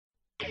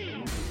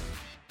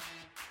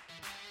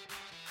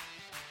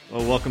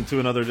Well, welcome to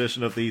another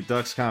edition of the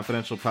Ducks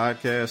Confidential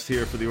Podcast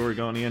here for the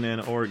Oregonian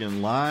and Oregon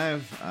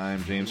Live.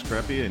 I'm James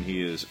Creppy, and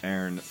he is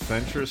Aaron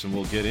Fentress, and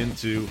we'll get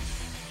into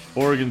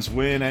Oregon's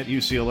win at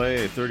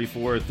UCLA, a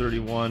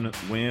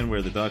 34-31 win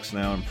where the Ducks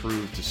now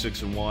improved to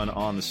 6-1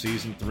 on the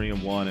season,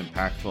 3-1 in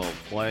Pac-12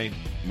 play,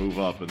 move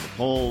up in the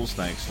polls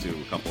thanks to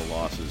a couple of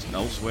losses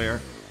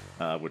elsewhere,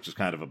 which is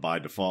kind of a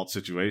by-default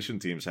situation.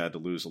 Teams had to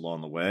lose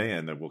along the way,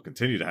 and they will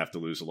continue to have to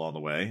lose along the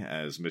way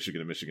as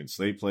Michigan and Michigan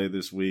State play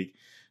this week.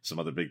 Some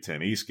other Big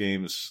Ten East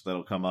games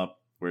that'll come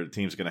up where the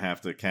team's going to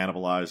have to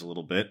cannibalize a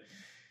little bit.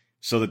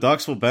 So the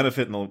Ducks will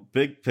benefit in the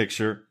big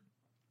picture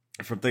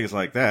from things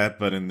like that,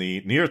 but in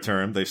the near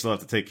term, they still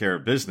have to take care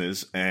of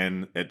business,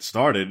 and it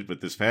started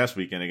with this past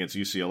weekend against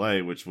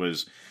UCLA, which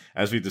was,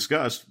 as we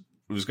discussed,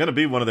 it was going to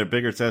be one of their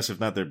bigger tests, if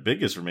not their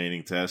biggest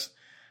remaining test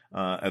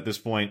at this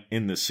point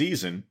in the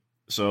season.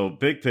 So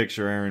big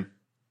picture, Aaron,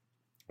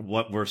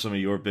 what were some of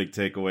your big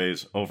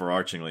takeaways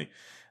overarchingly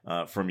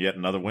from yet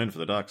another win for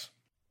the Ducks?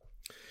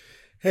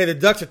 Hey, the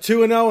Ducks are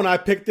 2-0, and I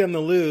picked them to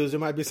lose. There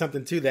might be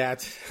something to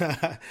that.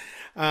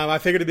 I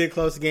figured it'd be a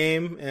close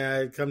game,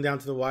 and it'd come down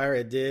to the wire.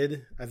 It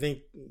did. I think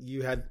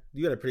you had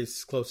a pretty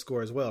close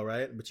score as well,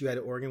 right? But you had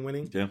Oregon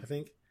winning, yeah. I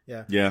think.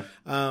 Yeah. Yeah.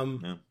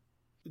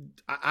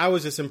 I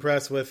was just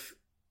impressed with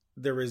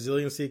their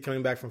resiliency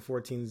coming back from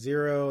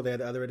 14-0. They had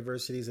other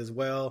adversities as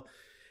well.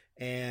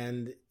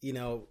 And, you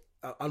know,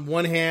 on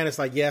one hand, it's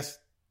like, yes,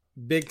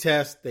 big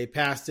test. They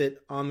passed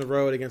it on the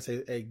road against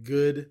a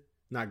good,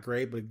 not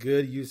great, but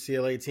good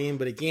UCLA team.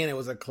 But again, it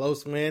was a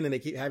close win, and they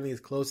keep having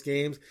these close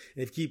games.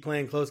 And if you keep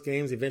playing close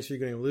games, eventually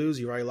you're going to lose.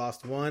 You already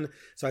lost one.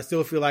 So I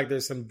still feel like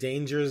there's some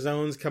danger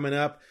zones coming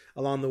up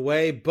along the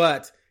way.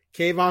 But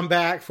Kayvon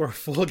back for a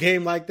full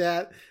game like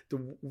that,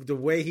 the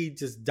way he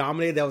just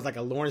dominated, that was like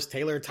a Lawrence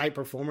Taylor type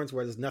performance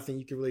where there's nothing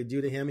you can really do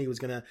to him. He was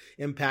going to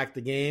impact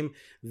the game.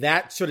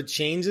 That sort of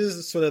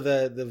changes sort of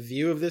the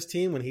view of this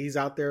team when he's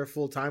out there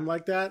full time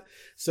like that.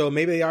 So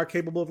maybe they are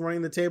capable of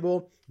running the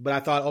table, but I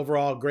thought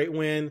overall great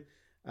win.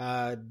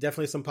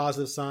 Definitely some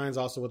positive signs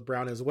also with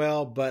Brown as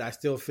well, but I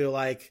still feel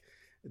like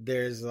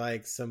there's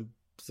like some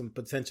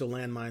potential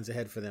landmines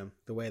ahead for them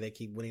the way they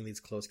keep winning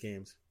these close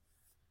games.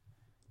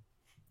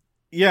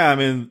 Yeah, I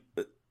mean,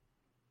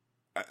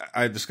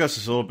 I discussed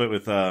this a little bit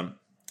with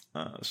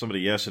somebody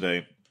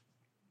yesterday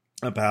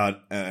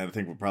about, and I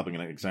think we're probably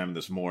going to examine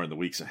this more in the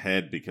weeks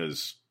ahead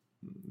because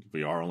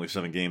we are only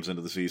 7 games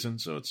into the season,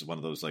 so it's one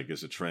of those, like,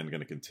 is a trend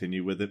going to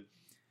continue with it?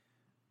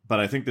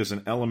 But I think there's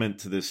an element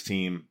to this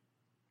team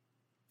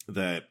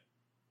that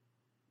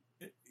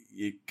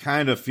it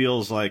kind of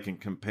feels like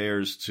and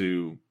compares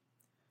to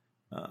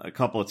a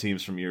couple of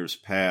teams from years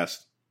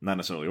past, not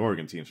necessarily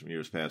Oregon teams from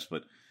years past,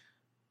 but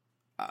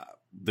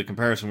the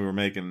comparison we were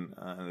making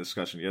in the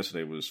discussion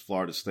yesterday was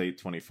Florida State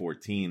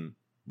 2014,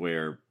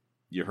 where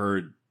you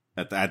heard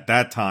at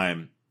that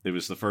time, it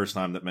was the first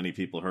time that many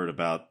people heard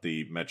about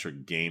the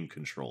metric game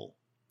control.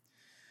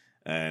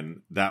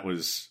 And that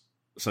was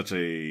such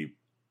a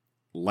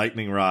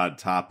lightning rod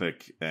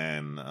topic,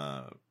 and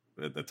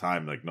at the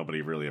time, like,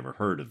 nobody really ever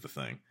heard of the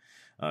thing.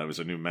 It was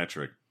a new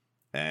metric,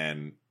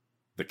 and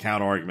the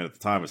counter argument at the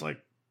time was like,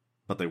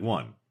 but they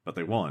won,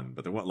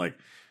 like,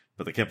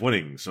 but they kept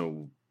winning,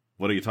 so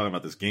what are you talking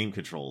about, this game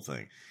control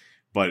thing?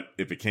 But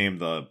it became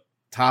the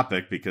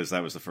topic because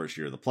that was the first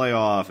year of the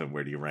playoff, and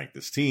where do you rank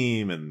this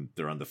team? And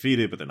they're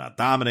undefeated, but they're not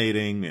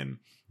dominating. And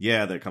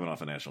yeah, they're coming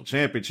off a national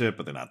championship,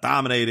 but they're not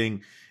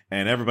dominating.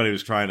 And everybody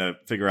was trying to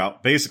figure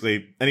out,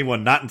 basically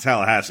anyone not in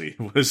Tallahassee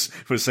was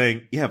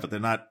saying, yeah, but they're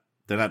not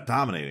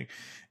dominating.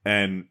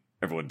 And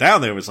everyone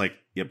down there was like,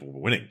 yeah, but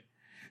we're winning.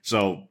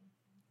 So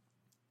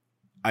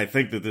I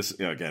think that this,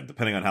 again,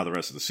 depending on how the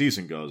rest of the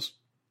season goes,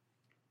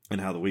 and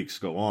how the weeks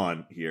go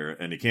on here,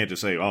 and you can't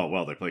just say, oh,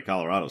 well, they play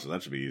Colorado, so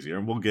that should be easier.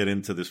 And we'll get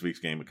into this week's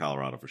game with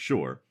Colorado for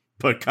sure,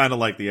 but kind of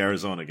like the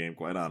Arizona game,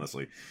 quite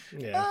honestly.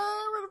 Yeah.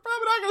 We're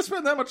probably not going to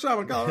spend that much time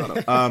in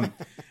Colorado.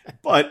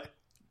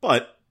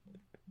 But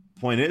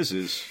point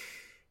is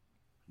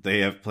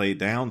they have played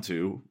down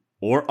to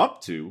or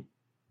up to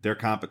their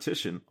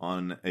competition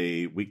on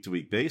a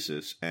week-to-week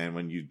basis, and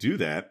when you do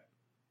that,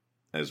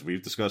 as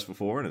we've discussed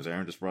before, and as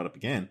Aaron just brought up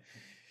again,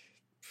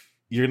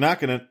 you're not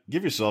going to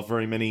give yourself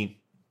very many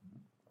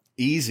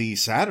easy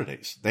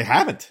Saturdays. They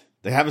haven't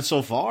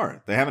so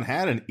far. They haven't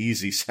had an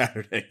easy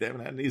Saturday. They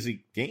haven't had an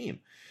easy game.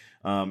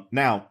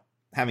 Now,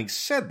 having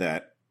said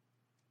that,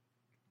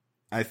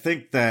 I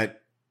think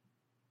that,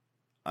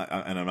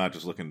 and I'm not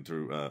just looking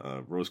through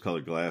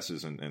rose-colored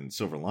glasses and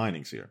silver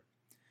linings here,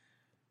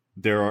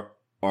 there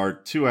are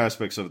two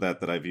aspects of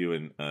that I view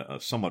in a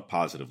somewhat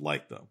positive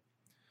light, though.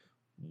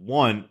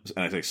 One,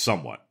 and I say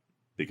somewhat,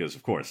 because,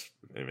 of course,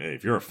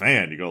 if you're a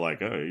fan, you go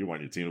like, oh, you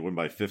want your team to win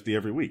by 50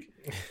 every week.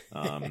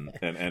 And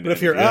but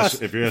if you're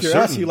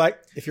us, you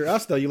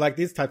like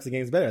these types of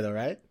games better, though,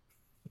 right?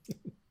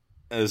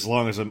 As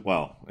long as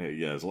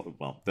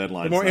deadlines.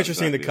 They're more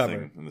interesting to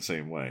cover in the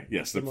same way.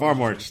 Yes, they're far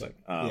more interesting.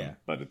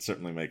 But it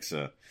certainly makes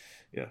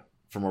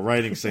from a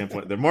writing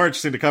standpoint, they're more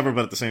interesting to cover.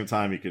 But at the same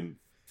time, you can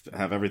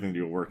have everything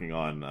you're working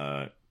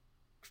on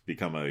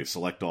become a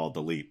select all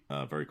delete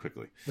very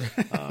quickly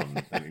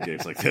in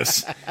games like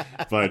this.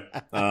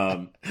 But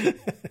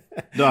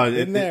no,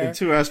 in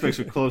two aspects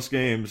with close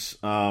games,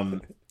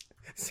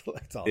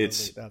 select all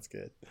delete. That's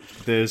good.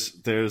 There's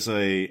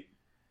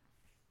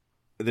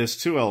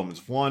two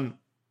elements. One,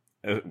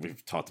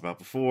 we've talked about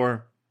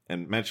before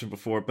and mentioned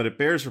before, but it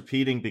bears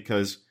repeating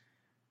because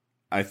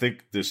I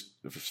think this,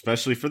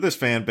 especially for this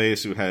fan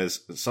base, who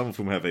has some of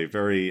whom have a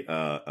very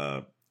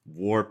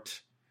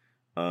warped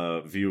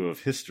view of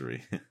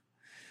history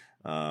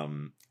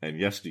and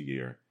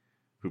yesteryear,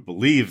 who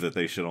believe that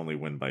they should only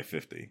win by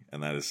 50,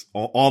 and that is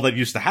all that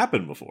used to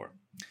happen before.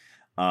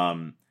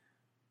 One,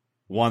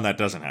 that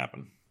doesn't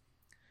happen.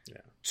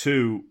 Yeah.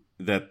 Two,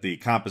 that the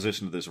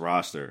composition of this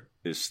roster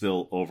is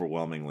still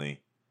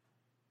overwhelmingly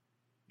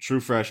true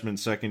freshmen,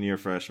 second-year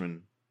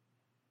freshmen,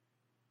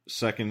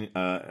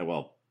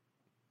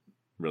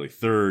 really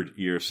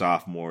third-year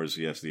sophomores.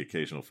 Yes, the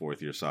occasional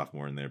fourth-year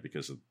sophomore in there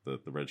because of the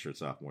redshirt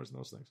sophomores and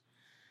those things.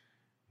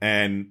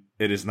 And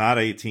it is not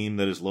a team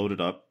that is loaded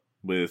up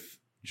with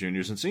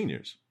juniors and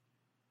seniors.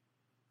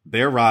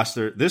 Their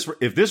roster,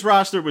 if this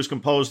roster was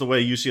composed the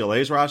way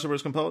UCLA's roster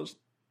was composed,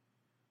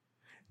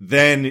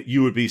 then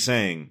you would be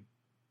saying,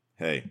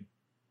 hey,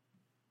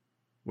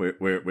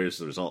 where's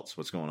the results?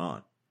 What's going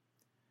on?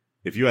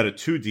 If you had a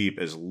two deep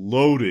as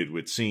loaded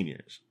with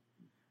seniors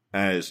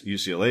as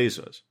UCLA's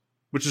was,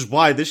 which is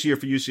why this year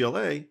for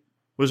UCLA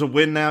was a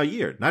win now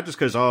year. Not just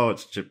because,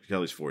 it's Chip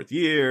Kelly's fourth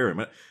year.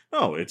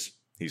 No,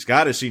 he's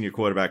got a senior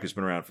quarterback who's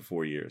been around for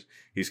 4 years.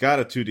 He's got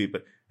a two deep,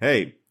 but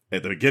hey,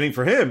 at the beginning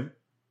for him,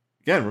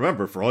 again,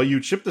 remember, for all you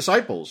Chip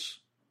disciples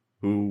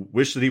who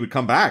wish that he would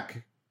come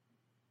back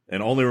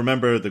and only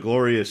remember the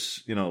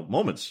glorious,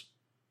 moments.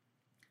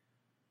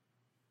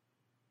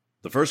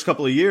 The first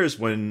couple of years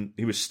when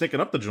he was sticking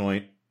up the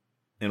joint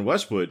in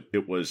Westwood,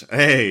 it was,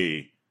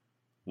 hey,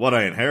 what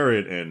I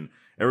inherit, and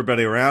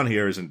everybody around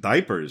here is in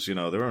diapers.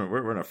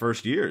 We're in our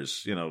first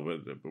years.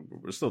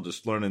 We're still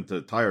just learning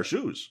to tie our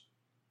shoes.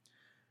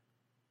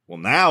 Well,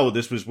 now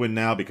this was win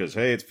now because,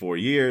 hey, it's 4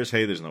 years.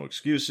 Hey, there's no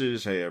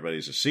excuses. Hey,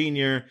 everybody's a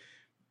senior.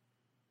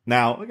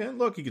 Now, again,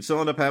 look, you could still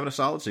end up having a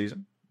solid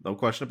season. No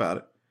question about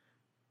it.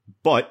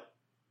 But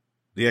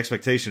the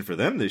expectation for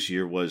them this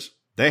year was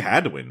they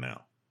had to win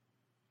now.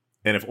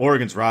 And if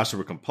Oregon's roster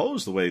were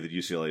composed the way that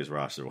UCLA's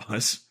roster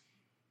was,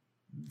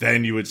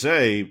 then you would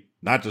say,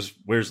 not just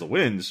where's the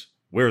wins,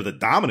 where are the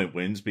dominant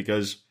wins,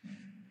 because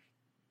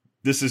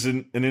this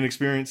isn't an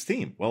inexperienced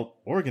team. Well,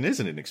 Oregon is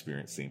an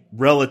inexperienced team,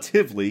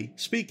 relatively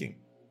speaking.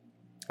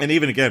 And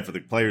even again, for the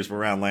players who were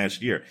around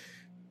last year,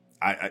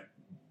 I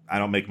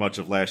don't make much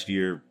of last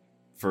year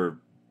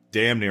for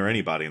damn near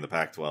anybody in the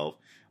Pac-12.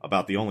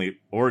 About the only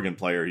Oregon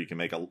player you can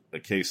make a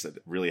case that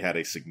really had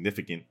a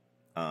significant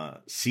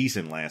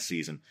season last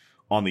season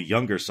on the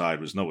younger side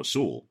was Noah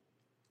Sewell.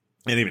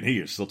 And even he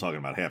is still talking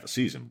about half a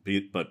season,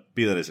 but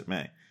be that as it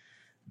may.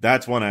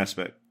 That's one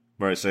aspect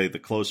where I say the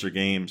closer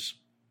games,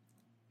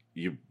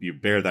 you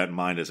bear that in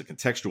mind as a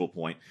contextual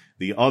point.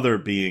 The other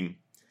being,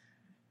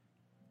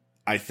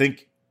 I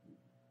think,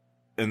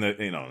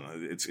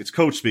 it's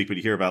coach speak, but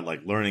you hear about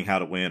like learning how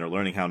to win or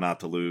learning how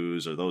not to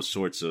lose or those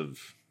sorts of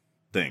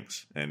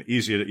things. And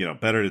easier to,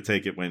 better to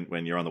take it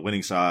when you're on the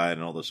winning side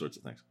and all those sorts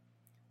of things.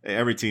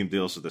 Every team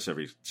deals with this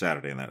every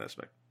Saturday in that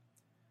aspect.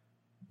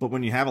 But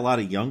when you have a lot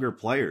of younger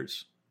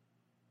players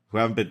who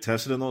haven't been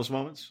tested in those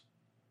moments,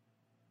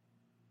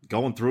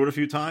 going through it a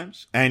few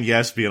times, and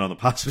yes, being on the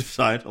positive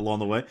side along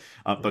the way,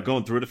 but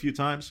going through it a few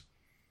times,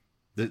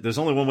 there's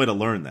only one way to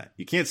learn that.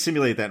 You can't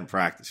simulate that in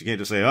practice. You can't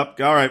just say, all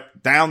right,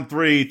 down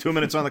 3, 2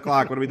 minutes on the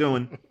clock, what are we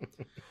doing?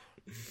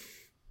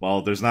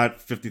 Well, there's not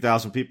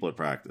 50,000 people at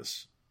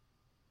practice.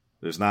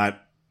 There's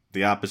not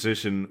the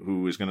opposition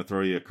who is going to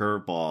throw you a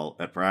curveball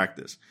at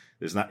practice.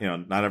 There's not,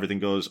 not everything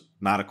goes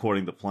not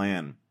according to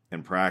plan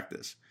in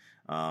practice.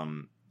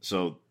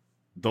 So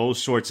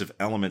those sorts of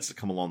elements that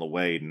come along the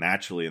way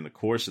naturally in the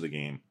course of the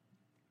game,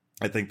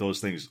 I think those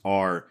things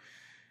are,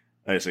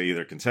 I say,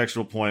 either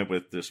contextual point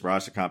with this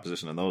roster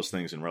composition and those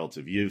things in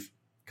relative youth,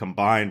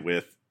 combined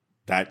with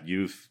that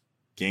youth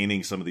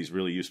gaining some of these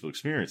really useful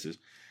experiences.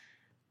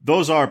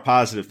 Those are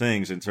positive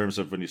things in terms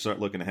of when you start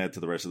looking ahead to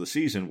the rest of the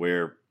season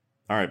where,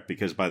 all right,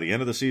 because by the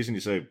end of the season,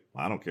 you say,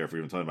 I don't care if we're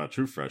even talking about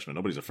true freshmen.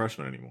 Nobody's a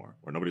freshman anymore,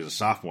 or nobody's a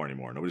sophomore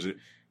anymore.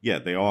 Yeah,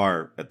 they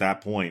are at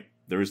that point.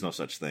 There is no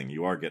such thing.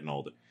 You are getting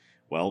older.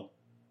 Well,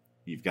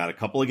 you've got a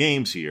couple of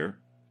games here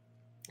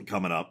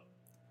coming up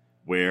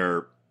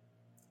where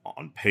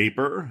on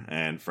paper,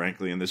 and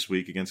frankly in this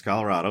week against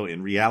Colorado,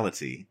 in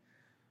reality,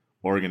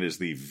 Oregon is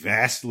the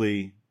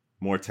vastly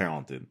more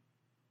talented,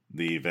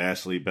 the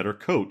vastly better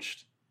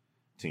coached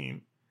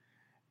team,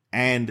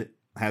 and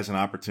has an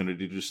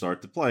opportunity to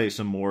start to play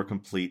some more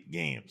complete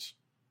games.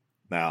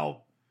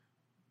 Now,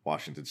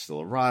 Washington's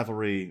still a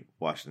rivalry.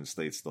 Washington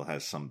State still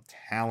has some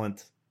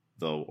talent,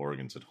 though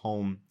Oregon's at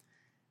home.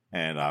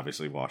 And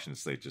obviously Washington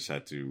State just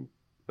had to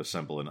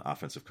assemble an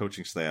offensive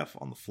coaching staff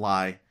on the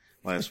fly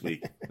last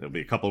week. It'll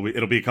be a couple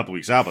of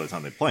weeks out by the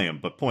time they play them.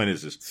 But point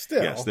is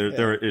still, yes,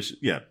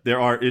 there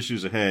are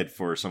issues ahead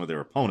for some of their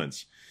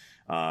opponents.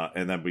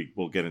 And then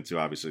we'll get into,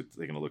 obviously,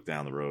 they're going to look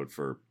down the road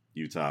for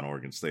Utah and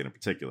Oregon State in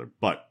particular.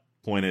 But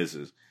point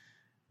is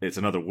it's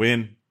another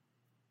win.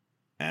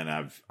 And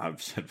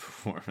I've said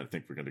before, I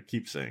think we're going to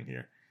keep saying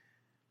here,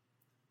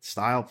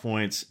 style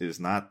points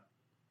are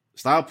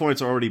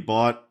already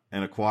bought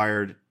and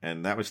acquired,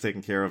 and that was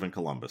taken care of in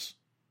Columbus.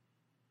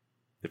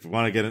 If we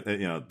want to get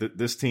it,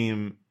 this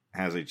team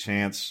has a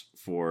chance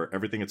for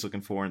everything it's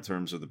looking for in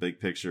terms of the big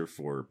picture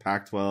for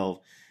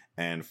Pac-12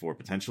 and for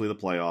potentially the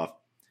playoff.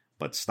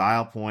 But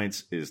style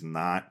points is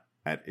not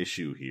at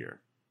issue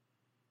here.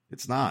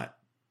 It's not.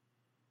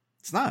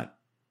 It's not.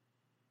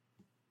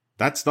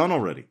 That's done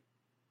already.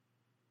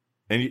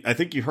 And I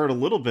think you heard a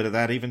little bit of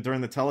that even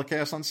during the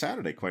telecast on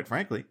Saturday, quite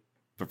frankly,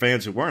 for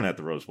fans who weren't at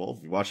the Rose Bowl,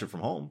 if you watched it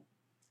from home.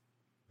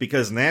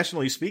 Because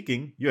nationally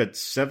speaking, you had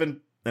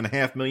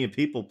 7.5 million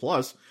people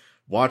plus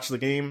watch the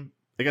game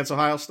against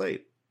Ohio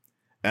State.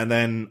 And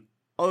then,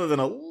 other than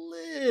a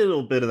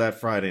little bit of that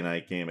Friday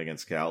night game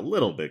against Cal, a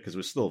little bit, because it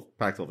was still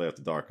Pac-12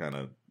 after dark kind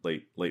of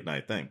late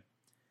night thing.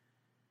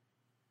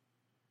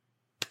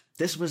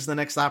 This was the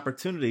next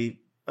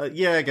opportunity. I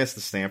guess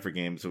the Stanford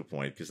game to a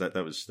point, because that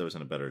was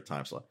in a better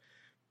time slot.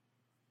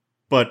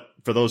 But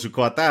for those who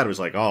caught that, it was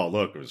like, oh,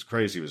 look, it was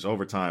crazy. It was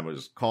overtime. It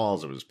was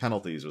calls. It was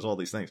penalties. It was all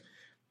these things.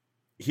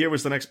 Here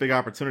was the next big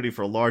opportunity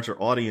for a larger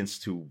audience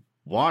to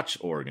watch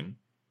Oregon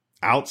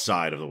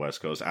outside of the West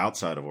Coast,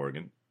 outside of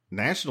Oregon.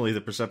 Nationally,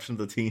 the perception of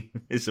the team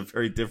is a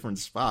very different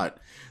spot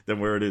than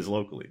where it is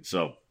locally.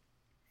 So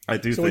I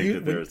do think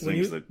that there are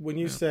things that... When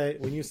you say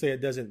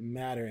it doesn't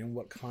matter, in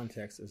what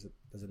context does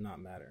it not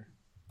matter?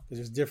 Because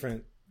there's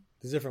different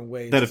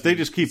ways. That if they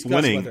just keep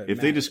winning, if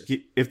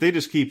they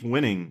just keep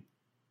winning,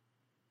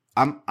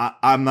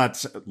 I'm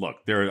not...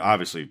 Look, they're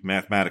obviously,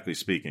 mathematically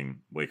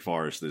speaking, Wake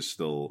Forest is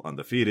still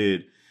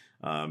undefeated.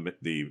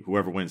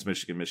 Whoever wins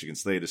Michigan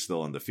State is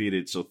still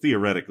undefeated. So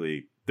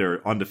theoretically, there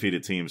are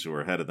undefeated teams who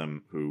are ahead of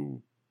them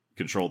who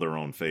control their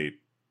own fate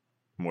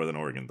more than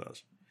Oregon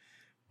does.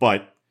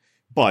 But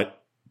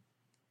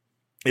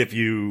if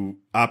you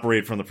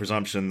operate from the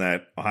presumption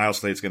that Ohio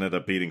State's going to end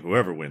up beating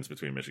whoever wins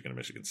between Michigan and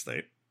Michigan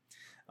State,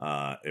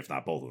 if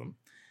not both of them,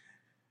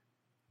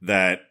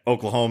 that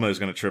Oklahoma is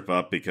going to trip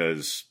up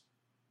because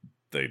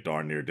they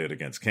darn near did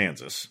against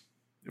Kansas,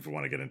 if we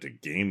want to get into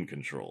game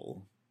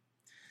control,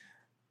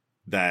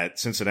 that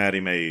Cincinnati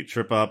may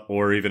trip up,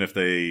 or even if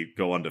they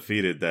go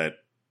undefeated, that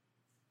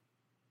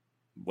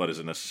what does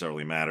it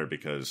necessarily matter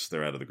because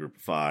they're out of the group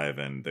of five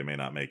and they may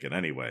not make it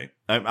anyway.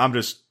 I'm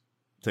just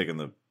taking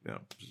the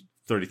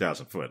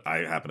 30,000 foot. I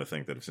happen to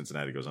think that if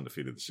Cincinnati goes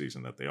undefeated this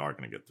season, that they are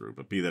going to get through,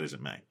 but be that as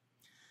it may,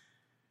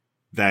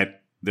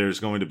 that there's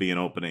going to be an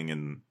opening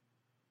in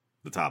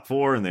the top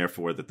four, and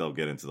therefore that they'll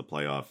get into the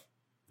playoff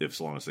as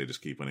long as they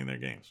just keep winning their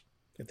games.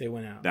 If they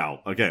win out.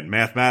 Now, again,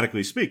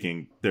 mathematically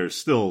speaking, there's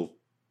still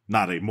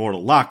not a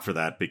mortal lock for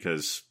that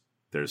because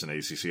there's an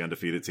ACC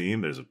undefeated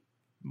team. There's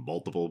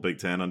multiple Big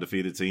Ten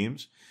undefeated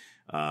teams.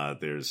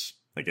 There's,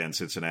 again,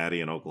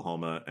 Cincinnati and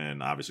Oklahoma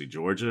and obviously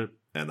Georgia.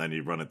 And then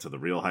you run into the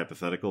real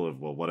hypothetical of,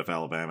 well, what if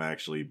Alabama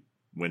actually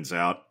wins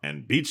out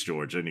and beats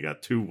Georgia and you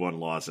got 2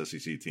 one-loss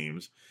SEC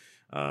teams?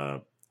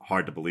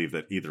 Hard to believe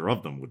that either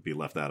of them would be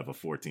left out of a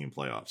 4-team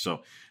playoff.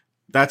 So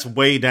that's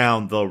way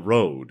down the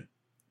road.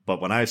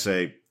 But when I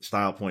say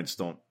style points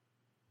don't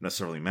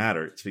necessarily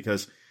matter, it's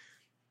because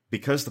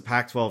the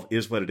Pac-12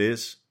 is what it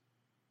is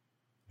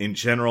in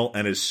general,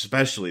 and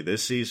especially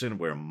this season,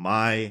 where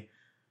my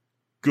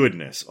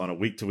goodness, on a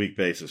week-to-week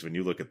basis, when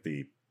you look at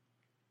the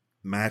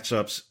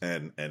matchups,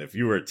 and if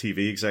you were a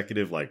TV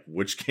executive, like,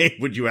 which game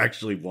would you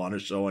actually want to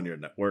show on your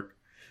network,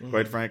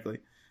 quite frankly?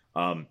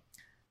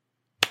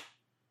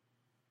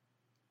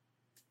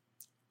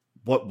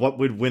 What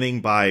would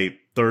winning by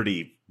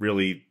 30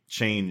 really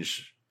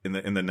change in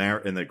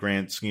the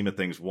grand scheme of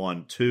things?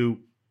 1, 2,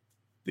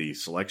 the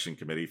selection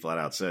committee flat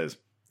out says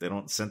they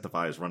don't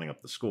incentivize running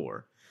up the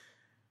score.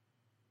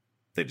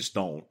 They just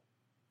don't.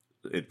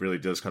 It really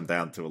does come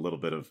down to a little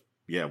bit of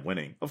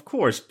winning. Of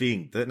course,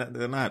 they're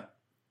not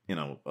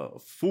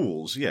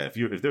fools. Yeah,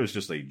 if there was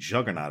just a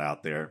juggernaut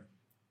out there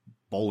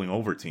bowling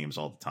over teams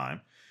all the time,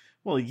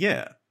 well,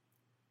 yeah.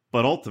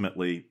 But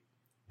ultimately,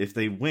 if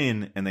they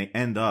win and they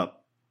end up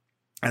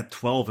at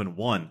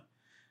 12-1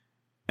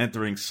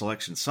 entering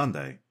Selection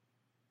Sunday,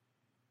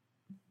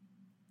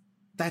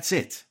 that's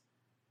it.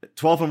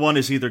 12-1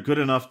 is either good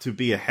enough to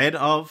be ahead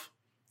of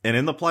and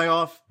in the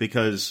playoff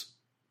because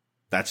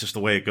that's just the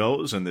way it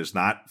goes and there's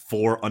not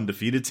 4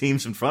 undefeated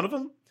teams in front of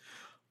them,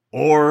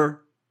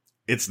 or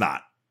it's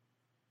not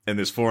and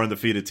there's 4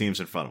 undefeated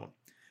teams in front of them.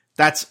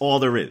 That's all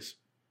there is.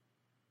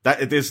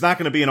 There's not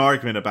going to be an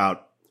argument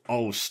about,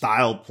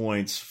 style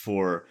points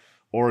for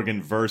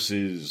Oregon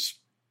versus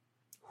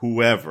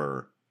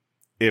whoever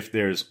if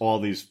there's all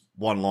these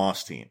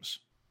one-loss teams.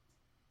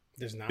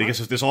 There's not. Because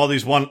if there's all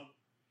these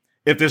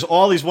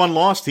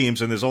one-loss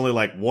teams and there's only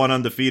like 1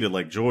 undefeated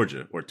like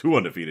Georgia, or 2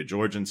 undefeated,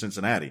 Georgia and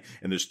Cincinnati,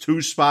 and there's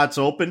 2 spots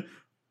open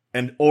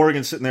and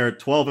Oregon's sitting there at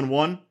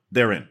 12-1,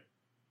 they're in.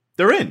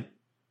 They're in.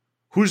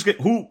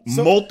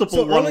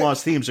 Multiple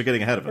one-loss teams are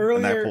getting ahead of them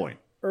at that point.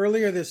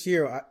 earlier this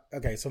year,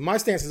 so my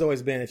stance has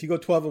always been if you go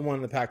 12-1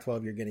 in the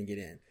Pac-12, you're going to get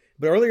in.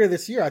 But earlier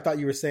this year, I thought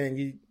you were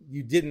saying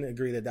you didn't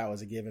agree that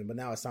was a given, but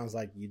now it sounds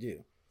like you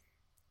do.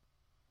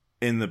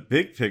 In the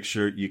big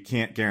picture, you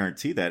can't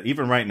guarantee that.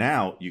 Even right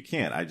now, you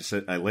can't.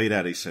 I laid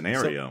out a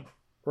scenario.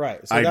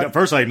 Right. So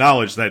First, I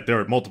acknowledge that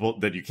there are multiple,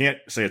 that you can't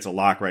say it's a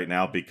lock right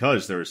now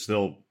because there is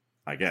still,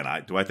 again,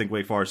 do I think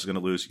Wake Forest is going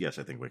to lose? Yes,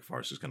 I think Wake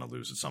Forest is going to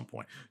lose at some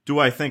point. Do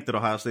I think that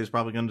Ohio State is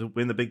probably going to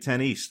win the Big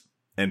Ten East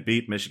and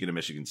beat Michigan and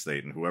Michigan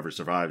State and whoever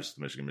survives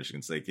the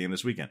Michigan State game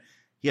this weekend?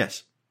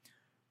 Yes.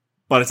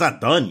 But it's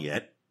not done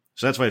yet.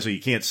 So that's why you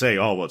can't say,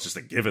 oh, well, it's just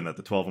a given that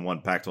the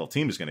 12-1 Pac-12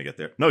 team is going to get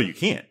there. No, you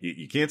can't.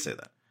 You can't say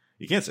that.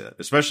 You can't say that,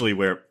 especially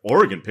where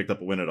Oregon picked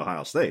up a win at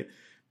Ohio State.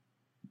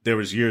 There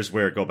was years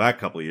where, go back a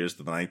couple of years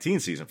to the 19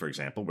 season, for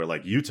example, where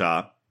like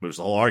Utah, there was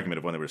the whole argument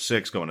of when they were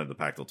 6 going into the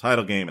Pac-12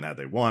 title game and had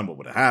they won, what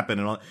would have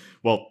happened and all.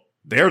 Well,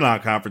 their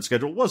non-conference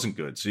schedule wasn't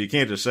good. So you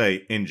can't just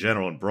say in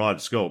general and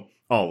broad scope,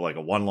 oh, like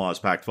a one-loss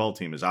Pac-12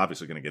 team is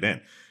obviously going to get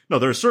in. No,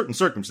 there are certain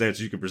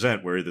circumstances you can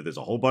present where either there's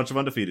a whole bunch of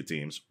undefeated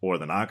teams or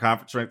the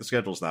non-conference strength of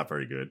schedule is not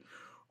very good,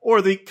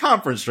 or the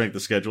conference strength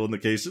of schedule in the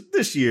case of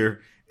this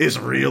year is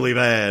really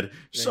bad.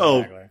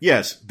 So,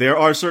 yes, there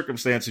are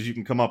circumstances you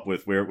can come up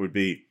with where it would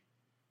be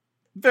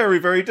very,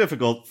 very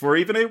difficult for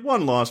even a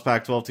one-loss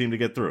Pac-12 team to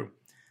get through.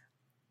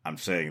 I'm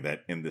saying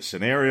that in the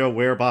scenario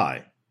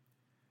whereby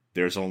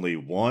there's only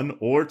 1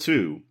 or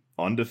 2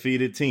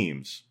 undefeated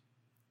teams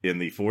in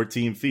the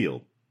 4-team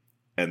field,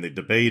 and the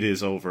debate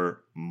is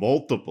over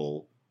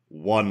multiple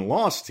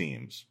one-loss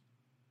teams,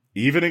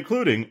 even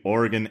including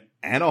Oregon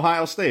and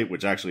Ohio State,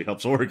 which actually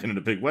helps Oregon in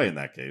a big way in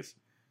that case,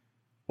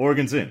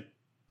 Oregon's in.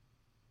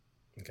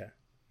 Okay.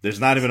 There's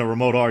not even a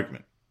remote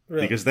argument.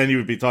 Really? Because then you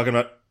would be talking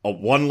about a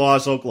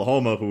one-loss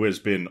Oklahoma who has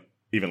been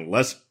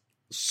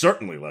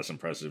certainly less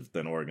impressive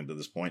than Oregon to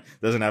this point,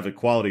 doesn't have a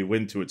quality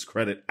win to its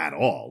credit at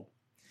all.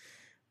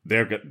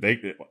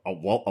 A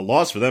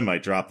loss for them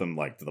might drop them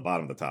like to the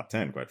bottom of the top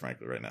 10, quite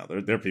frankly, right now.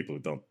 They're people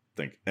who don't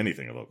think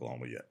anything of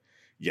Oklahoma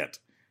yet.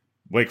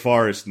 Wake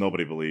Forest,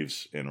 nobody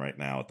believes in right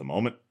now at the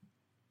moment.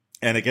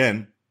 And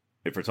again,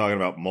 if we're talking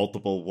about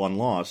multiple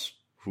one-loss,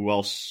 who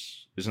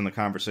else is in the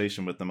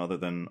conversation with them other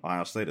than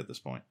Ohio State at this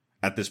point?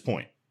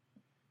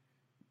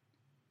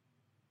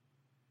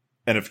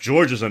 And if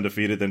Georgia's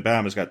undefeated, then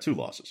Bama's got 2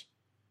 losses.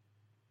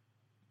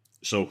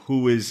 So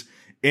who is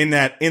in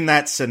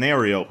that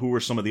scenario? Who are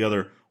some of the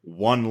other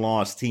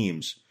one-loss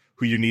teams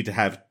who you need to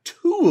have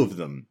 2 of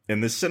them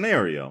in this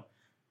scenario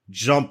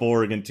jump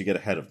Oregon to get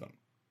ahead of them?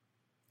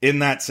 In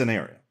that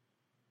scenario.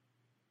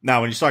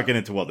 Now, when you start getting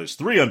into, well, there's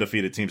 3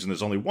 undefeated teams and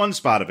there's only 1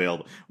 spot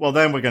available, well,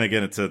 then we're going to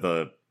get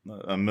into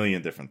a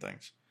million different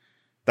things.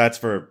 That's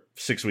for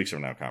 6 weeks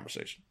from now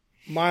conversation.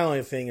 My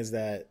only thing is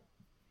that,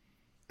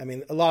 I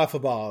mean, a lot of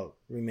football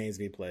remains to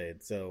be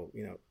played. So,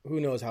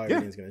 who knows how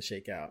everything's going to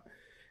shake out.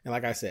 And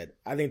like I said,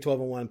 I think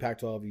 12-1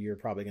 Pac-12, you're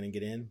probably going to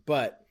get in.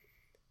 But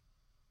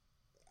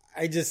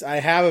I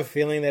have a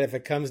feeling that if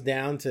it comes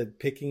down to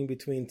picking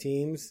between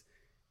teams,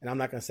 and I'm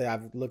not going to say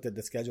I've looked at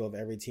the schedule of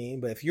every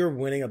team, but if you're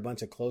winning a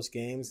bunch of close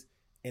games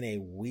in a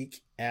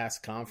weak-ass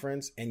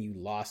conference and you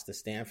lost to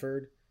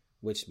Stanford,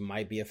 which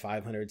might be a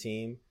 500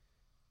 team,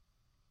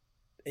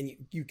 and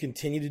you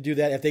continue to do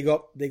that, if they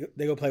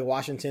go play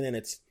Washington and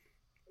it's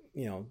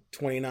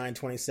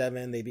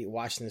 29-27, they beat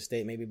Washington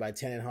State maybe by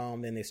 10 at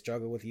home, then they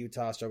struggle with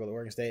Utah, struggle with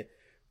Oregon State,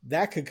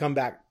 that could come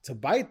back to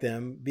bite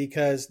them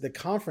because the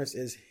conference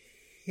is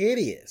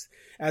hideous,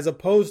 as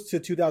opposed to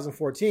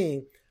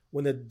 2014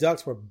 when the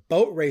Ducks were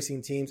boat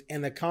racing teams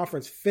and the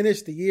conference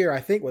finished the year, I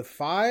think, with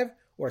 5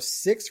 or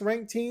 6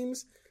 ranked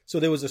teams. So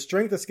there was a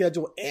strength of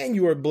schedule and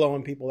you were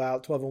blowing people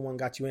out. 12-1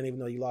 got you in even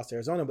though you lost to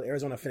Arizona, but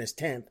Arizona finished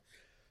 10th.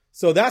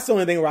 So that's the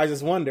only thing where I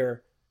just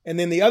wonder. And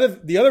then the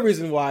other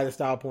reason why the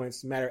style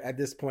points matter at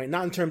this point,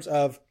 not in terms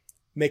of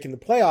making the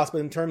playoffs, but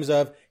in terms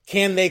of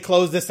can they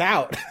close this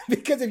out?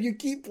 Because if you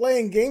keep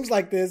playing games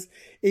like this,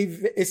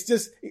 it's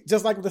just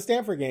like with the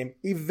Stanford game.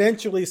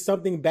 Eventually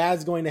something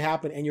bad's going to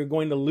happen and you're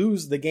going to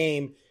lose the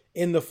game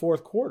in the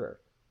 4th quarter.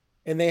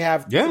 And they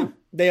have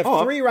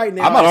 3 right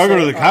now. I'm not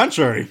arguing to the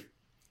contrary.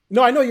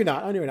 No, I know you're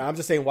not. I'm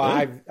just saying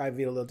why I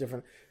view it a little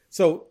different.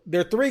 So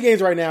there are 3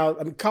 games right now.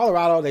 I mean,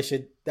 Colorado,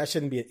 that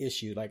shouldn't be an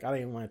issue. Like, I don't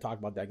even want to talk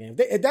about that game.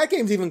 If that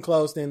game's even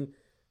close, then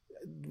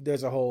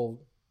there's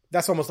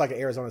that's almost like an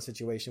Arizona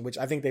situation, which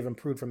I think they've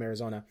improved from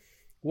Arizona.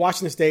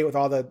 Washington State with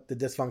all the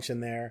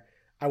dysfunction there,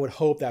 I would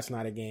hope that's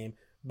not a game.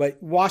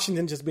 But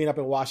Washington, just being up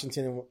in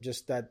Washington and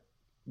just that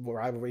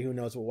rivalry, who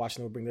knows what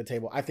Washington will bring to the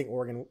table. I think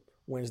Oregon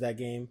wins that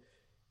game.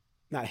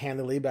 Not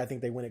handily, but I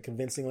think they win it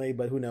convincingly,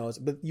 but who knows.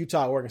 But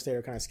Utah, Oregon State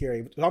are kind of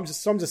scary. So I'm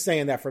just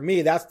saying that for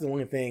me, that's the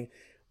only thing.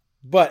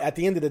 But at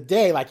the end of the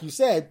day, like you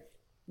said,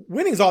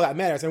 winning is all that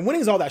matters, and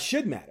winning is all that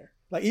should matter.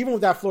 Like even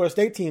with that Florida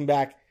State team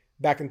back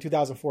in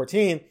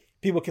 2014,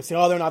 people kept saying,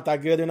 "Oh, they're not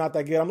that good. They're not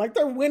that good." I'm like,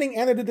 they're winning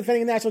and they're the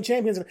defending national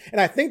champions,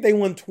 and I think they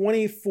won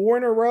 24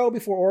 in a row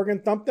before Oregon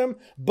thumped them.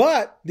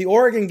 But the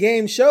Oregon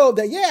game showed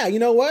that, yeah, you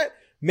know what?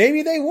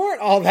 maybe they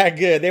weren't all that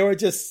good. They were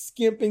just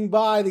skimping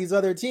by these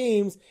other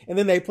teams, and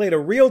then they played a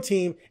real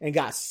team and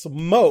got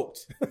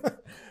smoked.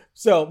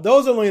 So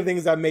those are the only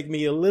things that make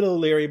me a little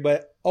leery,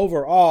 but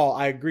overall,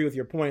 I agree with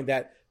your point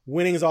that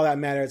winning is all that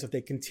matters. If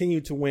they continue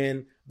to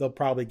win, they'll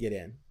probably get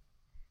in.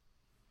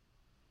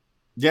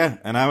 Yeah,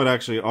 and I would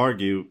actually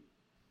argue,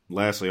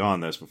 lastly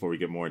on this, before we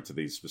get more into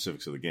the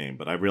specifics of the game,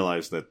 but I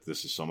realize that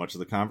this is so much of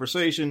the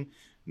conversation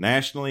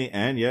nationally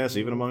and, yes,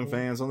 even among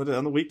fans on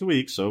the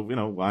week-to-week, so,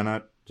 why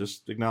not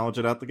just acknowledge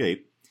it out the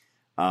gate?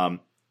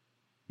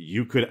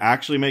 You could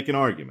actually make an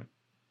argument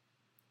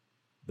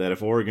that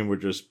if Oregon were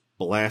just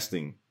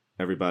blasting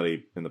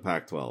everybody in the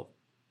Pac-12,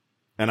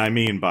 and I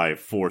mean by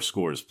 4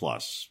 scores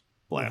plus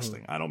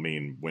blasting. I don't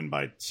mean win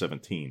by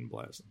 17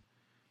 blasting.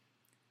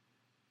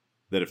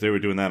 That if they were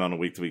doing that on a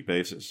week-to-week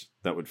basis,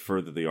 that would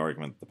further the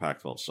argument that the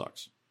Pac-12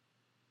 sucks.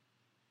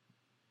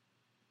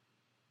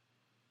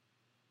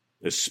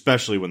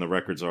 Especially when the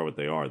records are what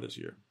they are this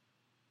year.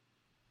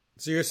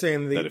 So you're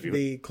saying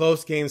the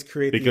close games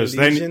create the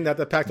illusion that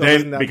the Pac-12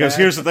 isn't that because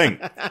bad? Here's the thing.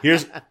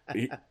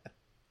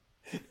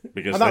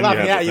 I'm not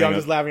laughing at you. I'm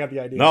just laughing at the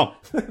idea. No,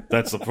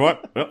 that's the point.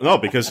 No,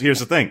 because here's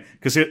the thing.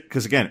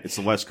 Because again, it's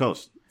the West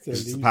Coast.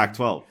 It's the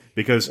Pac-12.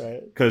 Because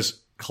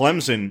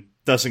Clemson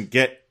doesn't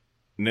get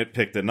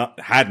nitpicked enough.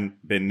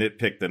 Hadn't been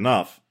nitpicked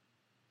enough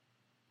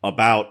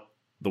about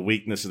the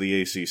weakness of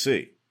the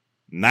ACC.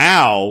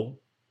 Now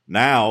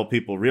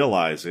people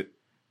realize it.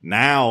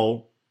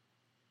 Now,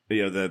 they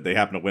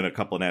happen to win a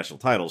couple of national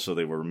titles, so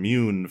they were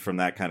immune from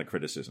that kind of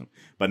criticism.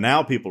 But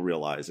now people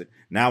realize it.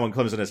 Now when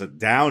Clemson has a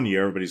down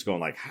year, everybody's going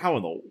like, how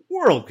in the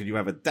world could you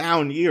have a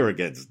down year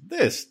against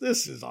this?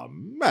 This is a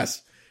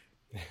mess.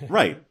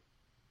 Right.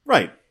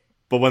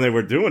 But when they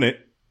were doing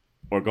it,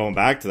 or going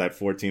back to that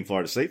 14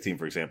 Florida State team,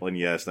 for example, and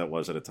yes, that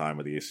was at a time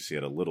where the ACC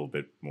had a little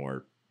bit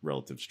more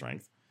relative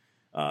strength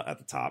at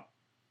the top.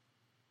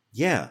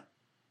 Yeah.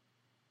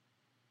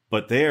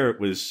 But there it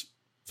was,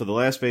 for the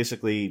last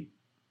basically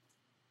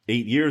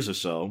 8 years or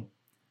so,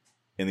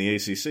 in the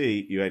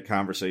ACC, you had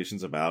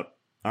conversations about,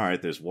 all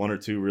right, there's 1 or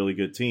 2 really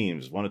good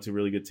teams,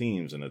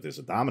 and if there's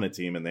a dominant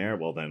team in there,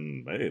 well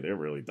then, hey, they're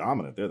really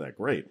dominant, they're that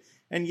great.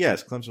 And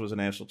yes, Clemson was a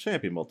national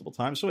champion multiple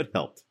times, so it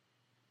helped.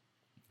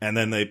 And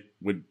then they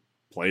would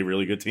play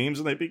really good teams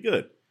and they'd be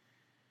good.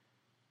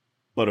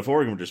 But if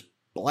Oregon were just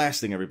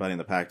blasting everybody in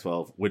the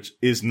Pac-12, which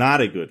is not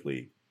a good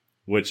league,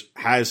 which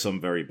has some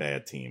very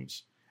bad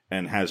teams,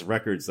 and has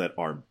records that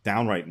are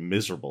downright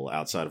miserable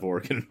outside of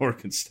Oregon and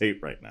Oregon State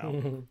right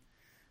now.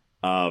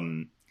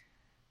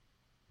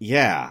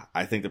 Yeah,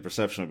 I think the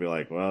perception would be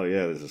like, well,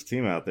 yeah, there's this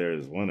team out there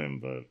that's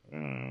winning, but...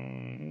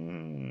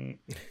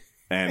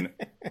 And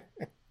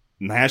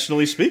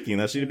nationally speaking,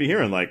 that's what you'd be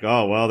hearing, like,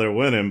 oh, well, they're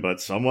winning, but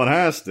someone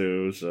has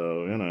to,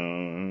 so,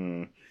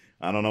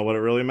 I don't know what it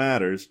really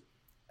matters.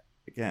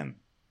 Again,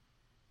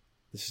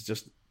 this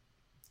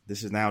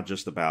is now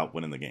just about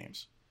winning the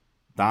games.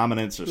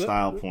 Dominance or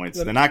style points.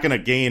 They're not going to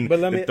gain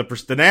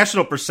the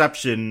national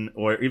perception,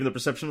 or even the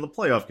perception of the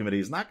playoff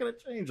committee is not going to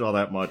change all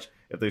that much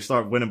if they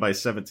start winning by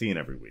 17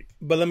 every week.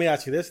 But let me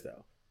ask you this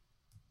though: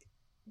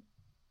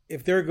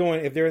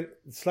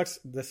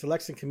 the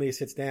selection committee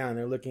sits down,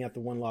 they're looking at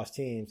the 1-loss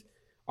teams.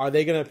 Are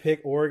they going to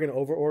pick Oregon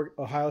over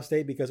Ohio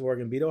State because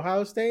Oregon beat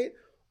Ohio State,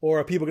 or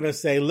are people going to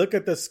say, look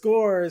at the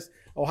scores?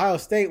 Ohio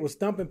State was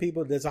thumping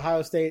people. Does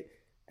Ohio State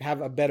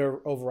have a better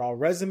overall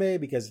resume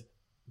because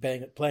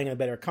playing in a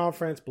better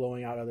conference,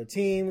 blowing out other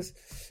teams,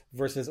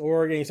 versus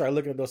Oregon? You start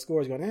looking at those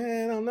scores going,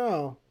 I don't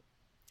know.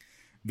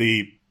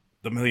 The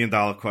 $1 million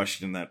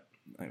question that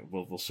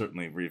we'll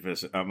certainly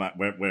revisit. I'm not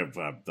even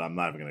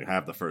going to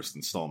have the first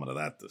installment of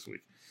that this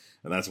week.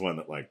 And that's one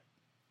that, like,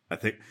 I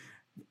think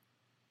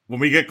when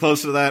we get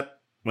closer to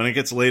that, when it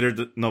gets later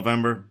to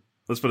November,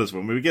 let's put it this way,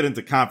 when we get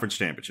into conference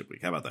championship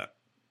week, how about that?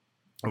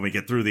 When we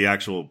get through the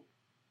actual,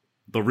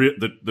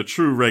 the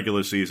true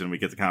regular season, we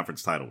get to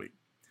conference title week.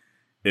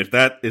 If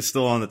that is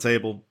still on the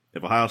table,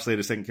 if Ohio State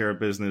is taking care of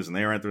business and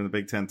they're entering the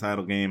Big Ten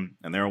title game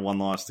and they're a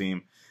 1-loss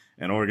team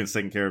and Oregon's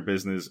taking care of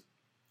business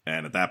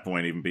and at that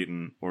point even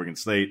beating Oregon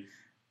State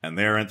and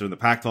they're entering the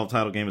Pac-12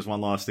 title game as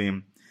 1-loss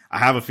team, I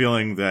have a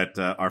feeling that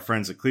our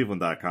friends at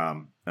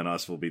Cleveland.com and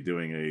us will be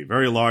doing a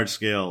very large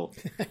scale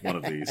one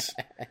of these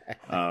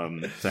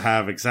to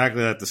have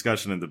exactly that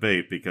discussion and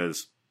debate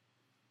because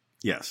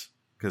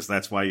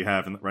that's why you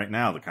have right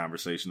now the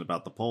conversation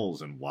about the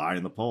polls and why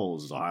in the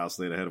polls is Ohio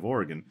State ahead of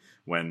Oregon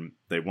when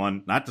they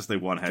won, not just they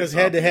won heads up. Because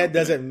head-to-head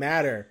doesn't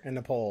matter in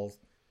the polls.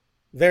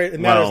 It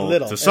matters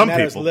little. To some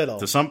people. Little.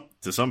 To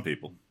some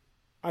people.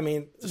 I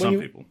mean, some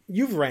people.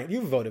 You've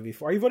voted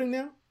before. Are you voting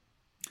now?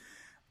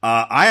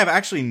 I have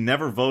actually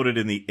never voted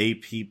in the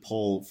AP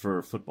poll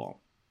for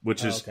football,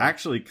 which is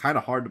actually kind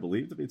of hard to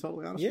believe, to be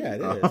totally honest. Yeah,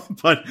 it is.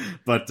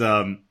 But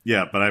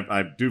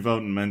I do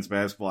vote in men's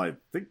basketball. I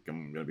think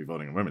I'm going to be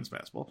voting in women's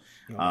basketball.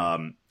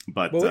 Okay.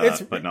 But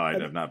no, I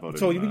have not voted.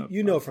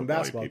 So from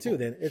basketball too.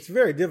 Then it's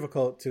very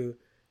difficult to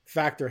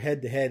factor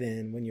head-to-head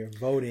in when you're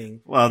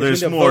voting. Well,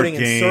 there's more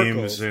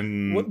games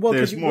and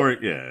there's more.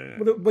 Yeah.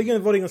 But you're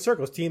voting in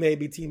circles. Team A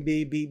beat Team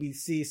B, B beat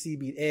C, C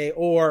beat A,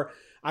 or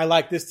I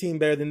like this team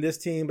better than this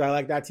team, but I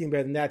like that team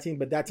better than that team,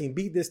 but that team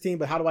beat this team.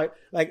 But how do I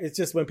like? It's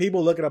just when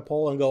people look at a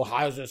poll and go,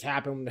 "How does this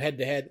happen head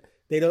to head?"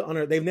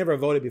 They've never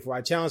voted before.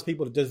 I challenge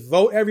people to just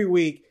vote every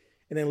week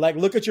and then like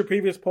look at your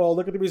previous poll,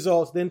 look at the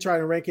results, then try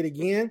to rank it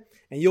again,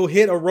 and you'll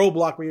hit a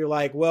roadblock where you're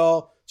like,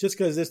 well, just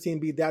because this team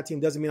beat that team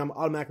doesn't mean I'm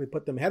automatically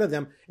put them ahead of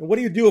them. And what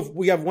do you do if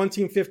we have one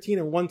team 15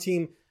 and one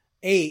team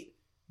 8,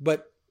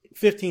 but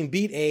 15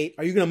 beat 8?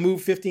 Are you going to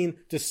move 15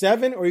 to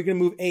 7, or are you going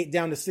to move 8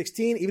 down to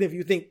 16? Even if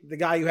you think the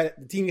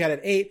team you had at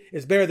 8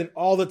 is better than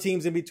all the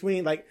teams in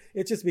between, like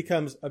it just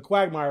becomes a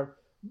quagmire.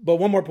 But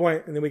one more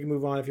point, and then we can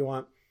move on if you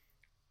want.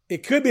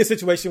 It could be a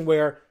situation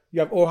where you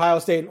have Ohio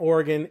State and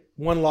Oregon,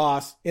 one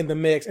loss in the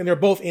mix, and they're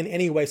both in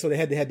anyway, so the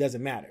head-to-head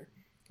doesn't matter,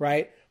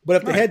 right? But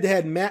if the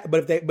head-to-head,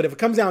 but if it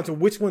comes down to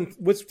which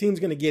team's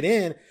going to get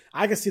in,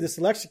 I can see the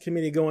selection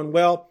committee going,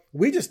 well,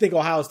 we just think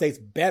Ohio State's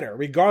better,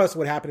 regardless of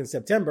what happened in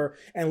September.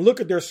 And look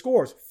at their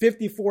scores: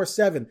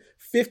 54-7,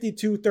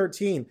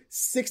 52-13,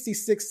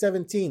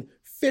 66-17,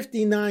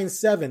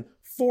 59-7,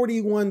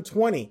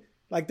 41-20.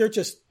 Like they're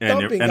just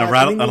thumping and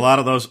a lot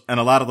of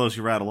those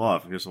you rattle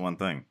off. Here's the one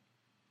thing: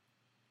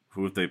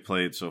 who have they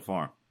played so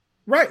far?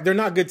 Right, they're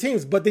not good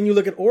teams. But then you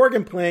look at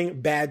Oregon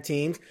playing bad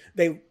teams.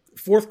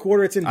 Fourth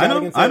quarter, it's in doubt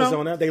against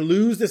Arizona. They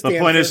lose to Stanford.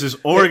 The point is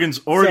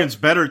Oregon's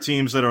better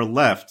teams that are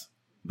left.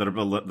 They're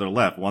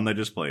left. One they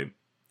just played,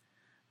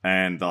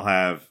 and they'll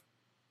have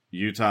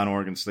Utah and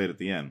Oregon State at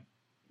the end.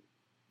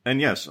 And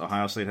yes,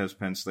 Ohio State has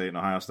Penn State, and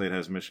Ohio State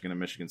has Michigan and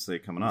Michigan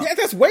State coming up. Yeah,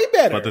 that's way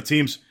better. But the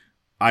teams,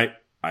 I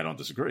don't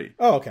disagree.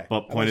 Oh, okay.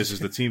 But point is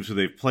the teams who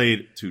they've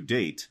played to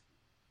date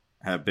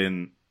have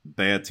been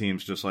bad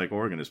teams, just like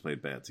Oregon has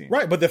played bad teams.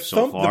 Right, but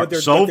so far,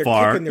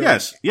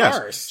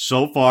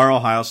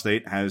 Ohio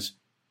State has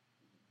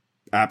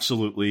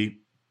absolutely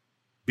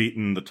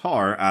beaten the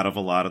tar out of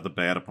a lot of the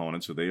bad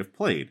opponents who they have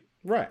played.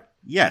 Right.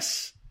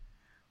 Yes.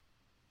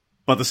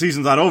 But the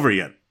season's not over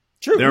yet.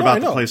 True. They're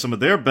about to play some of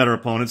their better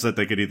opponents that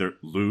they could either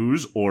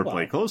lose or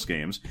play close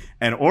games.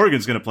 And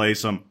Oregon's going to play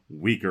some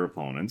weaker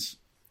opponents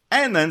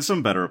and then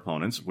some better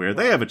opponents where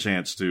they have a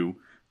chance to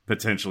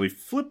potentially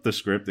flip the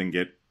script and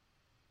get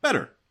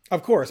better.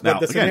 Of course, but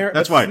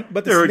that's why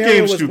there are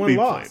games to be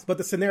played. But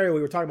the scenario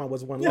we were talking about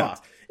was one loss.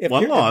 If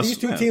these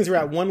two teams are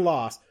at one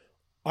loss,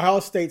 Ohio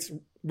State's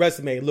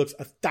resume looks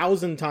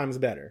 1,000 times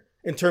better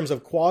in terms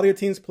of quality of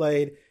teams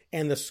played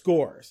and the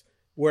scores,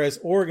 whereas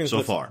Oregon's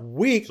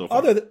weak.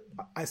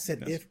 I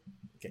said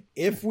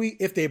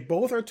if they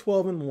both are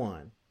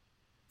 12-1,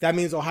 that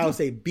means Ohio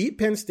State beat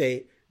Penn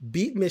State,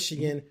 beat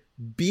Michigan,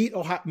 beat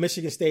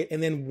Michigan State,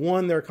 and then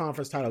won their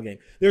conference title game.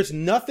 There's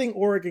nothing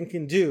Oregon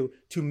can do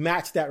to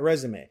match that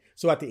resume.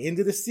 So at the end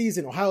of the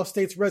season, Ohio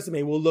State's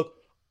resume will look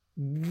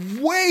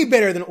way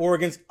better than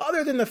Oregon's,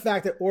 other than the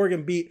fact that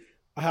Oregon beat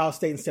Ohio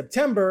State in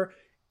September.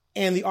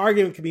 And the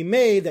argument can be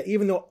made that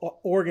even though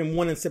Oregon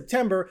won in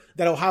September,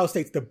 that Ohio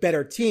State's the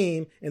better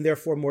team and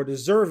therefore more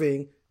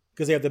deserving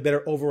because they have the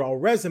better overall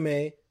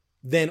resume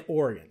than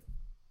Oregon.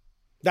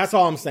 That's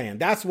all I'm saying.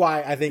 That's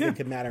why I think it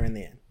could matter in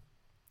the end.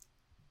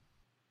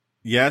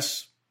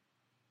 Yes,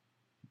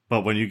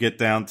 but when you get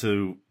down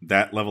to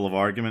that level of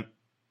argument,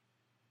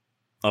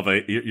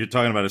 you're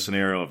talking about a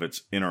scenario of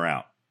it's in or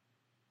out.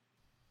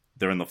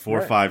 They're in the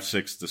 4, 5,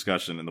 6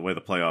 discussion and the way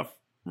the playoff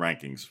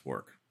rankings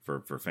work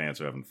for fans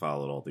who haven't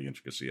followed all the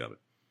intricacy of it.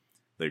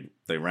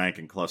 They rank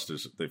in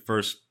clusters. They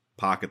first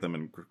pocket them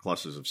in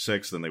clusters of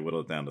 6, then they whittle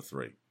it down to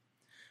 3.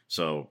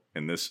 So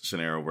in this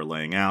scenario we're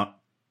laying out,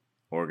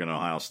 Oregon and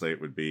Ohio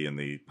State would be in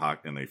the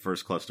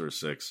first cluster of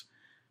 6.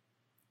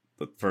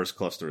 The first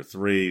cluster of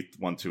 3,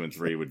 1, 2, and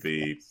 3 would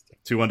be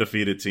 2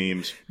 undefeated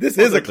teams. This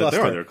is a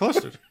cluster. They're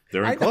clustered.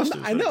 They're in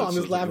clusters. I know. I'm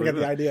just laughing at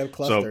the idea of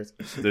clusters.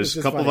 So there's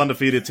a couple of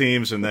undefeated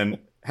teams, and then,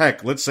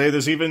 heck, let's say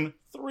there's even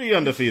 3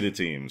 undefeated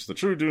teams. The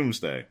true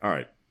doomsday. All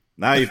right.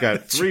 Now you've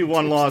got 3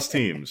 one-loss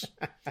teams.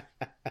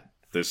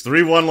 There's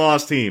 3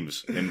 one-loss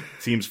teams in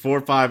teams 4,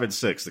 5, and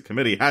 6. The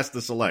committee has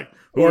to select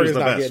who is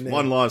the best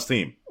one-loss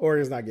team.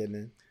 Oregon's not getting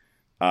in.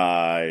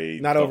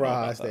 Not over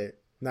Ohio State.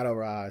 Not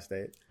over Ohio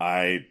State.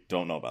 I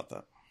don't know about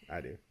that.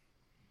 I do.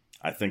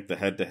 I think the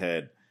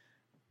head-to-head,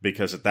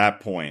 because at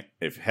that point,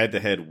 if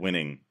head-to-head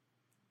winning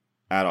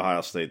at Ohio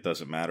State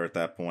doesn't matter at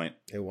that point.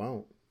 It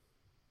won't.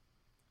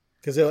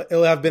 Because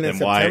it'll have been in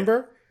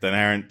September.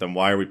 Then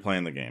why are we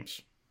playing the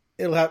games?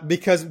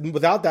 Because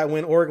without that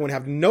win, Oregon would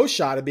have no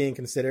shot at being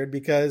considered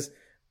because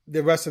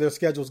the rest of their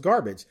schedule is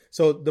garbage.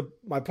 So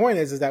my point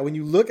is that when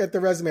you look at the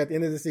resume at the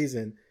end of the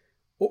season,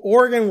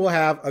 Oregon will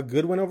have a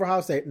good win over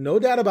Ohio State. No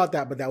doubt about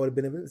that, but that would have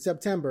been in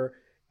September.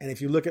 And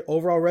if you look at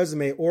overall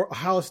resume,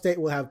 Ohio State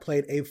will have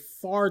played a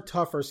far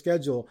tougher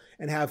schedule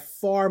and have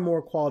far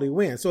more quality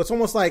wins. So it's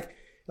almost like,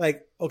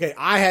 okay,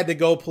 I had to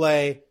go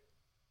play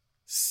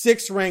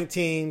 6 ranked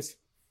teams.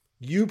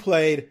 You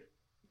played,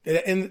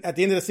 at the end of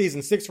the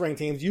season, 6 ranked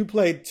teams. You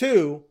played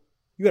 2.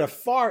 You had a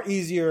far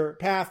easier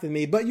path than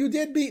me, but you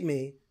did beat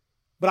me.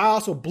 But I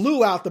also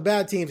blew out the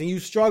bad teams, and you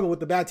struggle with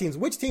the bad teams.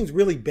 Which team's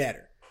really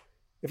better?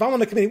 If I'm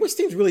on the committee, which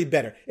team's really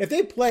better?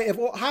 If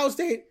Ohio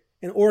State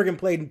and Oregon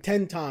played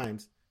 10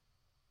 times,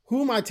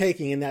 who am I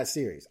taking in that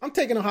series? I'm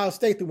taking Ohio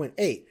State to win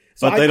 8.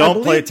 So but they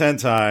don't play 10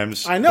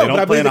 times. I know. They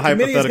don't play in a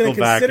hypothetical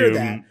vacuum.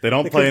 That. They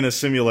don't play in a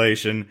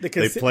simulation.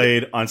 They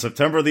played on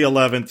September the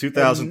 11th,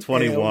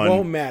 2021. And it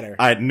won't matter.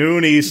 At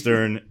noon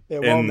Eastern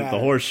in matter. the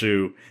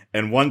Horseshoe,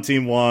 and one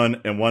team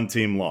won and one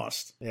team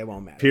lost. It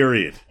won't matter.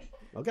 Period.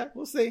 Okay,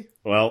 we'll see.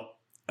 Well,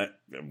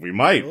 we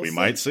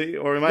might see,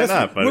 or we might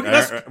not.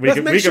 But we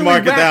can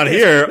mark it down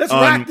here. Let's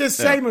wrap this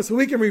segment so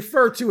we can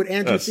refer to it.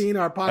 Andrew Thien,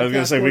 our podcast. I was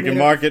going to say we can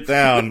mark it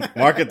down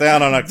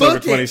on October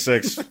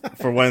 26th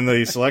for when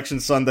the Selection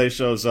Sunday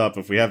shows up.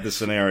 If we have this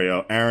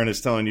scenario, Aaron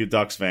is telling you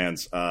Ducks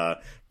fans,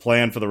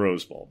 plan for the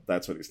Rose Bowl.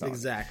 That's what he's telling.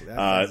 Exactly.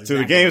 To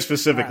the game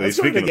specifically. Right,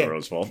 speaking of the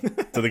Rose Bowl,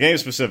 to the game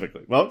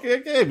specifically. Well,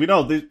 okay, we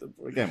know.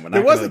 Again, we're not.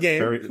 There was a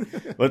game.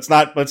 Let's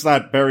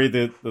not bury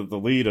the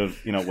lead of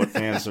what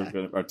fans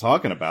are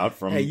talking about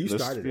from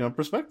this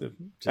perspective.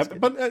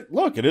 But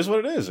look, it is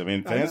what it is. I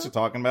mean, fans are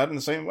talking about it in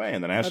the same way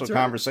in the national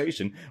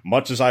conversation.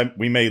 Much as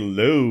we may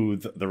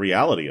loathe the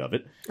reality of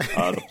it,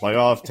 the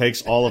playoff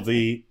takes all of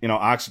the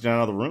oxygen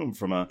out of the room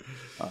from a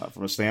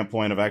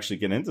standpoint of actually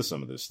getting into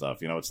some of this stuff.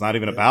 It's not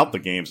even about the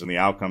games and the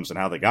outcomes and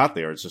how they got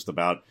there. It's just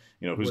about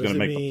who's going to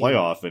make the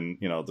playoff in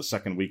the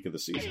second week of the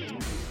season.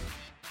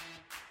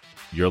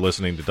 You're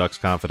listening to Ducks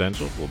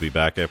Confidential. We'll be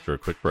back after a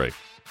quick break.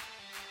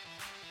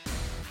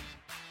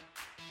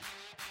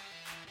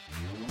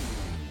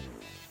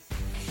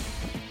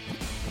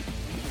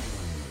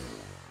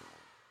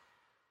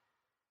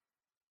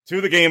 To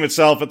the game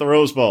itself at the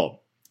Rose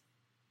Bowl.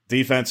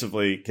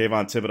 Defensively,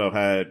 Kayvon Thibodeaux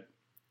had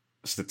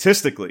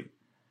statistically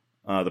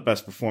the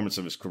best performance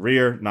of his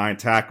career. 9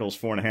 tackles,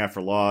 4.5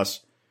 for loss,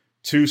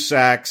 2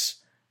 sacks,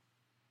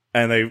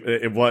 and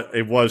it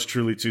was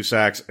truly 2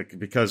 sacks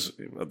because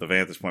of the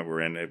vantage point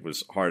we're in. It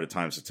was hard at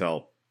times to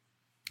tell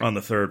on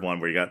the third one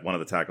where you got one of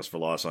the tackles for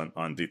loss on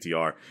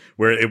DTR,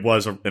 where it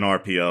was an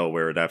RPO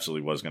where it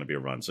absolutely was going to be a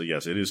run. So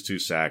yes, it is 2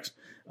 sacks,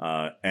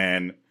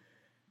 and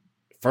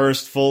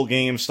first full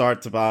game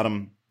start to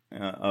bottom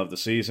of the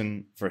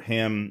season for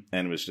him,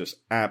 and it was just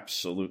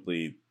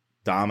absolutely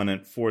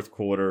dominant. Fourth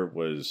quarter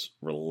was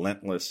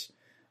relentless.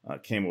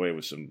 Came away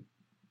with some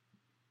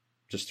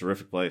just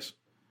terrific plays.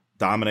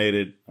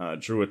 Dominated,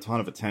 drew a ton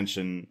of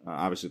attention,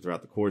 obviously,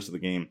 throughout the course of the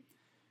game.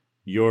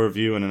 Your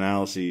view and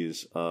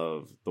analyses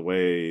of the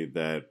way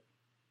that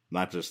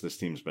not just this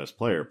team's best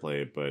player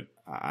played, but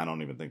I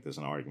don't even think there's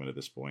an argument at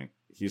this point.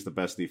 He's the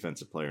best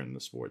defensive player in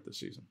the sport this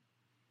season.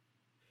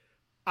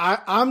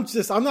 I'm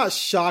not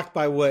shocked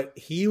by what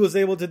he was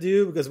able to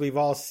do because we've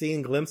all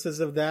seen glimpses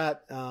of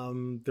that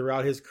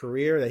throughout his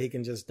career, that he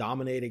can just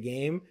dominate a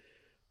game.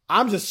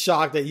 I'm just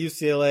shocked that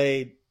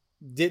UCLA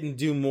didn't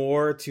do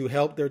more to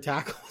help their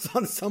tackles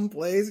on some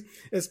plays,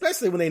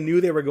 especially when they knew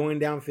they were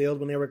going downfield,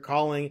 when they were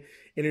calling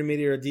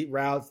intermediate or deep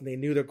routes, and they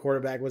knew their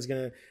quarterback was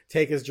going to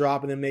take his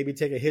drop and then maybe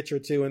take a hitch or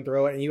two and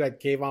throw it, and you had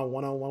Kayvon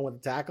one-on-one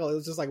with the tackle. It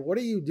was just like, what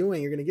are you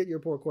doing? You're going to get your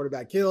poor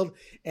quarterback killed,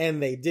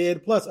 and they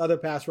did. Plus, other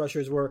pass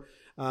rushers were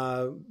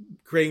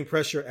creating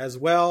pressure as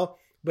well.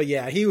 But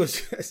yeah, he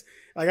was just,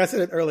 like I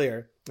said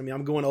earlier, I mean,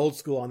 I'm going old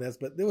school on this,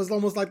 but it was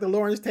almost like the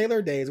Lawrence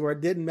Taylor days where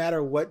it didn't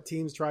matter what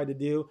teams tried to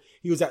do.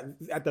 He was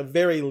at the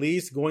very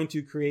least going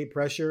to create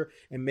pressure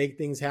and make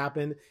things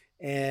happen.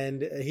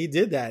 And he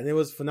did that. And it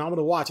was phenomenal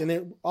to watch. And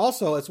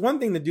it's one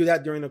thing to do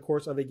that during the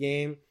course of a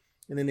game,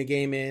 and then the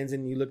game ends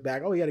and you look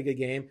back, oh, he had a good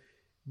game.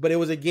 But it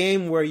was a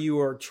game where you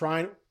were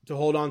trying to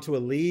hold on to a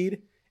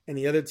lead and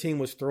the other team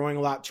was throwing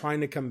a lot,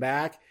 trying to come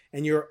back.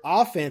 And your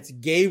offense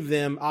gave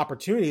them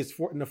opportunities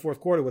in the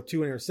fourth quarter with 2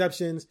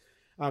 interceptions.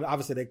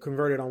 Obviously, they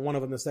converted on one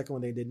of them. The second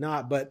one they did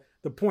not. But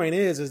the point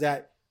is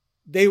that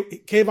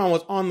Kayvon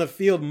was on the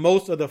field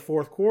most of the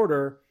fourth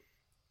quarter,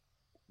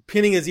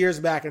 pinning his ears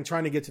back and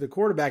trying to get to the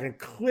quarterback, and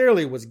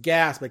clearly was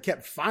gassed, but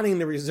kept finding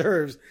the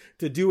reserves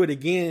to do it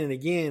again and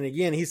again and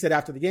again. He said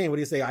after the game, what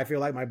did he say? I feel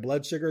like my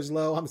blood sugar is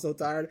low. I'm so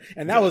tired.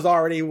 And that was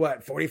already,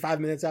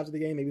 45 minutes after the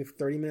game, maybe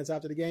 30 minutes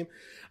after the game.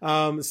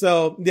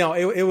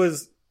 It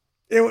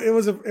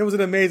was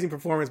an amazing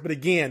performance. But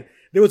again,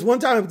 there was one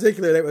time in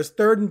particular that it was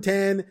 3rd and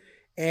 10,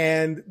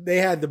 and they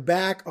had the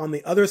back on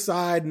the other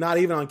side, not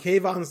even on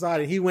Kayvon's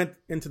side, and he went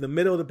into the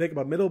middle to pick up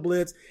a middle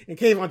blitz, and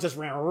Kayvon just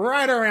ran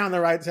right around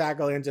the right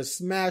tackle and just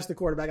smashed the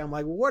quarterback. I'm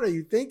like, what are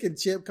you thinking,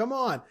 Chip? Come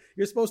on.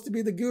 You're supposed to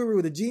be the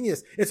guru, the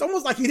genius. It's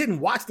almost like he didn't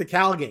watch the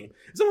Cal game.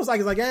 It's almost like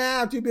he's like,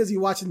 I'm too busy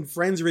watching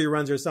Friends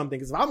reruns or something.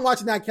 Because if I'm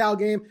watching that Cal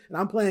game and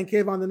I'm playing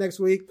Kayvon the next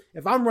week,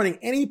 if I'm running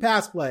any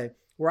pass play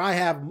where I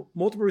have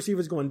multiple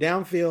receivers going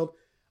downfield,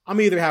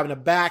 I'm either having a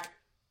back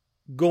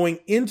going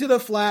into the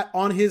flat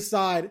on his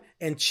side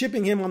and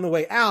chipping him on the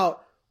way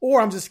out,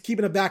 or I'm just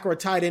keeping a back or a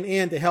tight end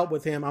in to help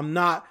with him. I'm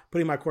not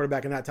putting my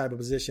quarterback in that type of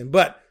position.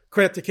 But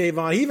credit to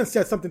Kayvon. He even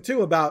said something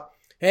too about,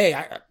 hey,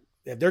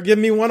 if they're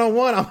giving me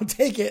one-on-one, I'm going to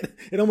take it.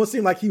 It almost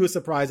seemed like he was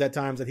surprised at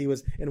times that he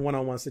was in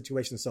one-on-one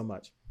situations so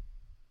much.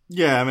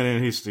 Yeah, I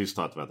mean, he's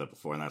talked about that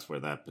before, and that's where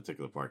that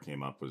particular part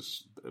came up.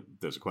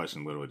 There's a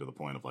question literally to the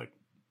point of like,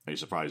 are you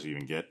surprised you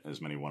even get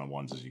as many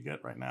one-on-ones as you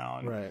get right now?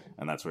 And, Right.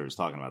 And that's where he was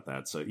talking about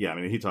that. So, yeah, I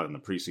mean, he talked in the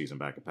preseason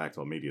back at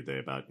Pac-12 Media Day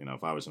about,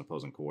 if I was an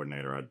opposing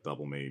coordinator, I'd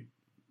double me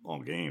all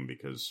game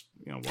because,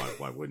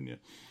 why wouldn't you?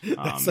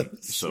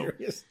 That's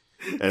serious.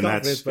 And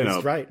that's, but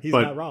he's right. He's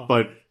not wrong.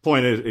 But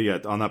point is, yeah,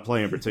 on that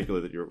play in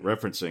particular that you're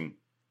referencing,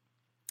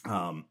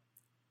 I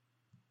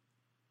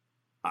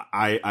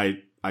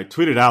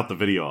tweeted out the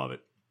video of it.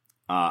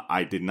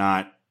 I did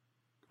not.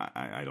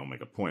 I don't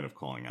make a point of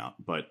calling out,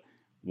 but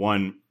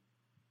one,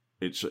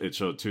 it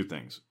showed two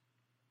things: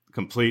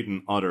 complete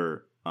and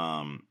utter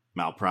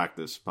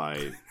malpractice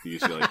by the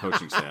UCLA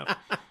coaching staff.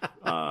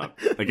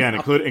 Again,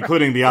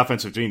 including the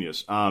offensive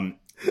genius.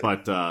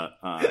 But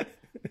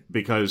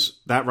because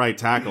that right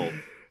tackle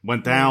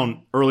went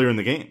down earlier in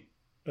the game.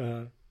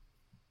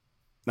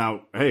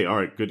 Now, hey, all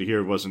right, good to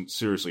hear he wasn't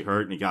seriously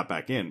hurt and he got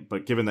back in.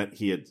 But given that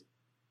he had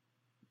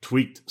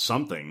tweaked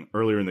something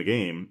earlier in the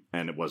game,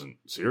 and it wasn't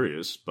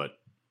serious, but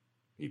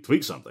he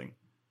tweaked something,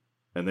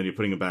 and then you're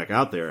putting him back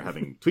out there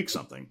having tweaked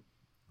something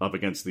up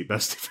against the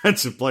best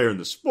defensive player in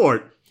the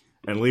sport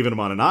and leaving him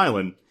on an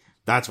island,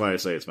 that's why I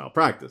say it's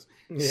malpractice.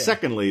 Yeah.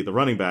 Secondly, the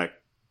running back,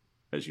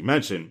 as you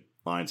mentioned,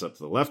 lines up to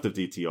the left of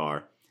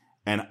DTR,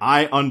 and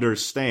I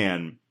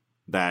understand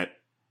that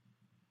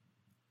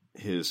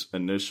his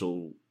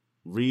initial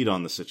read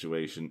on the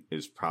situation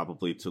is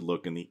probably to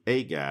look in the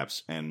A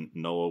gaps, and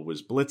Noah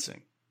was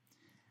blitzing.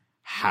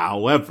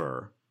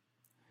 However,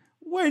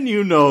 when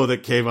you know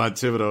that Kayvon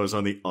Thibodeaux is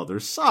on the other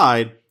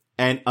side,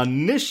 and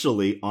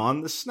initially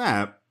on the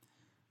snap,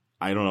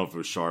 I don't know if it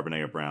was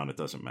Charbonnet or Brown, it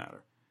doesn't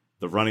matter.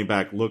 The running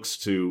back looks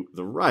to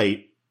the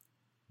right,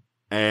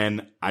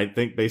 and I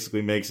think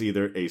basically makes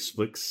either a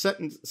split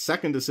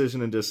second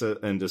decision and just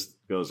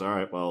goes, all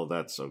right, well,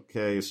 that's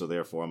okay, so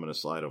therefore I'm going to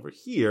slide over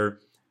here,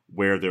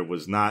 where there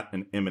was not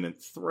an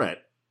imminent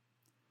threat.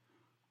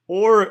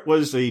 Or it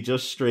was a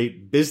just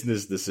straight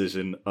business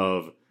decision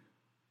of,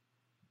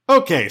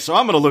 okay, so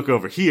I'm going to look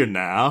over here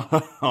now.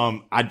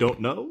 I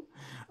don't know.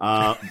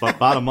 But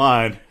bottom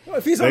line, well,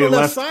 if he's on the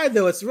left side,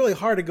 though, it's really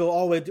hard to go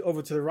all the way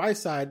over to the right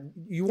side.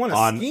 You want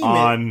to scheme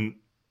it.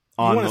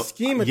 You want to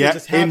scheme it to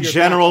just have your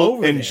back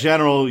over there.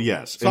 General,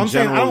 yes. So I'm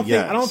saying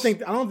I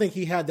don't think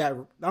he had that.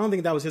 I don't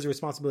think that was his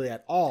responsibility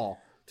at all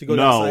to go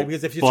that side,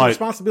 because if it's your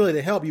responsibility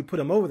to help, you put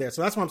him over there.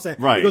 So that's what I'm saying.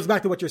 Right. It goes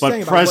back to what you're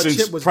saying about what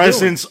Chip was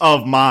presence doing.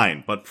 of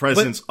mind, but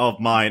presence of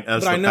mind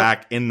as the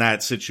back in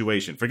that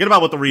situation. Forget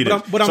about what the read is.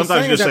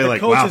 Sometimes you just say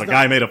like, wow, the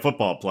guy made a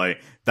football play.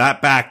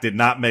 That back did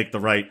not make the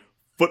right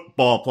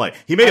football play.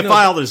 He may have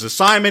filed his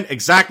assignment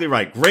exactly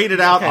right, graded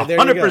out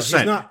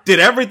 100%, did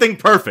everything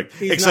perfect,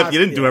 except you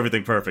didn't do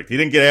everything perfect. He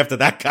didn't get after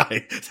that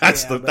guy.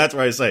 That's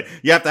why I say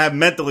you have to have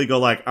mentally go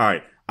like, all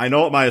right, I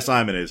know what my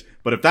assignment is,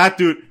 but if that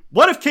dude,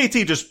 what if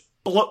KT just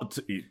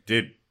he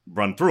did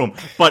run through him,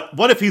 but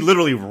what if he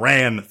literally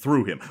ran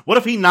through him? What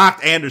if he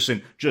knocked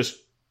Anderson just,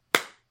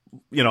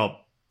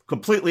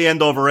 completely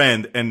end over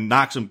end and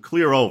knocks him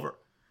clear over?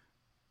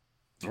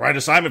 The right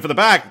assignment for the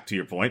back, to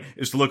your point,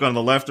 is to look on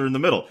the left or in the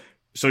middle.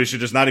 So you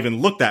should just not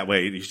even look that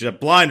way. You should have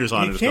blinders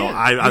on and just go,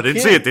 I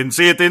didn't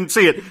see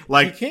it.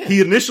 Like, he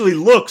initially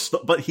looks,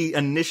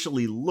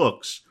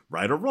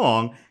 right or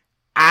wrong,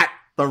 at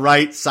the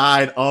right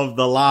side of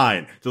the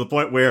line, to the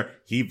point where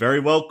he very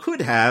well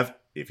could have,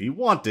 if he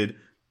wanted,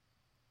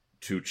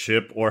 to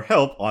chip or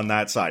help on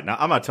that side. Now,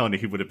 I'm not telling you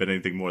he would have been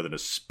anything more than a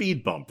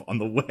speed bump on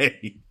the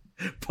way.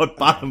 But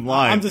bottom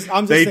line, I'm just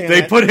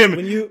they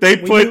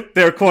put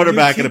their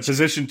quarterback in a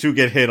position to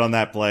get hit on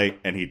that play,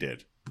 and he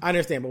did. I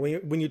understand, but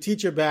when you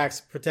teach your backs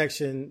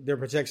their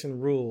protection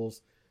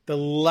rules, the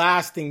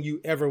last thing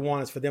you ever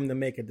want is for them to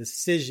make a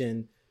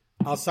decision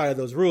outside of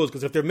those rules.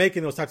 Because if they're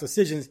making those types of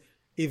decisions,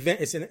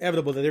 it's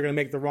inevitable that they're going to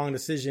make the wrong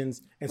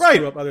decisions and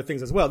screw up other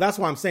things as well. That's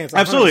why I'm saying.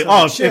 Absolutely.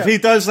 If he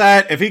does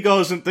that, if he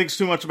goes and thinks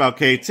too much about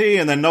KT,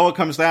 and then Noah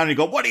comes down and you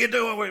go, "What are you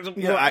doing?"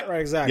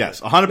 Right, exactly.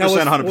 Yes,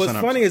 100%. What's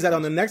funny is that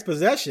on the next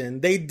possession,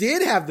 they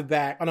did have the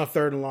back on a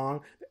 3rd and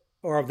long,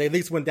 or they at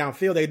least went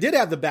downfield. They did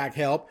have the back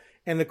help,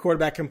 and the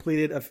quarterback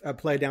completed a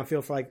play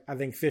downfield for I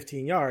think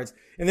 15 yards,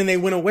 and then they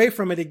went away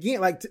from it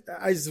again.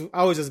 I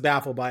was just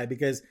baffled by it,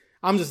 because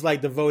I'm just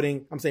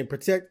devoting. I'm saying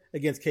protect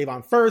against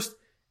Kayvon first.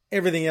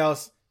 Everything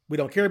else we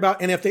don't care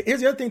about. And here's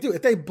the other thing too.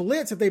 If they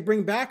blitz, if they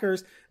bring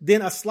backers,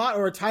 then a slot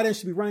or a tight end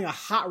should be running a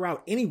hot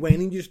route anyway,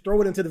 and then you just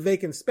throw it into the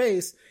vacant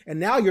space.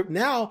 And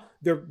now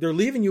they're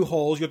leaving you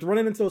holes. You're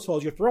running into those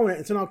holes. You're throwing it,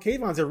 and so now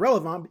Kayvon's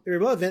irrelevant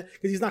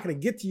because he's not going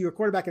to get to your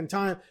quarterback in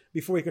time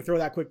before he can throw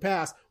that quick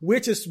pass,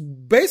 which is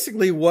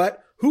basically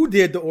who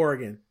did to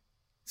Oregon?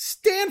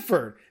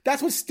 Stanford.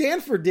 That's what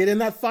Stanford did in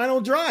that final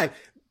drive.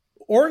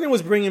 Oregon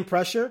was bringing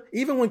pressure.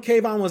 Even when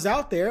Kayvon was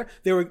out there,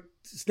 they were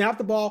snap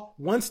the ball,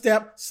 1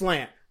 step,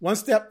 slant, 1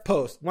 step,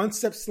 post, 1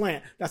 step,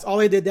 slant. That's all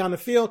they did down the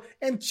field.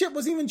 And Chip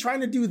was even trying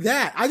to do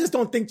that. I just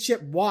don't think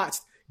Chip watched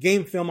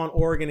game film on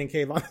Oregon and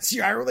Kayvon this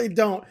year. I really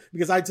don't,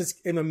 because I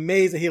just am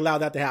amazed that he allowed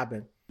that to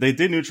happen. They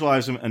did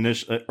neutralize him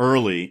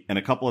early, and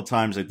a couple of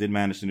times they did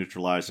manage to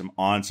neutralize him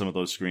on some of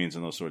those screens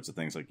and those sorts of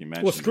things, like you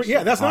mentioned.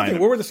 Well, that's nothing.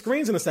 Where were the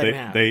screens in the second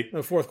half, in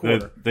the fourth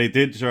quarter? They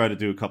did try to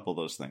do a couple of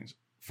those things.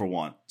 for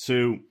one.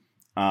 Two,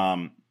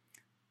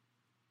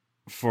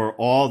 for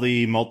all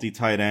the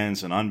multi-tight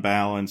ends and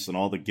unbalanced and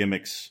all the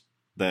gimmicks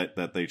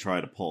that they try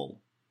to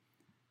pull,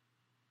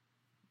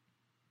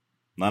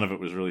 none of it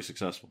was really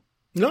successful.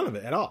 None of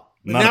it at all.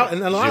 And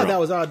a lot of that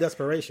was out of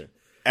desperation.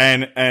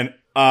 And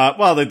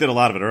well, they did a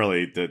lot of it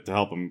early to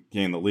help them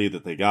gain the lead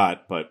that they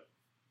got, but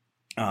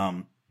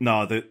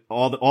no,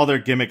 all their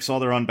gimmicks, all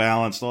their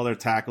unbalanced, all their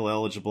tackle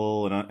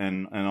eligible,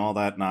 and all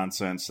that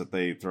nonsense that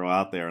they throw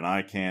out there, and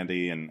eye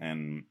candy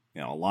and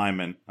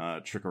alignment,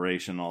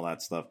 trickeration, all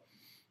that stuff,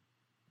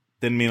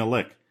 didn't mean a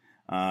lick,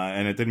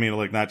 and it didn't mean a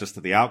lick not just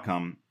to the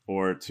outcome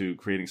or to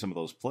creating some of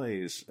those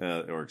plays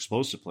or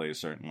explosive plays.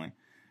 Certainly,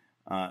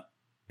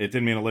 it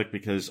didn't mean a lick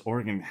because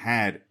Oregon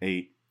had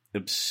a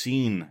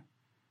obscene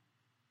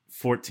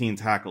 14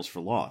 tackles for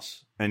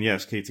loss. And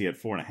yes, KT had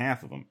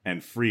 4.5 of them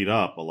and freed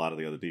up a lot of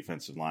the other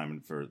defensive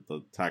linemen for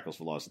the tackles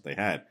for loss that they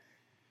had.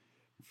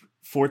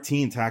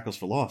 14 tackles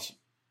for loss.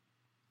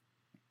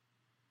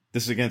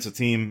 This is against a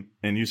team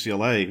in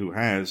UCLA who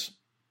has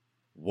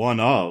one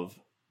of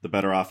the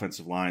better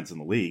offensive lines in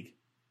the league,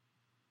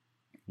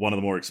 one of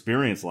the more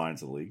experienced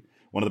lines in the league,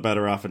 one of the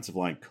better offensive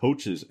line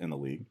coaches in the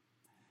league,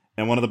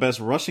 and one of the best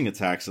rushing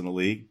attacks in the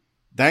league,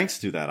 thanks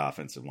to that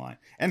offensive line,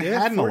 and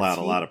hadn't allowed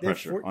a lot of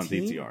pressure on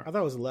DTR. I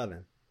thought it was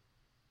 11.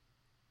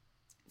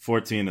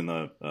 14 in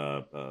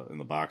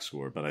the box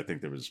score, but I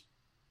think there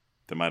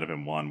might have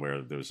been one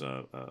where there was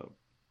on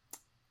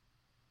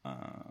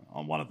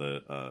one of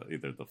the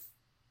either the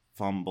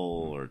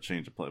fumble or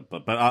change of play,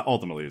 but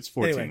ultimately it's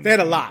 14. Anyway, they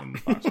had a lot. In the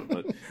box score,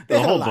 but the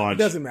whole bunch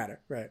doesn't matter,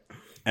 right?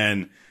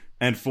 And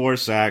 4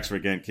 sacks, where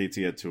again KT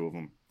had 2 of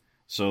them,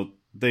 so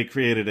they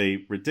created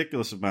a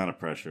ridiculous amount of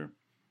pressure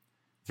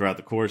throughout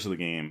the course of the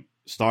game,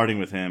 starting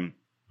with him,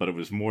 but it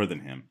was more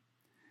than him,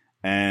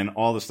 and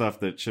all the stuff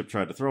that Chip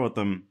tried to throw at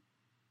them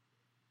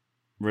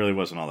really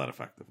wasn't all that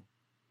effective.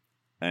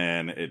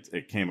 And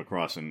it came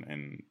across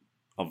in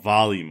a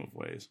volume of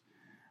ways.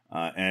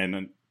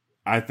 And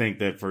I think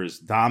that for as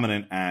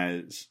dominant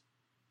as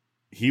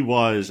he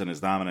was and as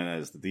dominant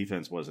as the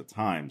defense was at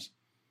times,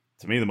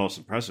 to me the most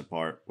impressive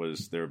part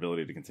was their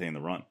ability to contain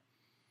the run.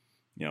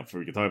 We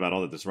could talk about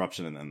all the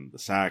disruption and the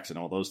sacks and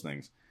all those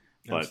things,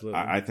 but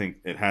I think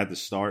it had to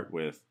start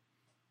with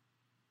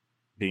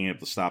being able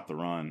to stop the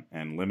run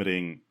and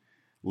limiting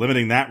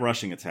that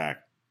rushing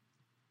attack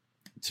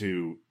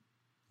to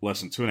less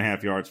than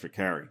 2.5 yards per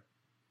carry.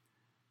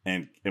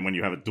 And when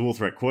you have a dual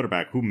threat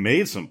quarterback who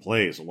made some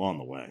plays along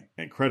the way,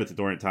 and credit to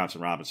Dorian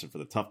Thompson-Robinson for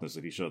the toughness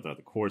that he showed throughout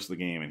the course of the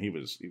game, and he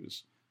was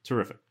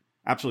terrific,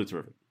 absolutely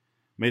terrific.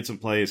 Made some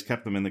plays,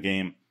 kept them in the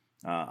game,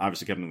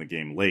 obviously kept them in the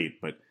game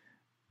late, but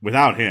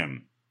without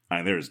him,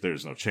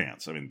 there's no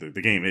chance. I mean,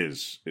 the game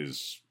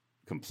is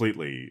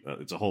completely,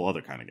 it's a whole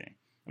other kind of game.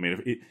 I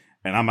mean,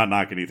 and I'm not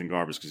knocking Ethan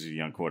Garbers because he's a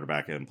young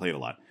quarterback and played a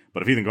lot,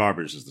 but if Ethan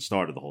Garbers is the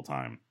starter the whole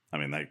time, I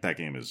mean, that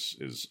game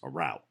is a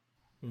rout.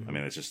 Mm-hmm. I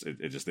mean, it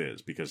just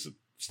is, because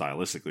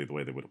stylistically the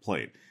way they would have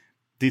played.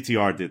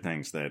 DTR did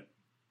things that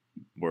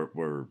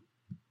were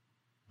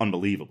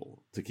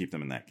unbelievable to keep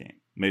them in that game.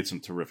 Made some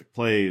terrific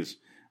plays,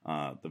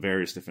 the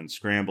various different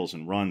scrambles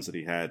and runs that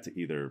he had to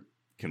either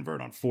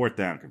convert on 4th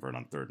down, convert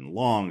on 3rd and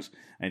longs,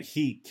 and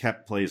he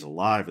kept plays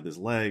alive with his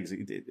legs.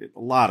 He did a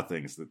lot of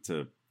things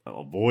to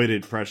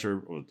avoided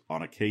pressure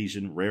on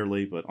occasion,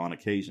 rarely, but on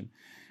occasion.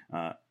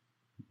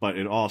 But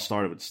it all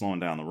started with slowing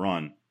down the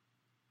run.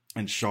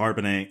 And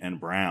Charbonnet and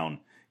Brown,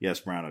 yes,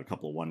 Brown had a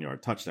couple of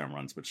 1-yard touchdown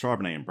runs, but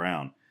Charbonnet and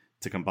Brown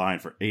to combine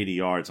for 80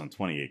 yards on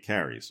 28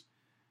 carries.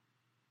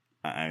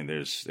 I mean,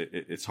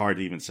 it's hard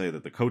to even say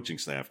that the coaching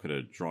staff could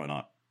have drawn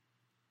up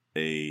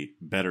a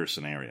better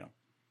scenario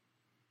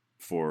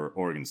for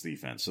Oregon's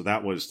defense. So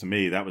that was, to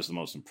me, the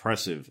most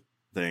impressive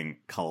thing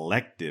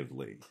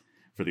collectively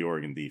for the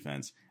Oregon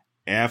defense.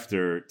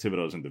 After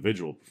Thibodeaux's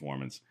individual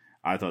performance,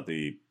 I thought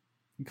the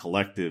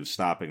collective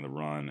stopping the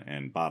run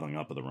and bottling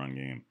up of the run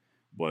game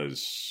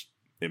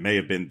it may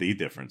have been the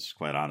difference,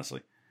 quite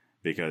honestly,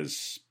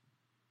 because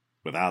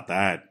without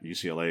that,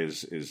 UCLA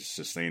is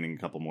sustaining a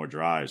couple more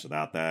drives.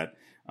 Without that,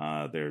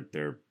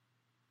 their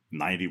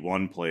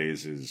 91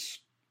 plays is,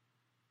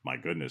 my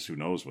goodness, who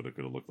knows what it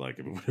could have looked like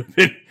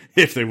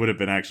if they would have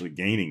been actually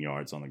gaining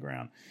yards on the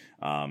ground.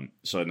 I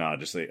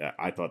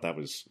thought that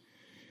was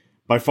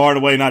by far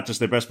and away not just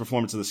their best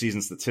performance of the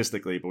season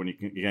statistically, but when you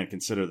again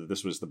consider that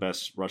this was the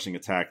best rushing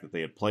attack that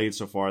they had played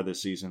so far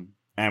this season,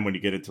 and when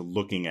you get into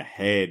looking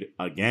ahead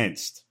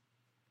against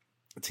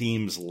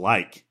teams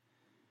like,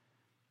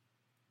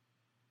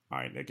 all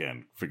right,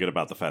 again, forget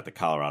about the fact that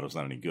Colorado's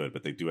not any good,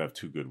 but they do have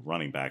 2 good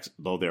running backs,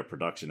 though their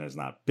production has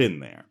not been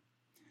there.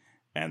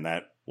 And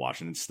that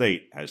Washington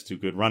State has 2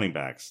 good running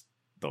backs,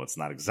 though it's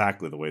not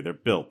exactly the way they're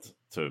built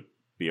to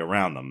be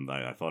around them.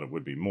 I thought it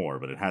would be more,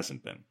 but it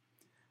hasn't been.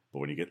 But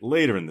when you get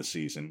later in the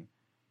season,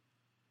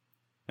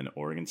 and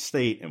Oregon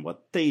State and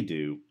what they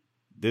do,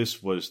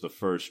 this was the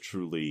first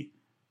truly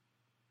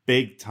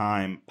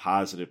big-time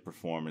positive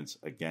performance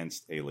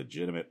against a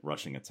legitimate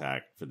rushing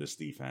attack for this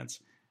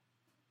defense,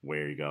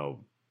 where you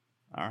go,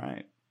 all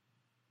right,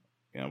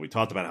 we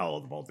talked about how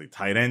the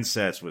multi-tight end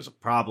sets was a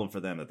problem for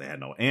them, that they had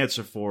no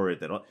answer for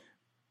it.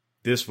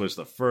 This was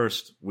the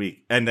first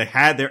week, and they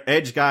had their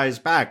edge guys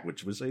back,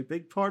 which was a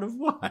big part of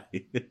why.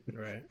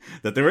 Right.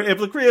 That they were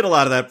able to create a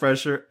lot of that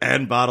pressure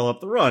and bottle up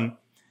the run.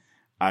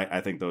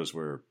 I think those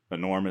were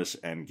enormous,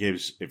 and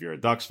gives, if you're a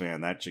Ducks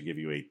fan, that should give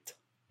you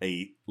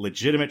a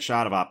legitimate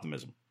shot of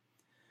optimism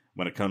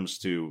when it comes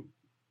to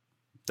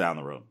down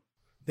the road.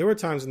 There were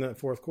times in that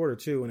fourth quarter,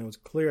 too, when it was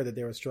clear that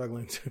they were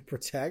struggling to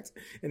protect.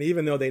 And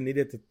even though they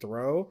needed to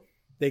throw,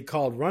 they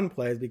called run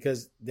plays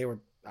because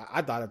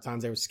I thought at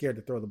times they were scared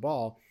to throw the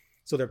ball.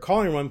 So they're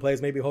calling run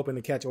plays, maybe hoping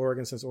to catch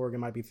Oregon, since Oregon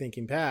might be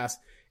thinking pass,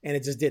 and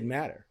it just didn't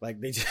matter. Like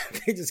they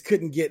just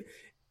couldn't get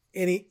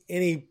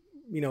any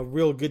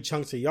real good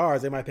chunks of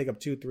yards. They might pick up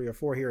 2, 3, or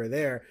 4 here or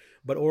there,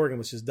 but Oregon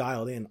was just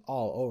dialed in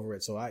all over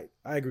it. So I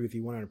agree with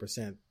you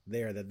 100%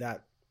 there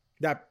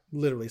that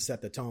literally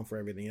set the tone for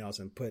everything else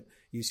and put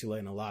UCLA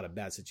in a lot of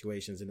bad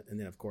situations, and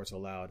then of course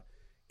allowed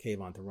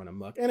Kayvon to run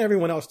amok, and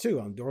everyone else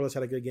too. Dorless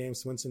had a good game,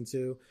 Swinson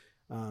too.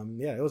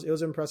 It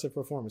was an impressive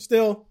performance.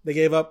 Still, they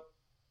gave up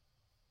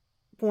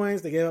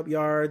points, they gave up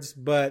yards,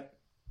 but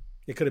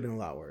it could have been a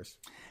lot worse.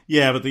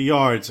 Yeah, but the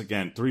yards,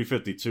 again,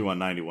 352 on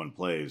 91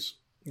 plays.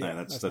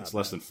 Yeah, that's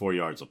less than 4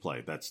 yards a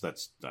play. That's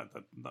not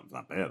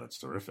bad. That's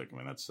terrific. I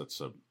mean, that's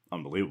a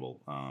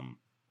unbelievable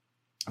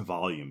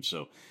volume.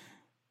 So,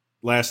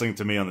 last thing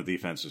to me on the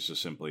defense is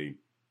just simply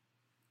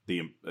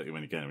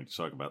when you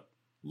talk about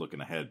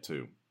looking ahead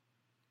too.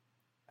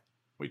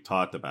 We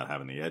talked about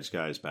having the edge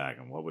guys back,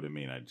 and what would it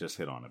mean? I just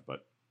hit on it,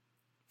 but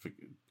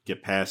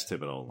get past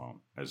Thibodeaux alone,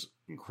 as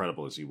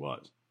incredible as he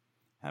was,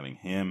 having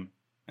him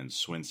and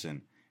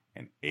Swinson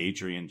and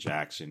Adrian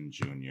Jackson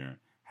Jr.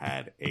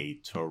 had a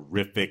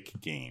terrific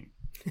game.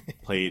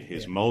 Played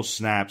his most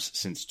snaps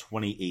since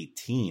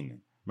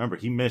 2018. Remember,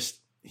 he missed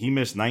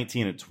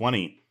 19 and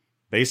 20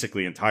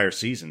 basically entire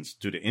seasons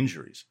due to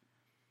injuries.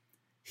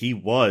 He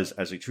was,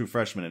 as a true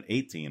freshman in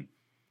 18,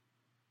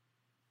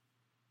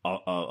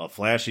 a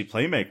flashy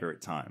playmaker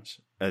at times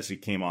as he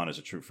came on as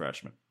a true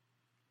freshman.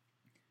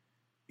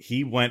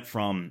 He went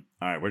from,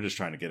 all right, we're just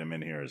trying to get him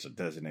in here as a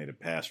designated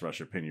pass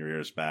rusher, pin your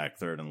ears back,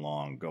 3rd and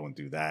long, go and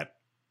do that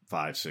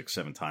 5, 6,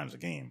 7 times a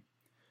game,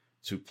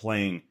 to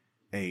playing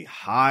a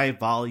high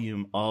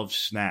volume of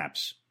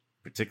snaps,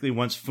 particularly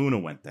once Funa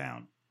went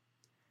down,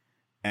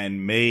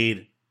 and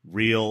made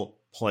real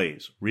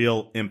plays,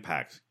 real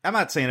impacts. I'm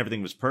not saying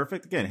everything was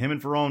perfect. Again, him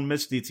and Verone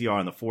missed DTR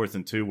on the 4th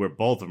and 2, where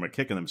both of them are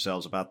kicking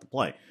themselves about the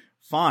play.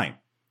 Fine.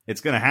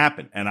 It's going to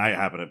happen. And I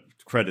happen to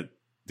credit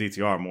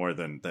DTR more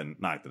than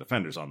knock the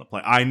defenders on the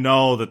play. I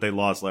know that they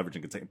lost leverage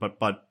and contain,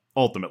 but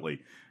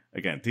ultimately,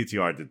 again,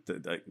 DTR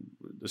did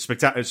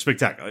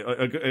spectacular,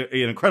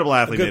 an incredible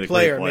athlete, a good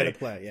player, made a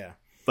play, yeah.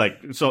 Like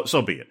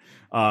so be it.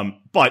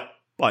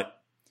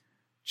 But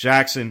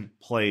Jackson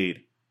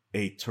played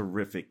a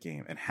terrific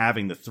game, and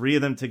having the 3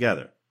 of them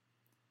together,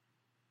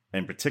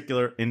 in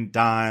particular in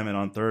dime and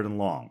on 3rd and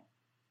long,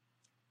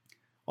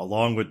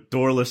 along with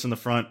Dorless in the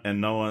front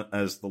and Noah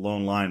as the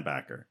lone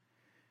linebacker.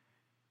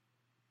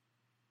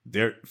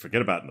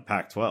 Forget about in the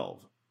Pac-12.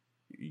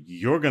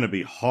 You're going to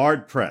be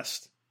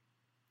hard-pressed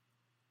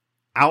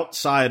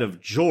outside of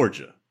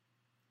Georgia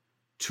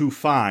to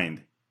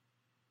find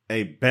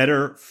a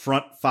better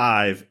front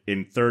 5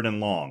 in 3rd and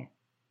long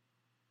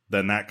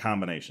than that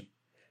combination.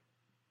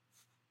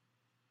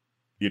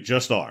 You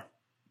just are.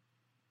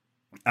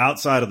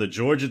 Outside of the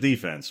Georgia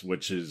defense,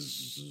 which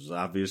is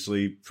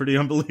obviously pretty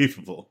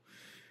unbelievable,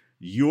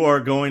 you are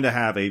going to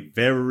have a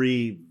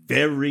very,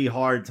 very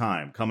hard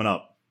time coming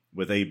up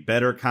with a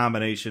better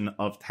combination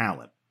of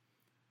talent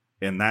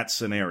in that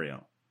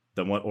scenario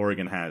than what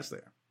Oregon has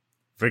there.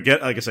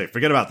 Forget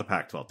about the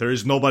Pac-12. There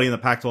is nobody in the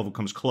Pac-12 who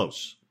comes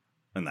close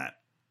in that.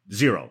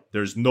 0.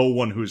 There's no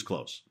one who's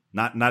close.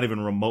 Not even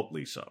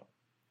remotely so.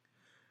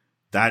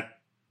 That,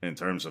 in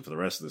terms of the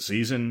rest of the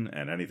season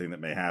and anything that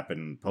may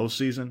happen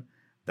postseason,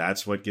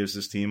 that's what gives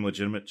this team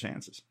legitimate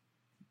chances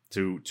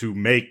to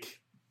make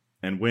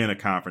and win a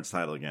conference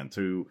title again,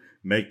 to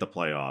make the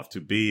playoff,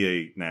 to be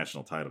a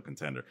national title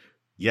contender.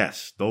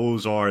 Yes,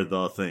 those are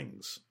the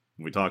things.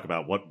 When we talk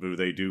about what do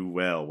they do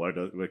well, what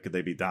could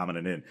they be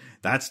dominant in?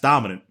 That's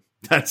dominant.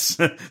 That's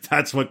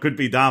what could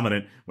be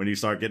dominant when you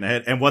start getting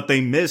ahead. And what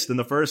they missed in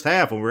the first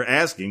half when we were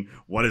asking,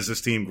 what is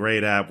this team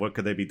great at? What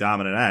could they be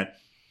dominant at?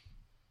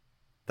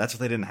 That's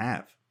what they didn't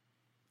have.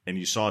 And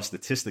you saw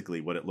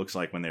statistically what it looks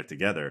like when they're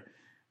together.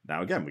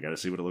 Now, again, we got to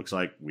see what it looks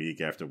like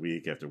week after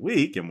week after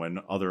week, and when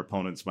other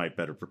opponents might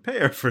better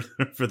prepare for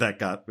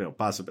that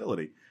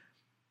possibility.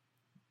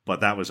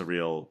 But that was a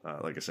real,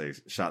 like I say,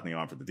 shot in the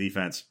arm for the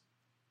defense,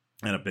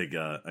 and a big,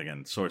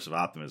 again, source of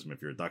optimism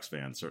if you're a Ducks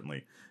fan,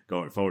 certainly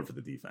going forward for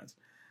the defense.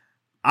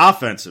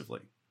 Offensively,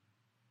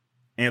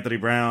 Anthony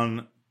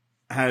Brown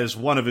has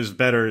one of his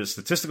better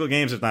statistical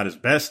games, if not his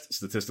best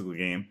statistical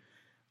game,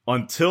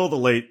 until the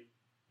late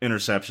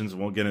interceptions,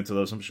 and we'll get into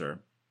those, I'm sure.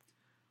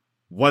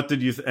 What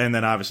did you and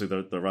then obviously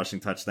the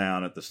rushing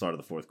touchdown at the start of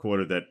the fourth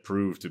quarter that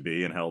proved to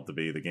be and held to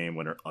be the game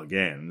winner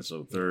again.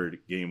 So 3rd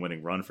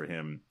game-winning run for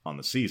him on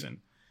the season.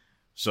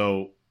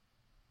 So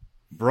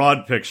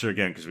broad picture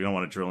again, because we don't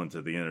want to drill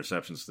into the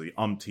interceptions to the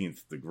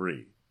umpteenth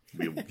degree.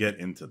 We will get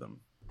into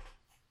them.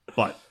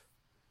 But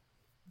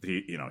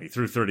he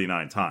threw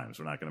 39 times.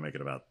 We're not going to make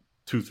it about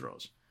 2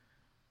 throws.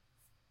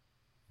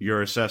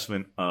 Your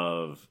assessment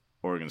of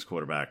Oregon's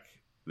quarterback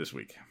this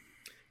week?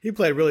 He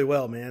played really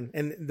well, man.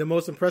 And the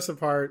most impressive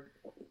part,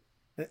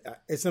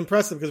 it's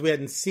impressive because we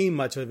hadn't seen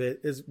much of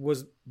it,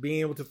 was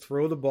being able to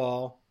throw the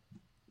ball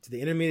to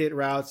the intermediate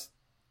routes.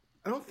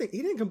 I don't think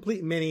he didn't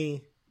complete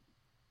many.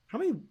 How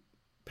many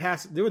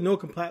passes? There were no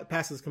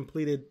passes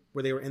completed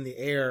where they were in the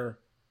air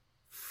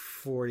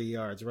 40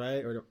 yards,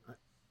 right? Or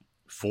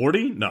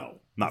 40? No,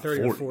 not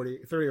 30 40. or 40.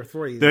 30 or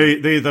 40.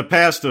 The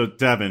pass to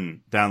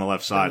Devin down the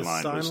left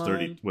sideline was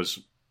 30.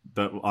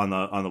 On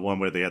the one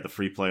where they had the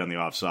free play on the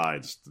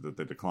offsides,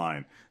 the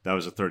decline. That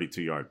was a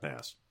 32-yard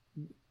pass,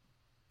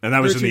 and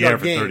that was in the air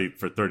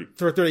for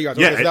 30 yards.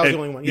 Yeah, okay, so that was the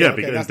only one. Yeah,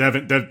 okay, because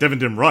Devin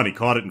didn't run; he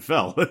caught it and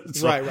fell.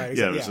 So, right.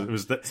 Yeah, it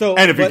was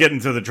and if you get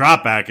into the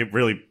drop back, it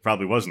really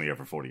probably was in the air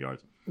for 40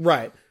 yards.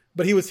 Right,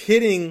 but he was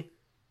hitting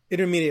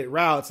intermediate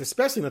routes,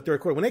 especially in the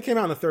third quarter. When they came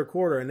out in the third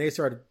quarter and they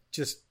started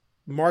just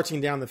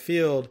marching down the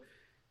field,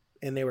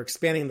 and they were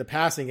expanding the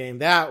passing game,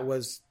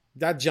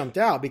 that jumped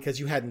out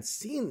because you hadn't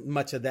seen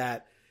much of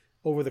that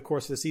over the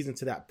course of the season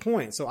to that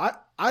point. So I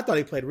thought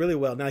he played really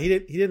well. Now he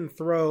didn't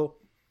throw,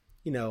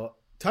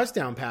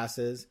 touchdown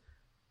passes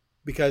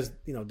because,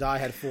 Dye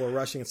had 4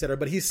 rushing, et cetera,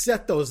 but he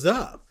set those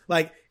up.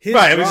 Like his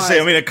right. I was just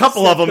saying, a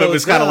couple of them, it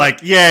was kind of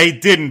like, yeah, he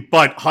didn't,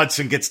 but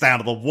Hudson gets down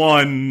to the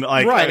 1.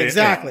 Like, right.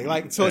 Exactly.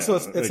 It's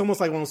almost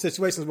like one of those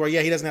situations where,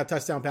 he doesn't have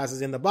touchdown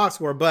passes in the box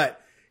score, but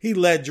he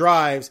led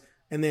drives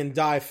and then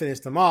Dye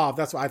finished them off.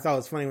 That's why I thought it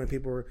was funny when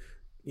people were,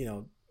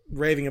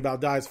 raving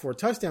about Dye's 4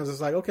 touchdowns.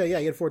 It's like, okay, yeah,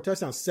 he had 4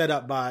 touchdowns set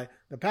up by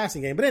the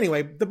passing game. But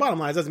anyway, the bottom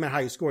line, it doesn't matter how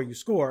you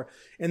score.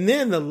 And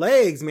then the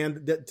legs,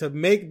 man, to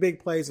make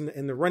big plays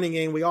in the running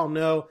game. We all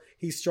know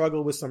he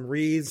struggled with some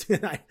reads.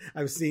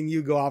 I've seen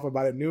you go off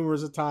about it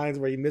numerous of times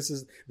where he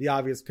misses the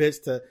obvious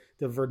pitch to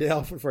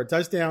Verdell for a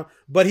touchdown.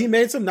 But he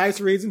made some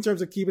nice reads in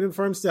terms of keeping it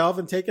for himself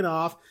and taking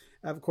off.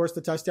 Of course,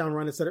 the touchdown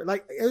run, et cetera.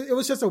 Like, it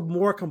was just a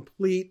more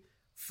complete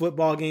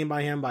football game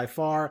by him by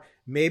far.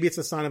 Maybe it's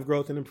a sign of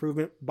growth and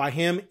improvement by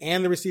him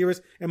and the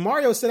receivers. And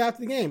Mario said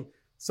after the game,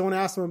 someone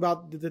asked him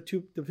about the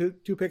two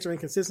picks or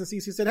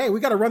inconsistencies. He said, hey, we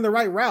got to run the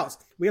right routes.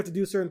 We have to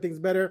do certain things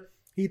better.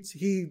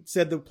 He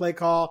said the play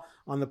call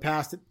on the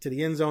pass to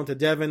the end zone to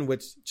Devin,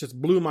 which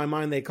just blew my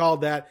mind. They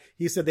called that.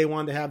 He said they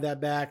wanted to have that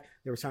back.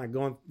 They were kind of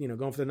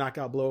going for the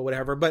knockout blow or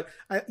whatever. But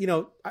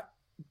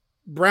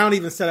Brown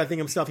even said, I think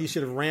himself, he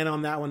should have ran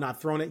on that one,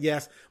 not thrown it.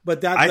 Yes,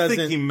 but that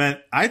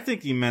doesn't. I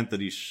think he meant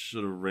that he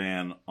should have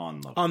ran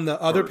on the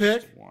other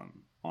pick one,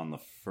 on the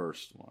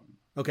first one.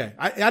 Okay,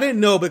 I didn't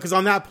know because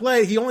on that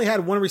play he only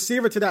had one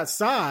receiver to that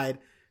side,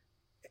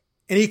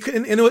 and he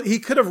couldn't. And he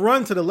could have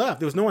run to the left.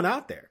 There was no one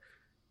out there.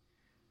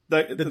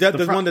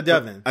 There's one to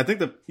Devin. I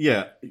think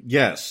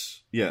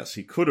yes,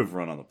 he could have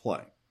run on the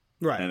play,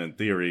 right? And in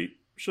theory,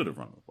 should have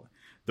run on the play.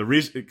 The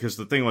reason, because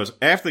the thing was,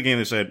 after the game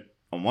they said,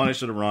 on one I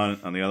should have run,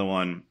 on the other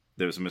one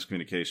there was a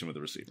miscommunication with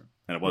the receiver,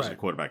 and it wasn't a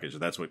quarterback issue.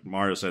 That's what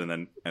Mario said,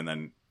 and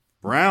then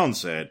Brown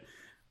said,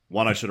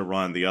 one I should have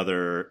run, the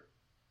other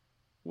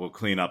will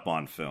clean up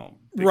on film.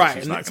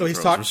 Right, he's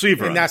talking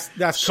receiver, and that's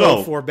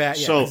code for bad.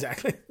 Yeah,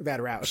 exactly, bad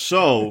route.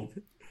 So,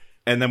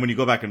 and then when you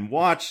go back and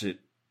watch it,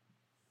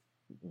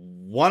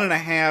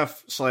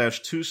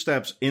 1.5/2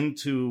 steps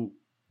into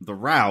the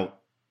route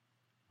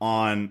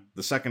on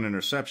the second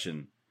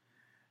interception,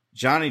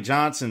 Johnny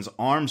Johnson's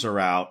arms are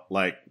out.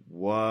 Like,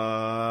 what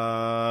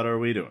are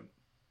we doing?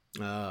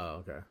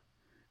 Oh, okay.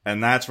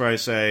 And that's where I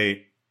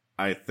say,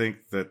 I think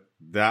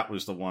that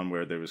was the one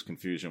where there was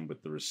confusion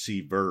with the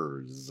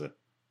receivers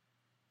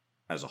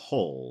as a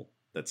whole,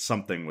 that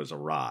something was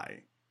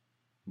awry.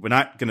 We're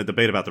not going to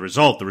debate about the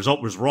result. The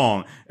result was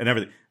wrong and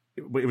everything.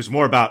 It was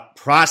more about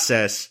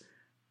process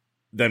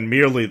than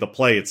merely the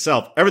play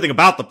itself. Everything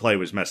about the play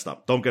was messed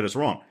up. Don't get us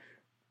wrong.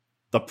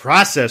 The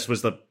process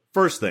was the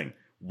first thing.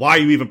 Why are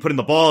you even putting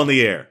the ball in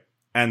the air?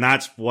 And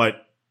that's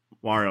what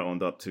Mario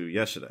owned up to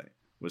yesterday.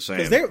 Was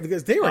saying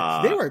because they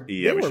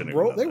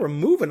were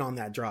moving on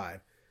that drive.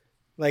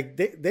 Like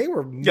they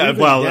were moving down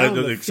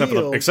the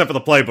field. Except for the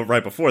play, but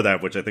right before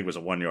that, which I think was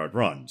a 1-yard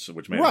run, so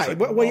which made right.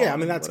 Well, yeah, I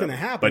mean that's going to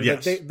happen.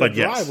 But the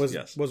drive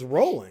was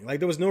rolling. Like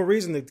there was no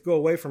reason to go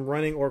away from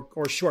running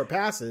or short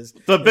passes.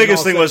 The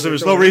biggest thing was there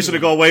was no reason to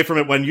go away from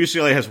it when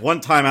UCLA has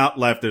one timeout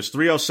left. There's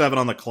 3:07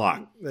 on the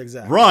clock.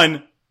 Exactly.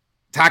 Run,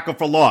 tackle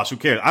for loss. Who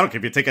cares? I don't care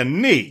if you take a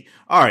knee.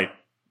 All right.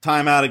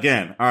 Timeout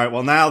again. All right,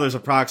 well, now there's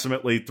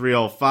approximately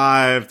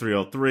 3:05,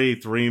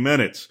 3:03, 3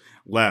 minutes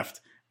left,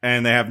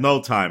 and they have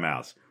no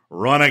timeouts.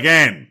 Run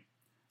again.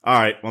 All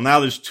right, well, now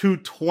there's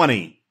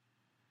 2:20,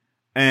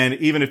 and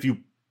even if you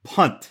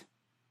punt,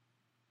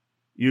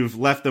 you've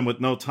left them with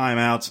no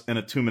timeouts and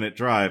a 2-minute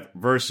drive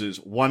versus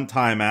 1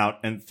 timeout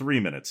and 3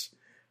 minutes.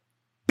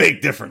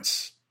 Big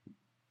difference.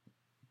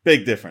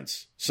 Big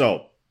difference.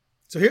 So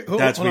here,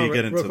 that's where you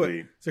get into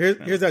the... So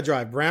here's that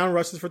drive. Brown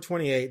rushes for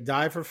 28,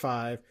 dive for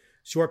 5,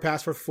 short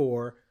pass for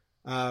 4.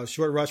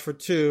 short rush for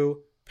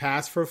 2,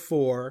 pass for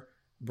 4,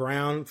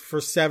 Brown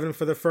for 7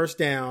 for the first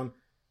down,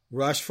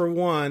 rush for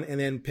 1, and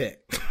then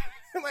pick.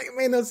 Like, it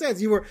made no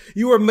sense. You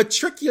were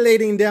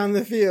matriculating down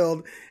the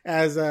field,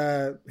 as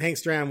Hank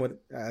Stram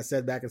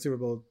said back in Super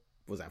Bowl,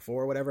 was that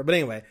 4 or whatever? But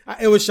anyway,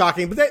 it was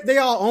shocking. But they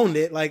all owned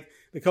it. Like,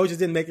 the coaches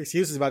didn't make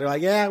excuses about it. They're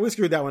like, yeah, we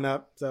screwed that one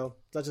up. So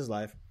such is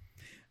life.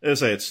 I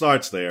say it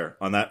starts there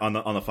on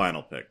the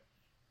final pick.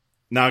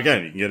 Now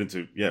again, you can get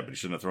into but he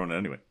shouldn't have thrown it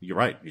anyway. You're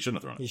right, he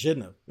shouldn't have thrown it. He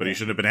shouldn't have, but he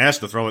shouldn't have been asked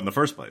to throw it in the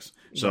first place.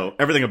 So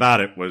everything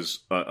about it was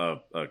a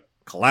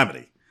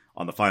calamity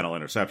on the final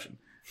interception,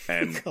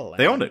 and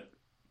they owned it.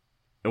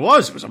 It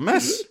was a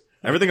mess.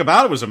 Everything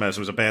about it was a mess.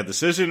 It was a bad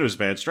decision. It was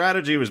bad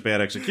strategy. It was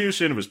bad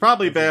execution. It was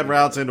probably bad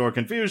routes and/or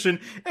confusion.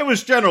 It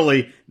was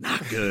generally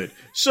not good.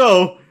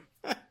 So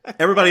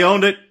everybody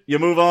owned it. You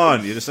move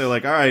on. You just say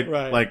like, all right.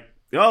 Like,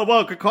 oh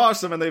well, it could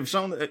cost them, and they've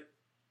shown that.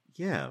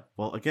 Yeah,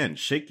 well, again,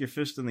 shake your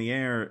fist in the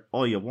air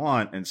all you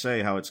want and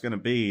say how it's going to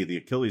be the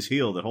Achilles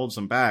heel that holds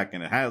them back,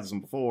 and it has them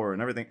before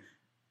and everything.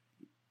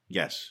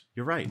 Yes,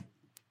 you're right.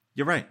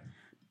 You're right.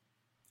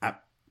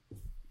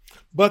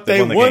 But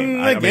they won the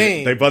game. I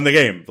mean, they won the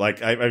game.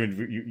 Like, I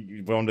mean,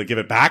 you want to give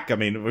it back? I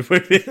mean,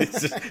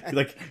 it's just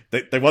like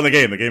they won the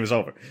game. The game is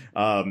over.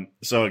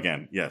 So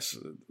again, yes,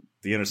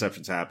 the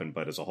interceptions happened,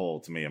 but as a whole,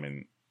 to me, I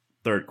mean,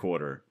 third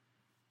quarter,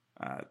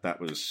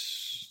 that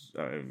was.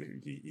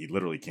 He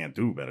literally can't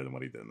do better than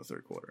what he did in the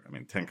third quarter. I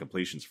mean, 10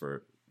 completions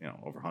for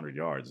over 100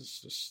 yards is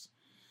just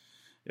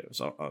it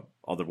was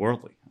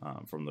otherworldly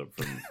from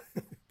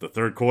the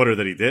third quarter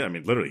that he did. I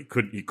mean, literally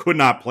he could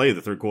not play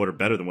the third quarter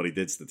better than what he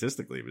did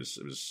statistically. It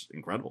was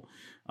incredible,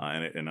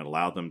 and it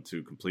allowed them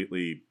to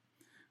completely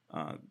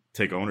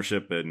take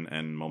ownership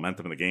and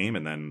momentum in the game,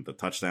 and then the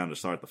touchdown to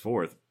start the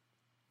fourth.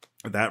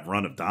 That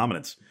run of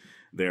dominance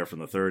there from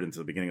the third into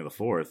the beginning of the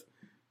fourth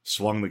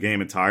swung the game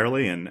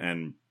entirely,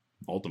 and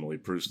ultimately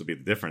proves to be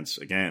the difference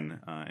again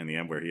in the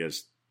end, where he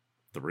has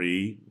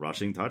 3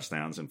 rushing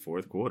touchdowns in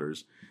fourth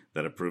quarters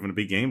that have proven to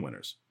be game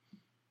winners.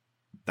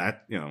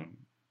 That,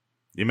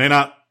 you may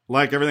not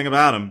like everything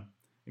about him.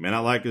 You may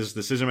not like his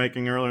decision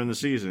making earlier in the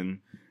season.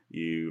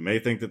 You may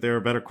think that there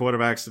are better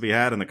quarterbacks to be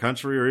had in the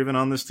country or even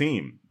on this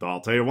team. Though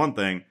I'll tell you one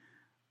thing,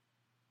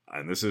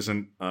 and this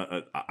isn't,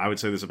 I would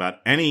say this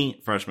about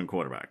any freshman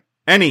quarterback.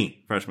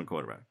 Any freshman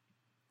quarterback.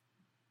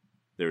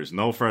 There is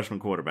no freshman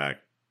quarterback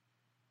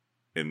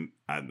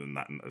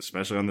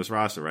especially on this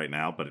roster right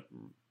now, but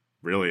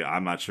really,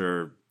 I'm not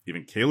sure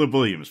even Caleb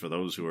Williams, for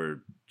those who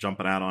are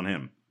jumping out on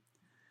him,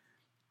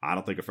 I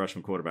don't think a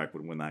freshman quarterback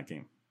would win that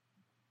game.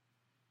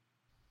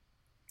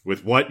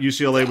 With what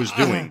UCLA was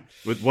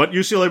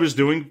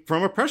doing,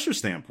 from a pressure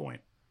standpoint,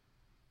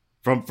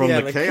 from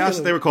the chaos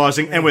that they were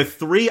causing, and with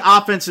 3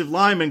 offensive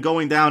linemen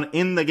going down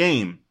in the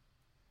game,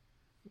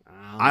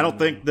 I don't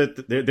think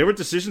that there were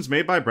decisions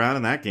made by Brown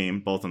in that game,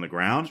 both on the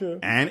ground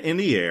and in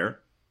the air,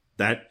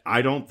 that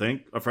I don't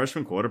think a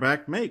freshman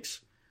quarterback makes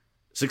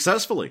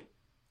successfully.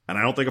 And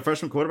I don't think a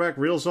freshman quarterback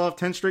reels off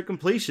 10 straight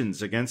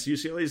completions against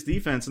UCLA's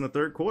defense in the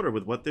third quarter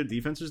with what their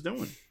defense is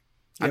doing.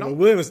 Yeah,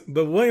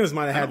 but Williams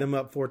might have had them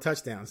up 4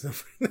 touchdowns in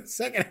the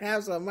second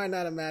half, so it might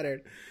not have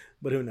mattered.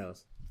 But who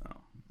knows?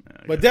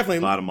 But definitely,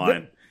 bottom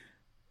line,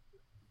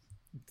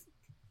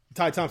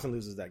 Ty Thompson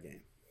loses that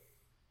game.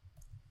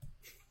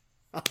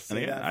 And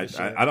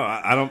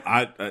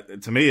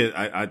again, to me,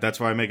 that's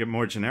why I make it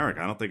more generic.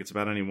 I don't think it's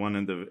about any one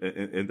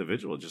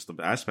individual. Just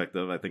the aspect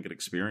of, I think an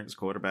experienced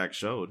quarterback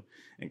showed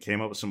and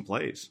came up with some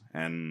plays.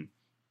 And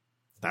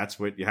that's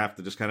what you have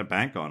to just kind of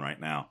bank on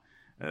right now.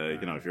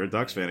 If you're a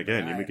Ducks fan,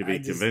 again, you could be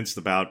convinced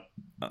about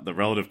the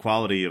relative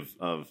quality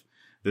of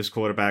this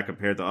quarterback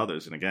compared to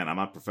others. And again, I'm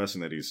not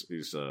professing that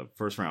he's a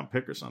first round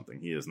pick or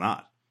something. He is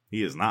not.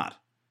 He is not.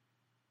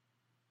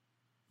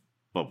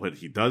 But what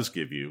he does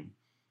give you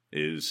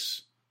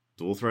is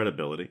dual threat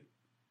ability,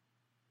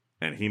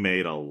 and he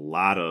made a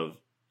lot of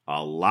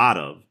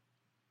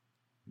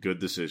good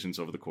decisions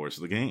over the course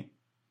of the game.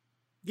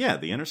 Yeah,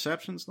 the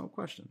interceptions, no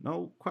question,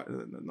 no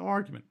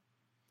argument.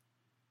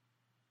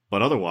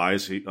 But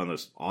otherwise, he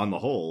on the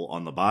whole,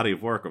 on the body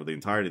of work over the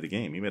entirety of the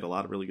game, he made a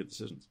lot of really good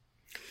decisions.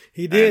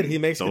 He did. And he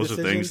makes those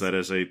are things that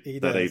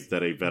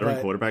a veteran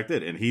quarterback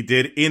did, and he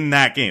did in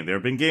that game. There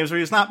have been games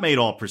where he's not made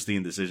all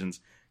pristine decisions.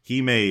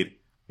 He made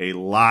a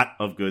lot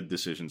of good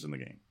decisions in the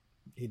game.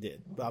 He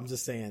did, but I'm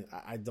just saying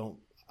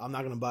I'm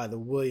not going to buy the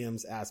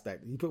Williams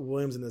aspect. You put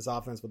Williams in this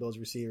offense with those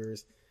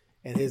receivers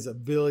and his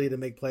ability to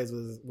make plays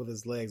with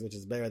his legs, which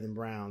is better than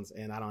Brown's,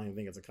 and I don't even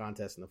think it's a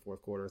contest in the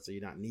fourth quarter, so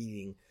you're not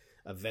needing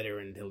a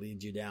veteran to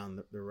lead you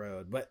down the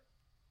road. But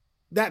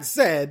that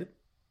said,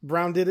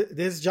 Brown did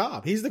his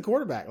job. He's the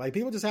quarterback. Like,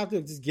 people just have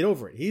to just get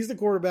over it. He's the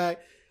quarterback.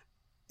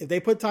 If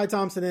they put Ty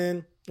Thompson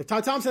in, if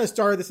Ty Thompson had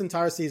started this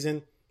entire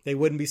season, they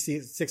wouldn't be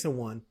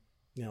 6-1.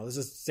 Let's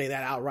just say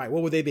that outright.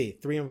 What would they be?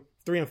 3-4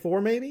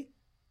 maybe?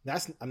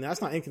 That's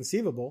not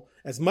inconceivable.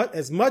 As much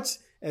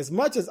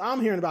as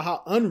I'm hearing about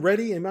how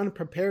unready and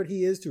unprepared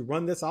he is to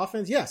run this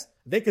offense, yes,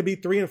 they could be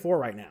 3-4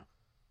 right now.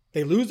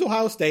 They lose to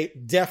Ohio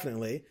State,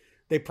 definitely.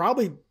 They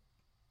probably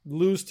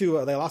lose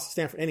to, they lost to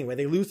Stanford anyway.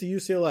 They lose to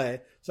UCLA.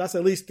 So that's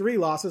at least 3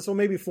 losses. So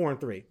maybe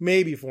 4-3,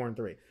 maybe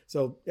 4-3.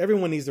 So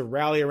everyone needs to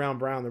rally around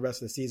Brown the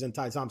rest of the season.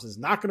 Ty Thompson's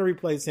not going to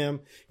replace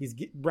him.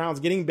 Brown's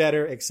getting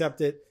better.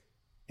 Accept it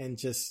and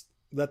just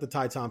let the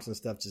Ty Thompson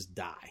stuff just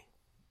die.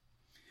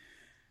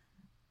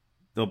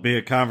 There'll be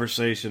a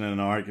conversation and an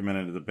argument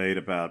and a debate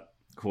about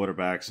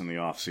quarterbacks in the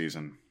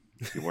offseason.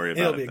 You worry about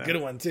it. It'll be a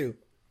good one too.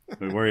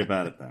 We worry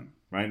about it then.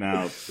 Right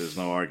now, there's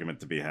no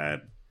argument to be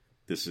had.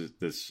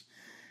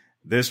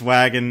 This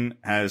wagon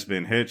has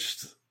been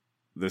hitched.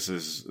 This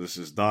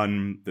is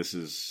done. This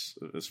is,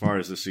 as far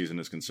as this season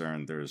is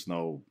concerned, there's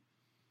no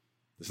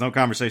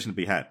conversation to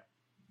be had.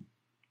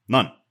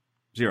 None.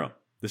 Zero.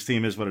 This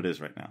team is what it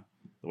is right now.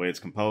 The way it's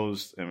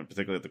composed, and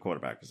particularly at the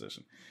quarterback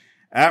position.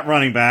 At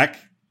running back,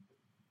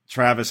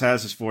 Travis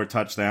has his 4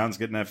 touchdowns,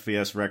 getting an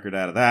FBS record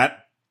out of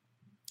that.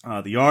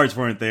 The yards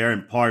weren't there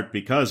in part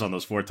because on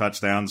those 4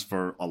 touchdowns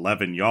for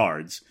 11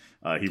 yards,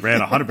 he ran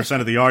 100%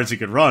 of the yards he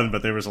could run,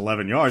 but there was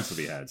 11 yards to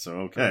be had. So,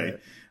 okay.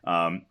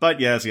 Right.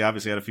 But yes, he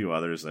obviously had a few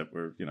others that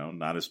were,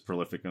 not as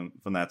prolific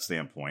from that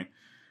standpoint,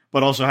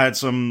 but also had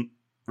some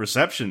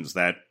receptions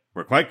that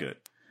were quite good.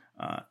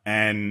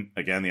 And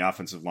again, the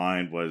offensive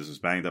line was as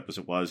banged up as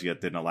it was,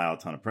 yet didn't allow a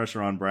ton of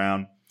pressure on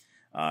Brown,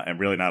 and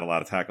really not a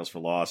lot of tackles for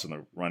loss in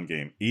the run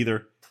game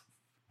either.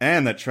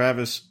 And that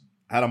Travis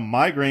had a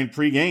migraine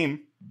pregame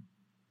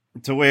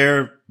to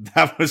where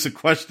that was a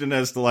question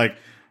as to like,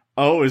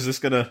 oh, is this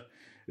gonna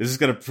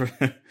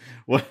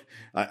what?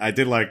 I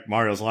did like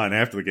Mario's line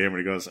after the game when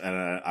he goes, and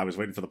I was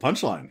waiting for the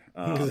punchline.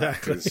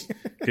 Exactly.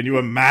 Can you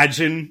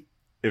imagine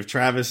if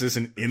Travis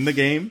isn't in the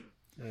game?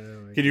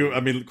 Oh, Can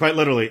you, quite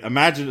literally,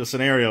 imagine a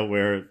scenario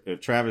where if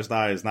Travis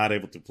Dye is not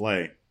able to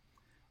play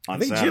on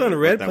Saturday. I think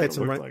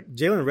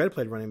Jalen Red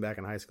played running back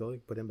in high school. He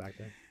put him back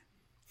there.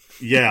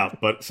 Yeah,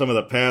 but some of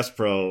the pass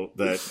pro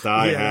that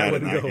Dye had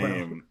in that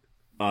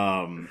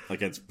game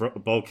against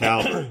Bo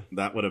Calvert,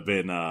 that would have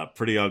been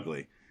pretty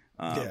ugly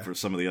for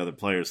some of the other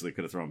players they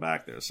could have thrown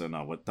back there. So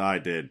no, what Dye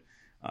did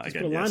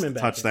again, yes,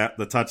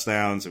 the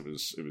touchdowns. It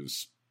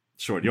was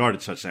short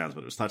yardage touchdowns,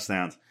 but it was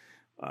touchdowns.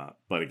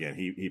 But again,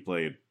 he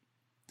played.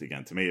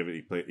 Again, to me,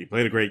 he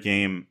played a great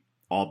game,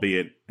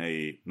 albeit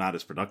a not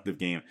as productive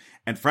game.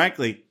 And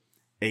frankly,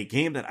 a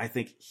game that I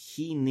think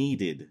he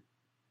needed,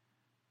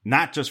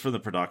 not just for the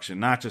production,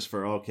 not just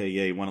for,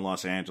 he won in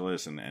Los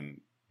Angeles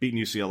and beating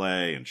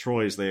UCLA and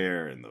Troy's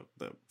there and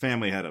the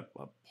family had a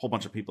whole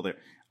bunch of people there.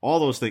 All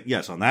those things,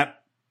 yes, on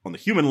the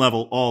human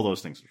level, all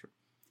those things are true.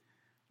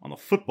 On the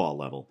football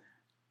level,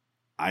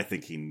 I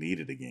think he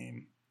needed a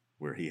game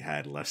where he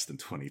had less than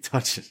 20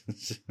 touches.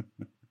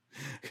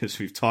 Because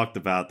we've talked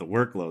about the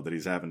workload that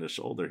he's having to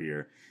shoulder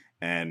here.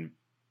 And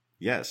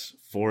yes,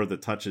 4 of the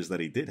touches that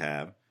he did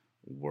have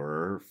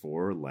were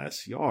for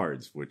less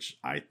yards, which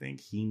I think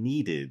he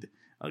needed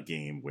a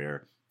game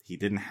where he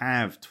didn't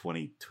have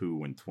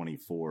 22 and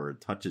 24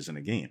 touches in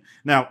a game.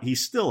 Now, he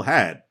still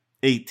had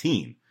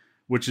 18,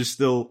 which is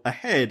still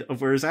ahead of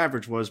where his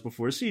average was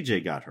before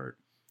CJ got hurt.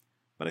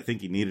 But I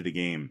think he needed a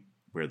game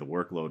where the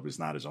workload was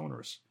not as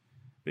onerous,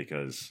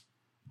 because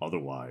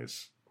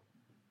otherwise,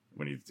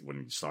 when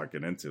you start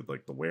getting into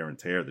like the wear and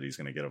tear that he's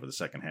going to get over the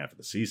second half of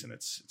the season,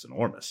 it's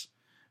enormous.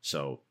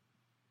 So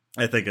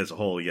I think as a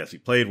whole, yes, he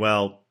played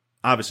well,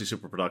 obviously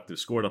super productive,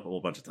 scored up a whole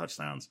bunch of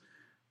touchdowns.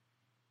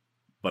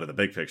 But in the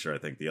big picture, I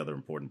think the other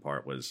important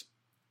part was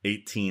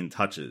 18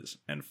 touches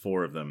and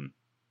 4 of them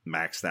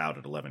maxed out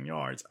at 11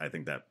 yards. I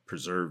think that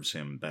preserves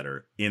him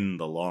better in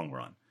the long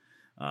run,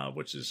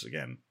 which is,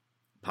 again,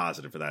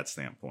 positive for that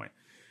standpoint.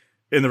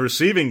 In the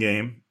receiving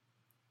game,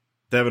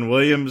 Devin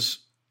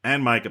Williams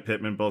and Micah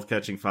Pittman both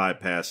catching 5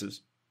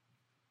 passes.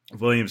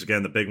 Williams,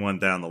 again, the big one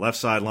down the left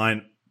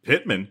sideline.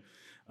 Pittman,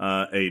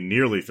 a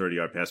nearly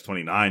 30-yard pass,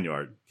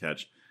 29-yard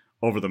catch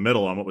over the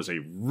middle on what was a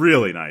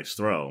really nice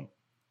throw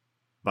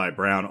by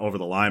Brown over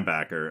the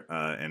linebacker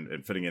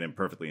and fitting it in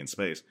perfectly in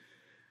space.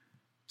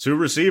 2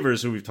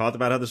 receivers who we've talked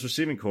about how this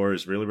receiving core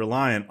is really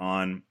reliant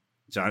on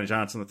Johnny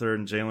Johnson III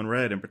and Jalen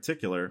Redd in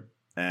particular,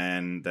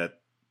 and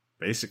that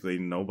basically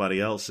nobody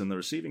else in the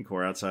receiving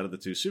core outside of the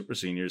 2 super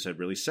seniors had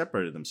really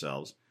separated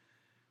themselves.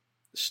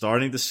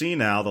 Starting to see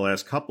now the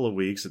last couple of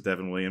weeks that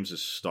Devin Williams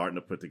is starting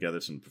to put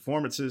together some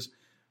performances.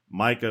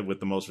 Micah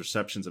with the most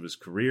receptions of his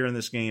career in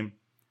this game.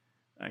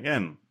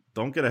 Again,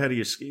 don't get ahead of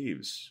your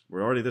skis.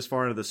 We're already this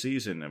far into the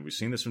season, and we've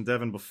seen this from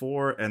Devin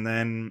before, and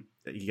then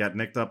he got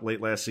nicked up late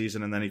last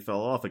season, and then he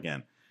fell off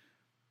again.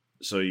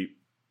 So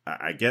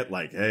I get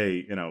like,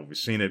 hey, we've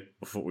seen it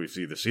before. We've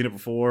either seen it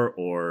before,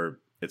 or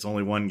it's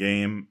only one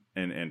game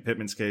in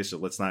Pittman's case, so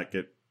let's not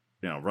get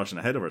rushing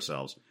ahead of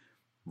ourselves.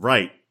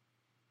 Right.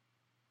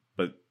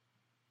 But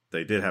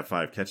they did have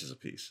 5 catches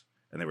apiece,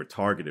 and they were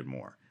targeted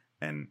more.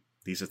 And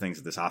these are things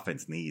that this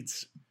offense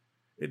needs.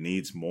 It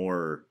needs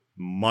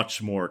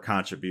much more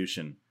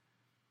contribution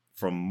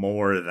from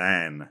more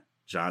than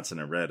Johnson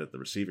and Redd at the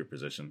receiver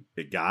position.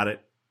 It got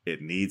it.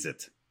 It needs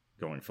it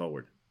going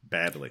forward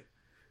badly.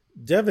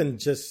 Devin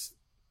just,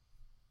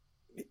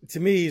 to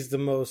me, he's the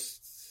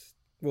most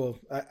Well,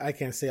 I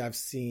can't say I've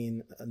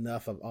seen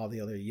enough of all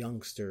the other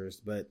youngsters,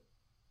 but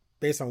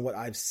based on what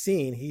I've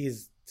seen,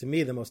 he's, to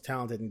me, the most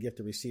talented and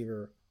gifted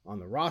receiver on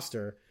the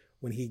roster.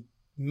 When he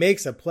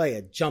makes a play,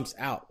 it jumps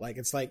out. Like,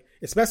 it's like,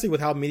 especially with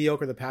how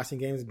mediocre the passing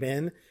game's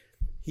been,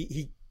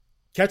 he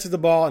catches the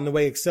ball and the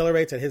way he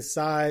accelerates at his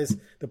size,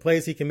 the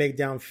plays he can make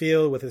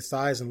downfield with his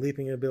size and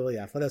leaping ability,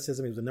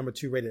 athleticism. He was the number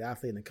 2 rated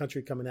athlete in the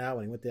country coming out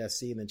when he went to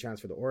SC and then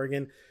transferred to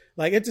Oregon.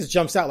 Like, it just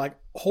jumps out like,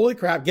 holy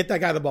crap, get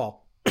that guy the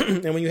ball.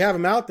 And when you have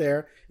him out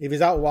there, if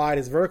he's out wide,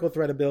 his vertical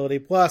threat ability,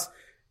 plus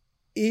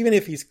even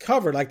if he's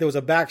covered, like there was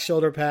a back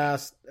shoulder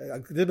pass,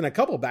 there's been a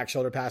couple of back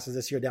shoulder passes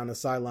this year down the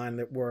sideline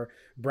that where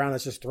Brown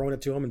has just thrown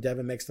it to him and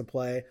Devin makes the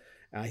play.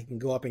 He can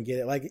go up and get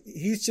it. Like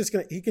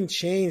he can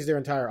change their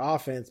entire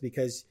offense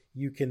because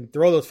you can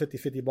throw those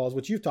 50-50 balls,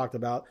 which you've talked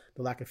about,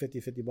 the lack of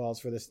 50-50 balls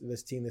for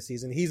this team this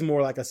season. He's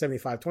more like a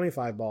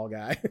 75-25 ball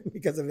guy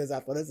because of his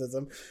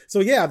athleticism. So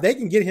yeah, they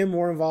can get him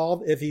more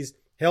involved if he's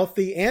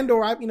healthy, and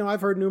or I've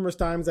heard numerous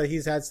times that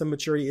he's had some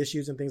maturity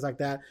issues and things like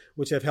that,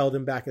 which have held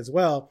him back as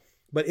well.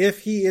 But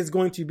if he is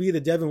going to be the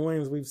Devin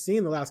Williams we've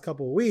seen the last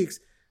couple of weeks,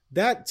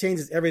 that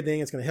changes everything.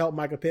 It's going to help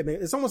Michael Pittman.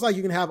 It's almost like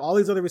you can have all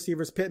these other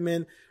receivers,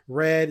 Pittman,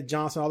 Red,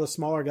 Johnson, all the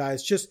smaller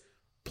guys, just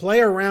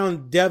play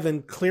around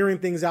Devin, clearing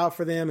things out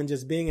for them and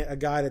just being a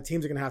guy that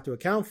teams are going to have to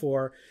account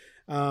for.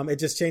 It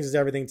just changes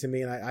everything to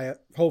me. And I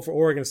hope for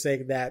Oregon's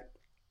sake that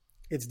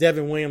it's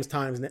Devin Williams'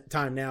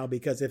 time now,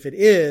 because if it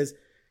is,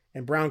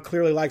 and Brown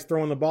clearly likes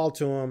throwing the ball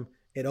to him,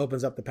 it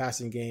opens up the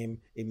passing game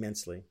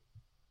immensely.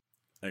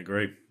 I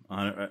agree.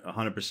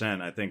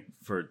 100%. I think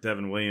for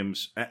Devin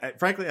Williams,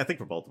 frankly, I think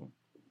for both of them.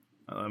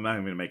 I'm not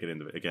even going to make it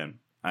into it again.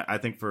 I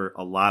think for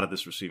a lot of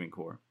this receiving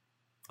core,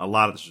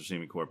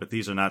 but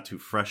these are not 2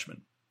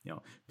 freshmen.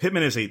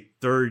 Pittman is a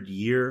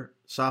 3rd-year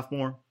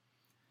sophomore.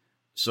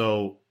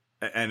 So,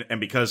 and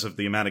because of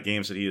the amount of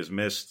games that he has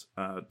missed,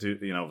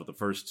 the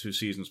first 2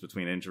 seasons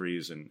between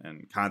injuries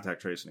and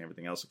contact tracing and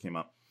everything else that came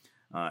up,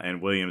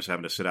 and Williams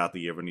having to sit out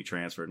the year when he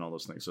transferred and all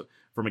those things. So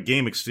from a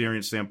game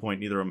experience standpoint,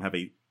 neither of them have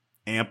a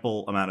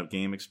ample amount of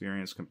game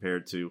experience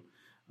compared to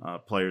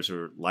players who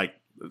are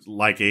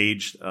like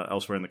aged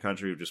elsewhere in the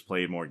country who've just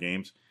played more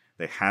games.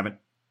 They haven't.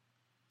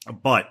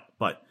 But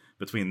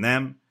between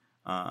them,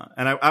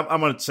 and I'm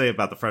going to say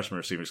about the freshman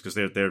receivers, because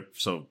they're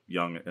so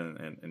young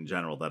in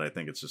general that I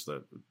think it's just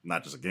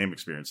not just a game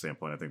experience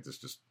standpoint. I think this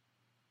just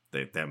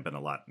they haven't been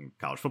a lot in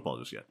college football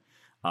just yet.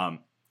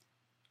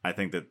 I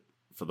think that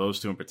for those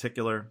 2 in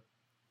particular,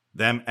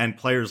 them and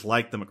players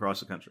like them across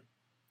the country,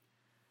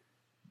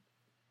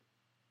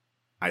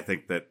 I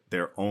think that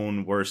their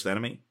own worst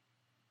enemy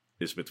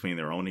is between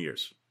their own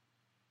ears.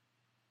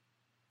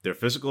 Their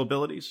physical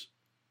abilities,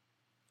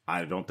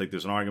 I don't think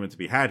there's an argument to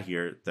be had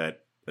here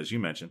that, as you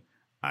mentioned,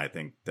 I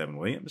think Devin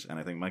Williams and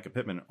I think Micah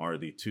Pittman are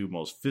the 2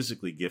 most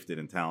physically gifted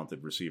and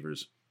talented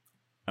receivers.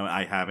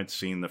 I haven't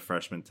seen the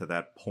freshmen to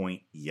that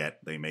point yet.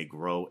 They may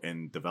grow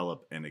and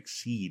develop and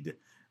exceed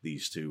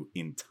these 2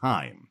 in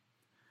time.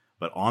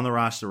 But on the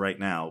roster right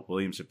now,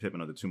 Williams and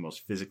Pittman are the 2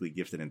 most physically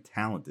gifted and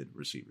talented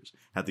receivers,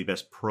 have the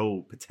best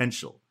pro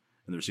potential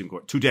in the receiving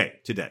corps today.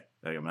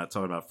 I'm not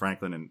talking about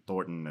Franklin and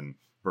Thornton and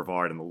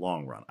Brevard in the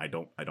long run. I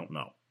don't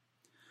know.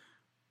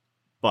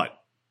 But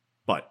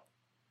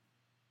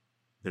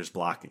there's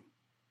blocking.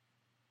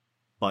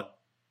 But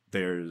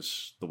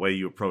there's the way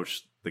you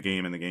approach the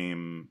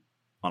game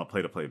on a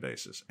play-to-play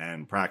basis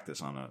and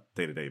practice on a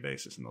day-to-day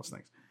basis and those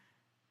things.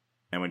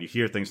 And when you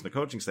hear things in the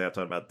coaching staff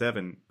talking about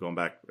Devin going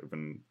back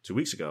even 2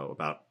 weeks ago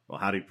about, well,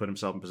 how did he put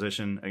himself in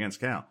position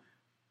against Cal?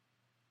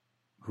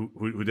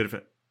 Who did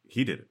it?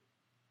 He did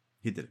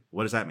it.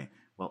 What does that mean?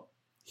 Well,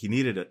 he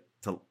needed it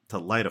to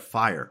light a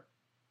fire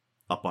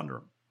up under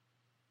him.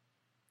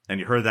 And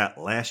you heard that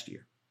last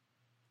year.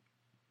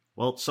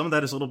 Well, some of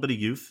that is a little bit of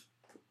youth.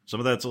 Some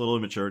of that's a little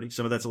immaturity.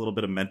 Some of that's a little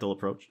bit of mental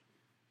approach.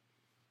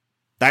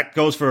 That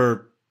goes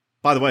for,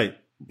 by the way,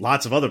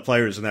 lots of other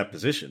players in that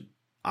position.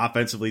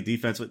 Offensively,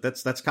 defensively,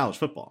 that's college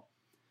football.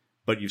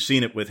 But you've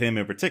seen it with him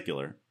in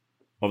particular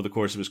over the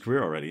course of his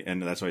career already.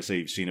 And that's why I say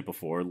you've seen it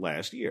before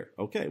last year.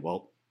 Okay,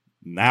 well,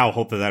 now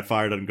hope that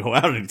faire doesn't go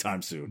out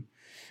anytime soon.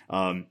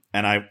 And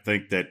I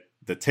think that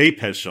the tape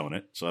has shown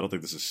it. So I don't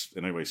think this is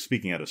in any way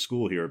speaking out of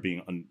school here or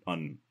being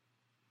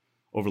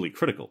overly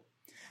critical.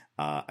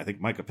 I think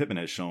Micah Pittman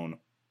has shown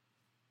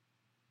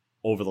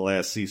over the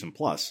last season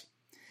plus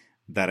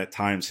that at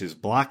times his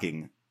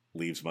blocking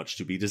leaves much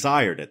to be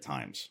desired at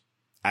times.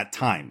 At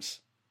times.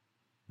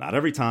 Not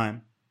every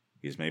time.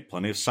 He's made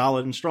plenty of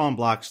solid and strong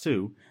blocks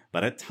too,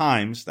 but at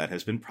times that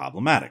has been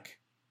problematic.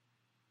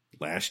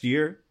 Last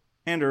year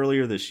and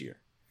earlier this year.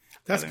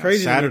 That's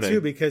crazy to me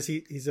too, because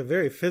he's a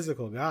very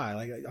physical guy.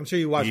 Like, I'm sure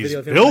you watched video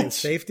of him playing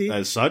safety.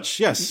 As such,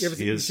 yes. You ever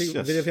see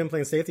video of him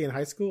playing safety in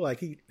high school? Like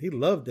he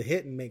loved to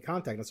hit and make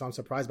contact, and so I'm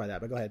surprised by that.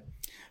 But go ahead.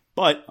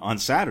 But on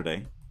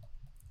Saturday,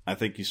 I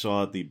think you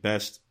saw the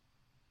best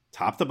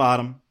top to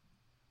bottom,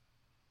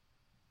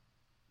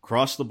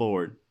 across the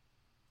board,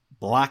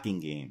 blocking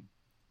game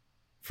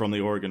from the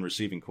Oregon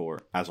receiving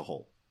corps as a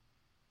whole.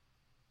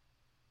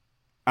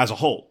 As a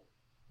whole.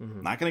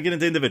 Mm-hmm. Not going to get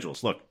into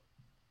individuals. Look,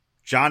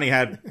 Johnny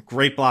had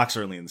great blocks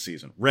early in the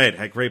season. Red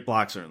had great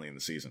blocks early in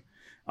the season.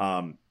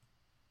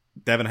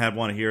 Devin had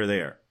one here or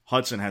there.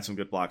 Hudson had some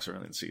good blocks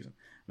early in the season.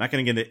 I'm not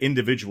going to get into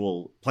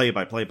individual play,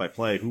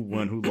 who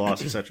won, who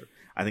lost, etc.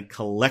 I think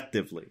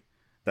collectively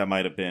that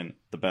might have been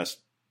the best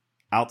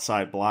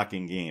outside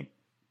blocking game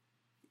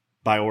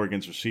by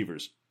Oregon's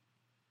receivers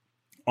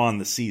on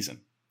the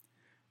season.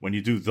 When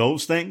you do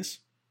those things,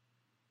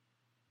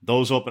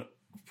 those open,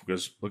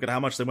 because look at how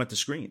much they went to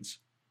screens.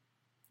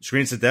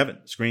 Screens to Devin,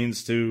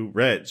 screens to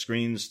Red,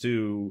 screens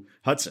to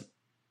Hudson.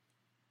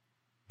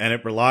 And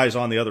it relies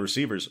on the other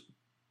receivers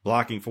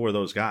blocking for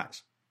those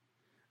guys.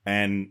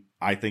 And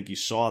I think you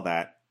saw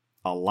that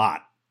a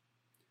lot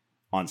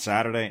on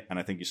Saturday, and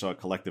I think you saw a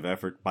collective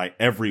effort by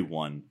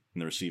everyone in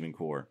the receiving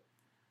corps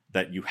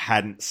that you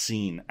hadn't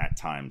seen at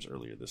times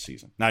earlier this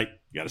season. Now, you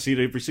got to see it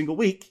every single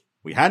week.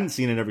 We hadn't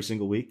seen it every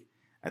single week.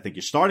 I think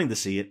you're starting to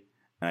see it,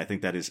 and I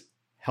think that is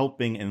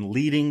helping and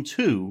leading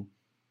to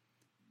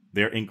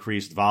their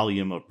increased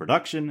volume of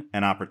production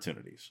and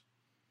opportunities.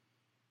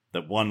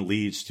 That one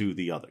leads to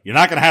the other. You're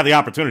not going to have the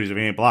opportunities if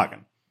you ain't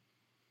blocking.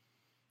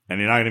 And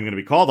you're not even going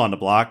to be called on to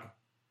block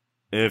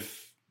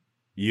if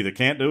you either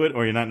can't do it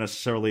or you're not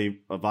necessarily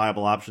a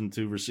viable option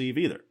to receive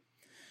either.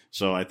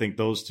 So I think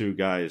those two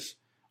guys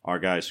are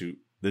guys who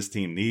this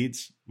team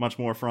needs much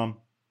more from.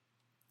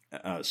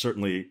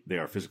 Certainly, they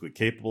are physically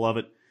capable of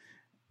it.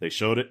 They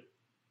showed it.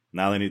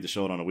 Now they need to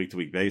show it on a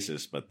week-to-week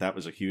basis, but that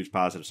was a huge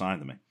positive sign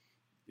to me.